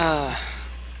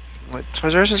 What?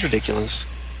 Toys R Us is ridiculous.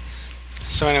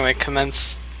 So anyway,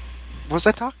 commence What was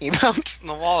I talking about?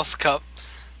 the Wallace Cup.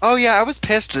 Oh, yeah, I was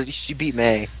pissed that she beat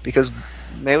May. Because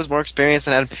May was more experienced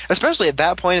and had... Especially at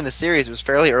that point in the series, it was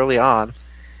fairly early on.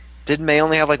 Didn't May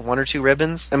only have, like, 1 or 2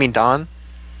 ribbons? I mean, Dawn?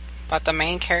 But the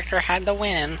main character had the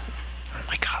win. Oh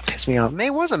my god, piss me off. May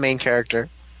was a main character.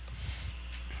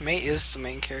 May is the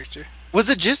main character. Was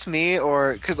it just me,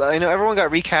 or... Because I know everyone got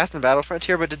recast in Battle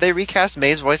Frontier, but did they recast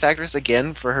May's voice actress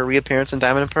again for her reappearance in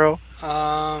Diamond and Pearl?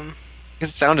 Because it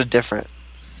sounded different.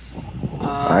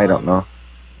 I don't know.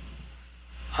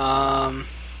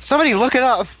 Somebody look it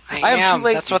up! I am am. too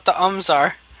late. That's what the ums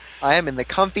are. I am in the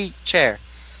comfy chair.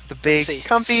 The big, Let's see.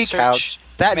 comfy Search couch.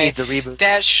 That May. needs a reboot.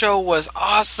 That show was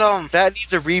awesome. That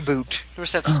needs a reboot. There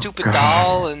was that stupid God.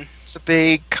 doll and The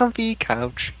big, comfy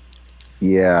couch.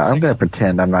 Yeah, I'm gonna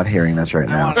pretend I'm not hearing this right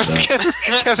I now. wanna- So.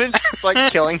 Kevin's just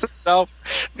like killing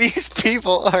himself. These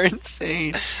people are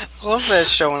insane. I loved that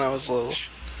show when I was little.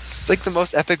 It's like the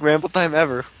most epic ramble time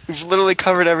ever. We've literally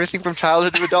covered everything from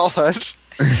childhood to adulthood.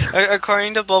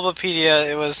 According to Bulbapedia,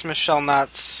 it was Michelle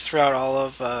Knotts throughout all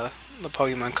of the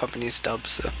Pokemon Company's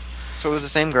dubs. So it was the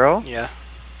same girl? Yeah.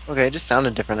 Okay, it just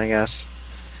sounded different, I guess.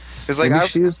 Because like, Maybe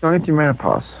she was going through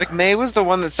menopause. like May was the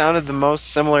one that sounded the most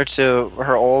similar to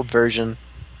her old version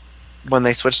when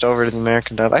they switched over to the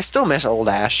American dub. I still miss old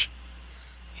Ash.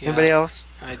 Yeah, Anybody else?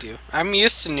 I do. I'm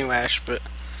used to new Ash, but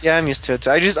Yeah, I'm used to it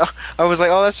too. I was like,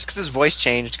 oh, that's just because his voice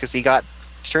changed because he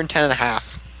turned 10 and a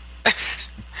half.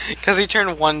 because he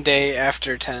turned one day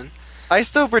after 10. I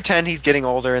still pretend he's getting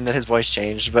older and that his voice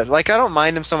changed, but like I don't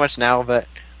mind him so much now. But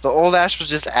the old Ash was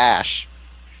just Ash.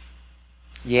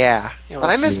 Yeah, Yeah,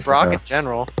 I miss yeah. Brock in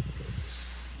general.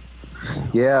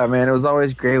 Yeah, man, it was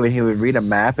always great when he would read a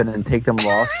map and then take them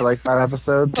lost for like 5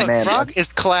 episodes. Look, Man, Brock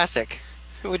is classic.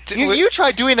 What- You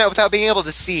try doing that without being able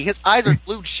to see. His eyes are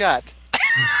glued shut.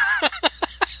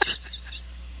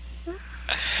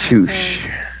 touche.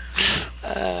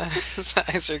 his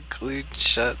eyes are glued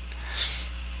shut.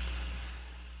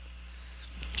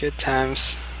 Good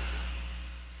times.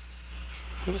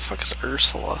 Who the fuck is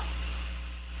Ursula?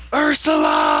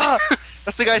 Ursula!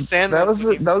 That's the guy Sandman. That was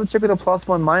the chick with the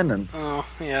 +1 Minun Oh,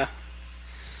 yeah.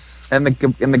 and the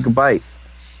Gabite.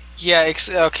 Yeah,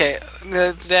 okay.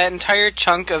 That entire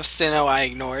chunk of Sinnoh I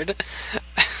ignored.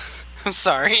 I'm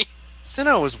sorry.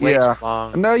 Sinnoh was way Yeah. too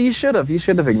long. No, you should have. You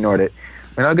should have ignored it.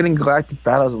 We're now getting galactic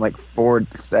battles in like 4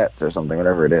 sets or something,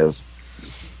 whatever it is.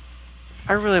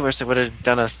 I really wish they would have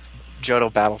done a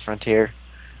Johto Battle Frontier.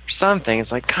 Or something.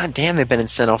 It's like, god damn, they've been in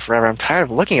Sinnoh forever. I'm tired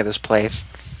of looking at this place.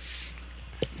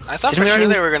 I thought Didn't for we sure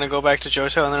already- they were going to go back to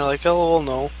Johto, and they're like, oh, well,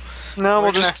 no. No, We're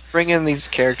we'll just bring in these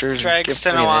characters. and Drag give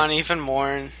Sinnoh them on even more.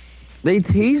 And They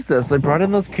teased us. They brought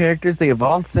in those characters. They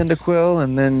evolved Cyndaquil,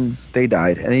 and then they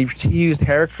died. And they used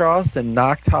Heracross and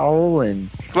Noctowl, and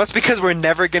Well, that's because we're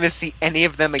never going to see any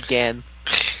of them again.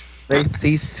 they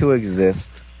ceased to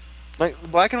exist. Like,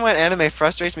 black and white anime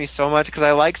frustrates me so much because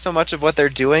I like so much of what they're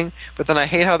doing, but then I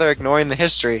hate how they're ignoring the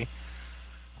history.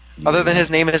 Other than his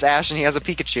name is Ash and he has a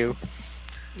Pikachu.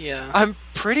 Yeah. I'm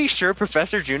pretty sure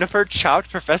Professor Juniper chopped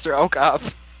Professor Oak up.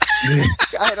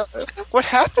 I don't. What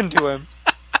happened to him?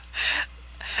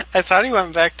 I thought he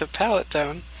went back to Pallet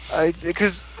Town.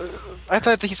 Because I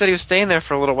thought that he said he was staying there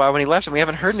for a little while when he left, and we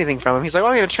haven't heard anything from him. He's like, "Oh,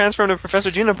 I'm going to transfer him to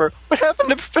Professor Juniper." What happened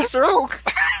to Professor Oak?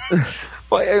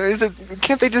 Well, is it?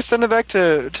 Can't they just send him back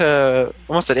to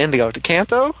almost at Indigo to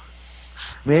Kanto?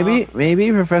 Maybe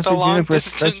Professor The long Juniper is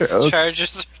distance Professor Oak.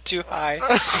 charges are too high.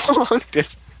 Long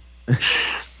distance.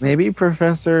 Maybe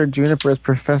Professor Juniper is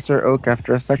Professor Oak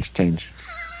after a sex change.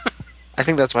 I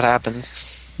think that's what happened.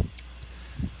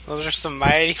 Those are some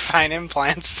mighty fine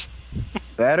implants.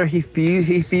 That or he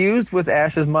fused with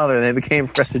Ash's mother and they became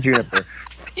Professor Juniper.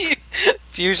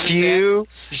 Fusion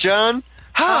dance. Fusion.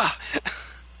 Ha!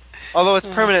 Although it's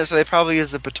permanent, so they probably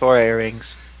use the Batoray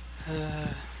rings.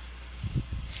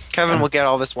 Kevin will get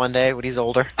all this one day when he's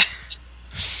older.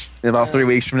 In about 3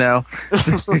 weeks from now.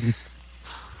 Because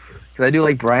I do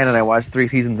like Brian and I watch 3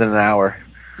 seasons in an hour.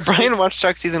 Brian watched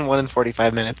Chuck season 1 in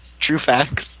 45 minutes. True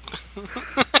facts.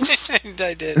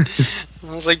 I did.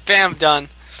 I was like, bam, done.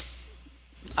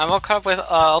 I'm all caught up with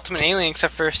Ultimate Alien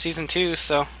except for season 2,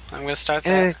 so I'm going to start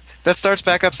that. That starts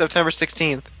back up September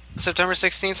 16th. September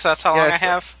 16th, so that's how long I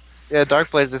have. Yeah,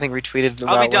 Dark Blaze, I think, retweeted.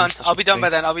 I'll be done. I'll be done by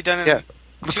then. I'll be done in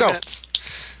Let's 2 go. minutes.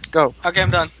 Go. Okay,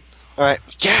 I'm done. Alright.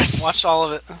 Yes! Watched all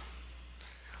of it.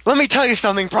 Let me tell you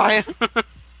something, Brian.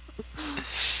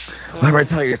 Let me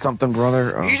tell you something,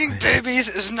 brother. Oh, Eating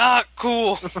babies is not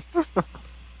cool.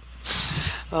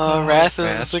 Wrath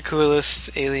is the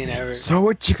coolest alien ever. So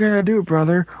what you gonna do,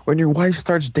 brother, when your wife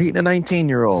starts dating a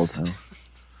 19-year-old?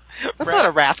 That's not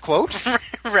a Wrath quote.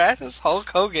 Wrath is Hulk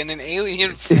Hogan in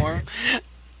alien form.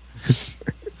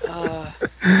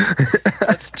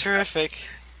 That's terrific.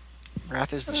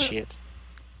 Wrath is the shit.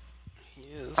 He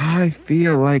is. I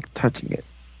feel like touching it.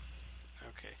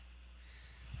 Okay.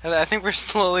 I think we're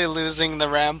slowly losing the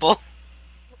ramble.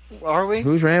 Are we?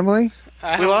 Who's rambling?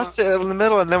 We lost it in the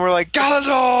middle, and then we're like,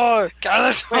 Galador!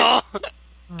 Galador!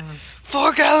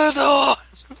 For Galador!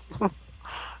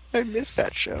 I missed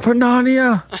that show. For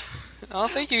Narnia! Oh,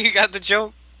 thank you. You got the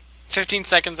joke. 15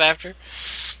 seconds after.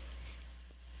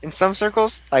 In some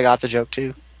circles, I got the joke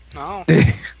too. Oh,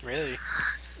 really?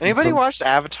 Anybody watched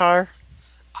Avatar?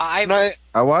 I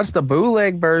watched the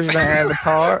bootleg version of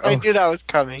Avatar. I knew that was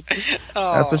coming.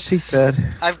 That's what she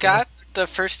said. I've got the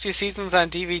first 2 seasons on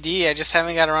DVD. I just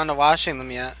haven't got around to watching them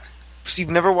yet. So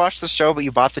you've never watched the show, but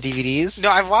you bought the DVDs?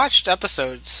 No, I've watched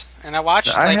episodes, and I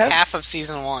watched half of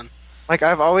season 1. Like,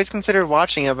 I've always considered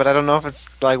watching it, but I don't know if it's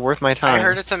like worth my time. I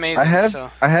heard it's amazing.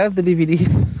 I have the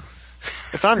DVDs.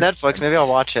 It's on Netflix. Maybe I'll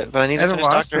watch it, but I need to finish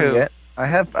Doctor Who. Yet. I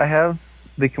have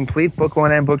the complete Book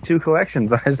 1 and Book 2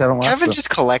 collections. I just haven't watched Kevin them. just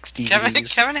collects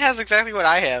DVDs. Kevin has exactly what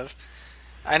I have.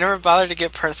 I never bothered to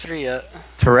get part 3 yet.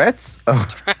 Tourette's? Oh.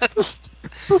 Tourette's.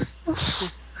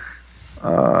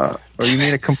 Or you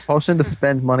mean a compulsion to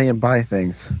spend money and buy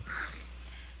things?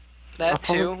 That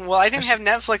too. Well, I didn't have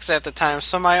Netflix at the time,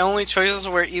 so my only choices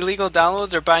were illegal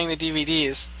downloads or buying the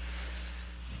DVDs.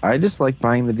 I just like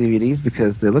buying the DVDs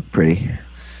because they look pretty.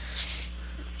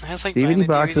 I just like DVD buying the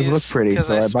boxes DVDs look pretty, because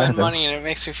so I buy spend them. money and it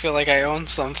makes me feel like I own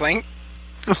something.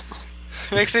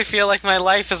 It makes me feel like my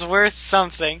life is worth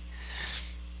something.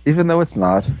 Even though it's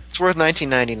not. It's worth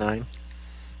 $19.99.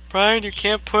 Brian, you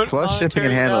can't put Plus shipping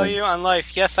and monetary handling. value on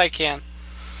life. Yes, I can.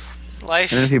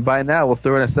 Life. And if you buy now, we'll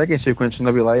throw in a second shipment and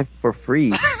they'll be life for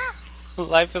free.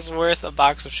 Life is worth a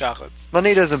box of chocolates.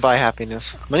 Money doesn't buy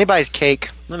happiness. Money buys cake.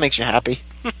 That makes you happy.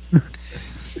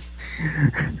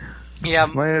 Yeah,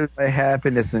 Money doesn't buy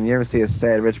happiness, and you ever see a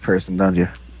sad rich person, don't you?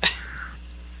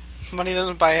 money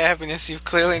doesn't buy happiness. You've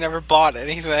clearly never bought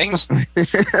anything.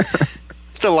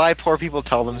 It's a lie poor people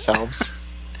tell themselves.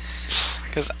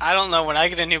 Because I don't know, when I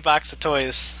get a new box of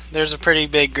toys, there's a pretty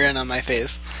big grin on my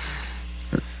face.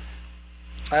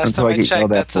 Last Until time I I get checked,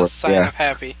 yelled at that's for a it, sign yeah. of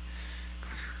happy.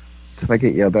 If I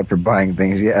get yelled at for buying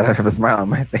things, yeah, I have a smile on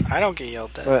my face. I don't get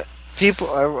yelled at. But people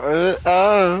are...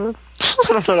 I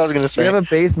don't know what I was going to We say. have a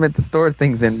basement to store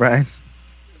things in, Brian.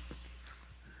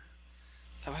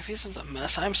 My basement's a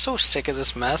mess. I'm so sick of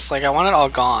this mess. Like, I want it all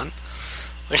gone.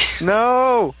 Like,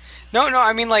 No! no,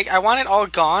 I mean, like, I want it all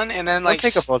gone and then, Don't like,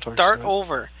 take a blowtorch start to it.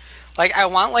 over. Like, I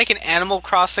want, like, an Animal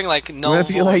Crossing, like, no What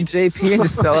if you like JP and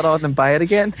just sell it all and then buy it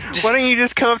again? Why don't you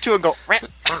just come up to it and go...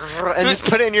 and just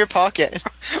put it in your pocket?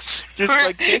 Just,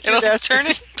 like, take your It'll desk turn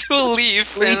into a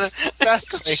leaf. And then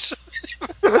Exactly.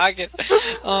 pocket.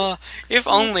 If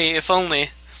only.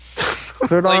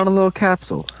 Put it Like- on a little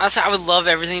capsule. Honestly, I would love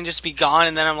everything to just be gone,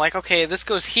 and then I'm like, okay, this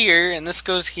goes here, and this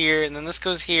goes here, and then this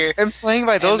goes here. And playing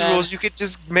by those And then- rules, you could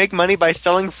just make money by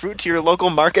selling fruit to your local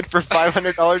market for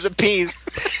 $500 a piece.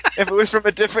 If it was from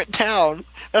a different town,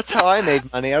 that's how I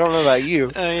made money. I don't know about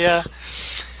you. Yeah.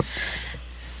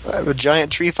 I have a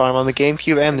giant tree farm on the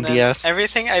GameCube and the then DS.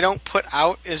 Everything I don't put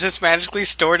out is just magically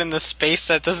stored in the space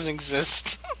that doesn't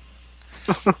exist.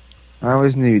 I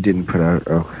always knew you didn't put out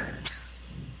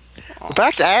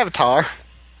Back to Avatar.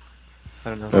 I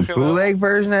don't know. the Okay, well- bootleg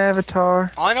version of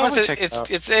Avatar. All I know is Probably that check it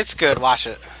out. it's good. Watch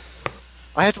it.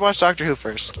 I have to watch Doctor Who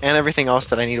first, and everything else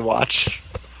that I need to watch.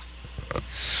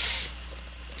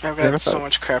 I've Never got so thought-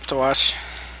 much crap to watch.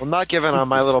 I'm not given on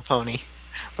My Little Pony,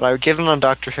 but I would give it on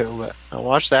Doctor Who. But I'll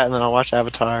watch that, and then I'll watch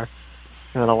Avatar,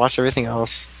 and then I'll watch everything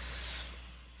else.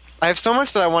 I have so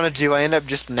much that I want to do. I end up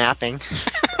just napping.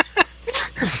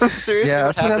 Seriously, Yeah,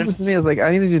 what that's what happens to me. Is like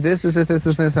I need to do this, and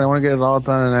I want to get it all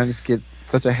done, and I just get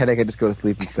such a headache. I just go to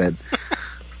sleep instead.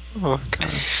 Oh god,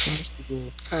 so much to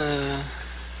do.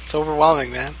 It's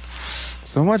overwhelming, man.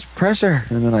 So much pressure,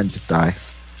 and then I just die.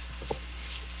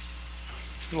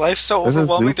 Life's so There's a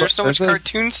overwhelming. zoo- There's so much there's a-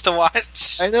 cartoons to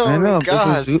watch. I know. I know. Oh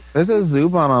god. There's a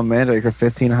Zubon on Mandrake for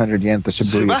 1,500 yen at the Shibuya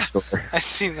Zuba? store. I've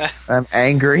seen that. I'm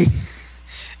angry.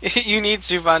 You need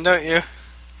Zuban, don't you?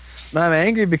 No, I'm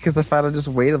angry because if I'd have just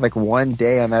waited like one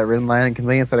day on that Ridden Line and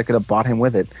Convenience, I could have bought him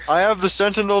with it. I have the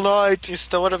Sentinel Knight. You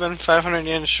still would have been 500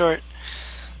 yen short.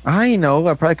 I know.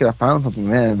 I probably could have found something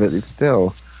then, but it's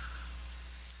still.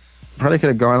 Probably could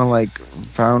have gone and like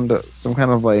found some kind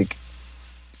of like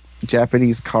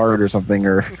Japanese card or something,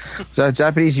 or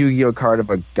Japanese Yu-Gi-Oh card of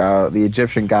the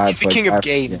Egyptian gods. He's the king of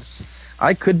games.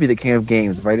 I could be the king of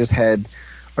games if I just had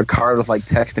a card with like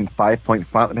text in 5-point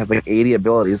font that has like 80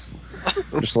 abilities.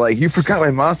 Just like, you forgot my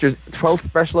monster's 12th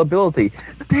special ability.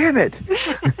 Damn it!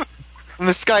 And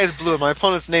the sky is blue, and my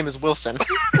opponent's name is Wilson.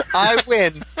 I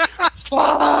win.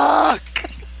 Fuck.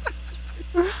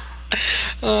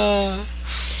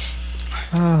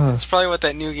 That's probably what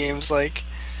that new game's like.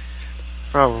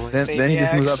 Probably. Then he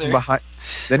just moves up from behind.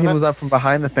 Then he moves up from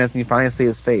behind the fence, and you finally see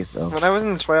his face. Oh. When I was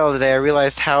in the toilet today, I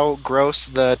realized how gross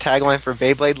the tagline for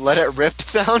Beyblade "Let It Rip"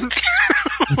 sound.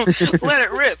 Let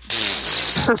it rip.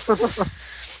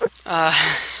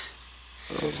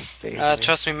 Beyblade.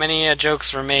 Trust me, many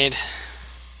jokes were made.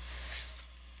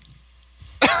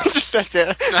 That's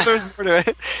it. There's more to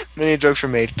it. Many jokes were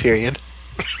made. Period.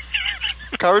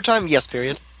 Cover time? Yes.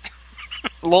 Period.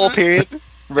 Lol. Period.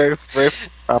 Very, very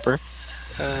proper.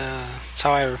 That's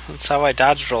how I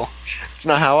dodge roll. It's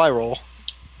not how I roll.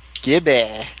 Gibby.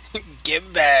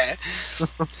 Get back.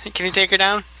 Can you take her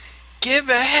down? Get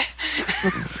back.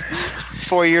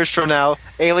 4 years from now,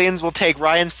 aliens will take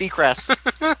Ryan Seacrest.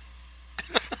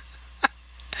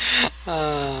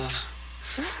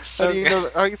 So How do you good. know?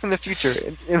 Are you from the future?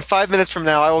 In 5 minutes from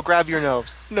now, I will grab your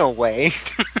nose. No way.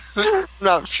 I'm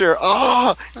not sure.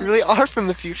 Oh, you really are from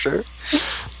the future.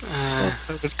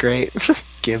 That was great.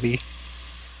 Gibby.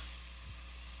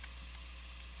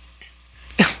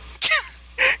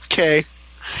 Okay.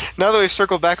 Now that we've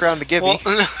circled back around to Gibby,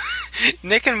 Well,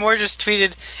 Nick and Moore just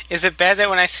tweeted, "Is it bad that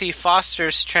when I see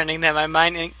Foster's trending that my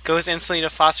mind goes instantly to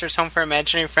Foster's Home for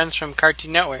Imaginary Friends from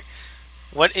Cartoon Network?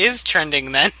 What is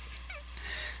trending then?"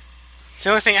 It's the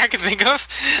only thing I can think of.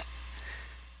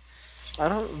 I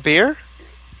don't beer.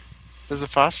 There's a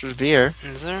Foster's beer.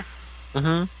 Is there?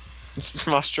 Mm-hmm. This is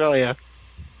from Australia.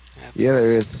 That's Yeah,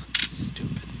 there is.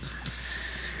 stupid.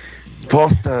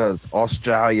 Foster's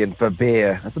Australian for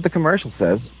beer. That's what the commercial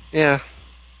says. Yeah.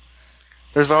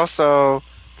 There's also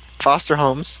foster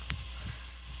homes.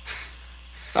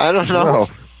 I don't know.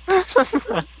 No.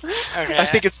 Okay, I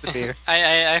think it's the beer.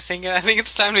 I think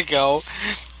it's time to go.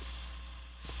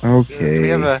 Okay. We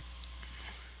have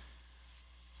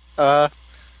a.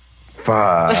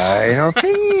 Final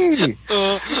thingy.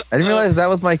 I didn't realize that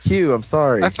was my cue. I'm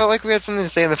sorry. I felt like we had something to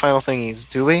say in the final thingies.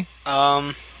 Do we?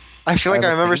 I feel like I Final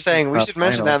remember thingies? saying we It's should not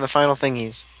mention final. that in the final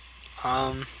thingies. I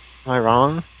Am I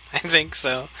wrong? think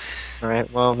so. All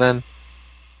right. Well then.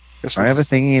 Guess I we'll have a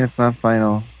just- thingy and it's not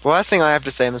final. The last thing I have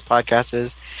to say in this podcast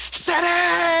is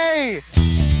SETI!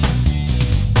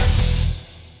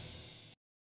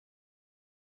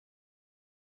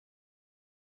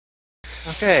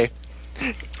 Okay.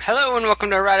 Hello and welcome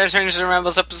to Riders, Rangers, and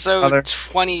Rebels episode Other-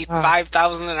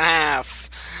 25,000 and a half.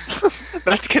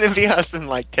 That's gonna be us in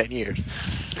like 10 years.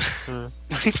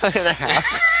 25 and a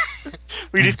half.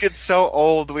 We just get so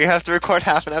old, we have to record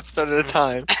half an episode at a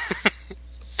time.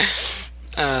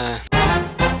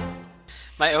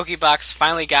 My Okie box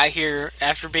finally got here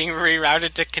after being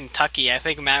rerouted to Kentucky. I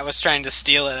think Matt was trying to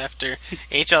steal it after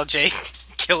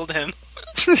HLJ killed him.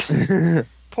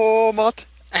 Poor Mott.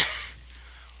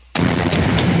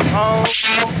 Oh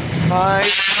my.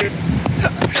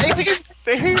 Aliens,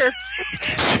 they're here.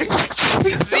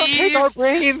 Please don't take our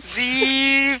brains.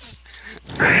 Zeev!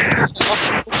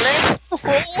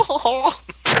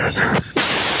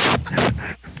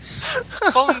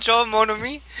 Bonjour, mon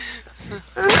ami.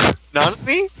 None of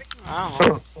me?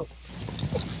 Oh.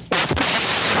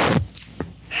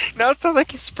 Now it sounds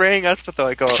like he's spraying us with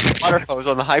like a water hose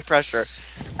on the high pressure.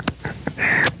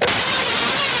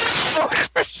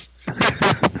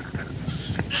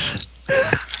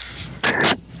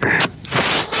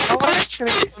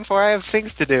 Before I have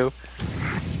things to do.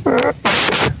 We're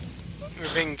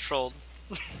being trolled.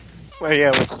 Well,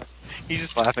 yeah, he's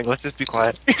just laughing. Let's just be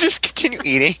quiet. Just continue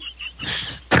eating.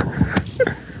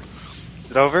 Is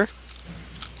it over?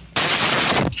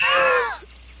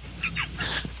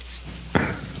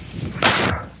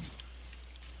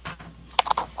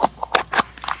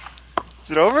 Is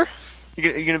it over?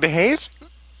 You gonna behave?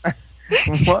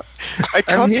 What? I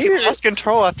told you here. he lost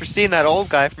control after seeing that old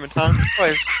guy from Atomic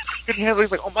Toys. Couldn't handle.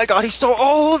 He's like, oh my god, he's so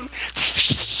old.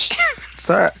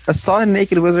 Sorry, I saw a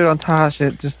naked wizard on Tosh.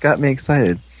 It just got me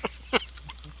excited.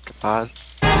 God.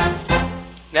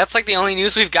 That's like the only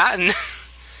news we've gotten.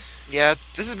 Yeah,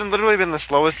 this has literally been the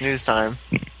slowest news time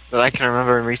that I can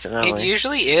remember in recent It memory.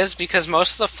 usually is because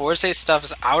most of the Forza stuff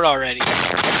is out already.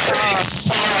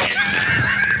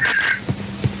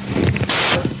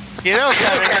 You know,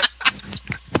 Kevin.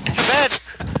 To bed.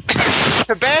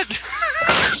 To bed.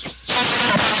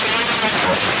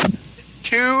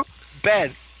 To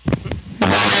bed.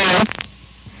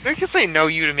 You can say no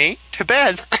you to me. To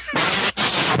bed.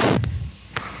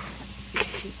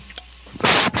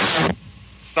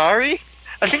 Sorry?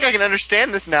 I think I can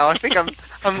understand this now. I think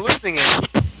I'm losing it.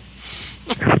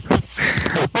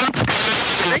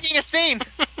 You're making a scene.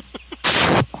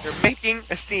 You're making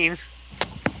a scene.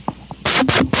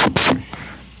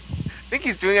 I think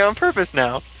he's doing it on purpose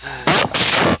now.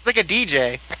 It's like a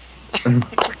DJ.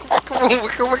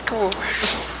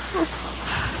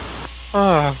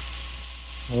 Oh.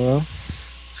 Hello?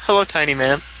 Hello, tiny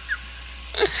man.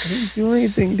 I didn't do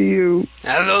anything to you.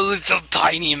 Hello, little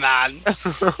tiny man.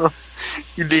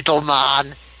 You little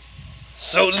man.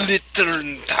 So little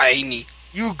and tiny.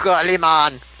 You golly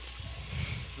man.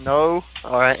 No.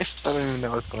 Alright. I don't even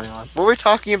know what's going on. What were we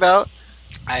talking about?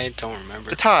 I don't remember.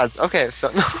 The Todds. Okay,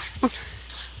 so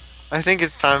I think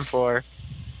it's time for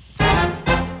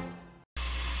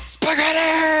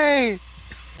spaghetti!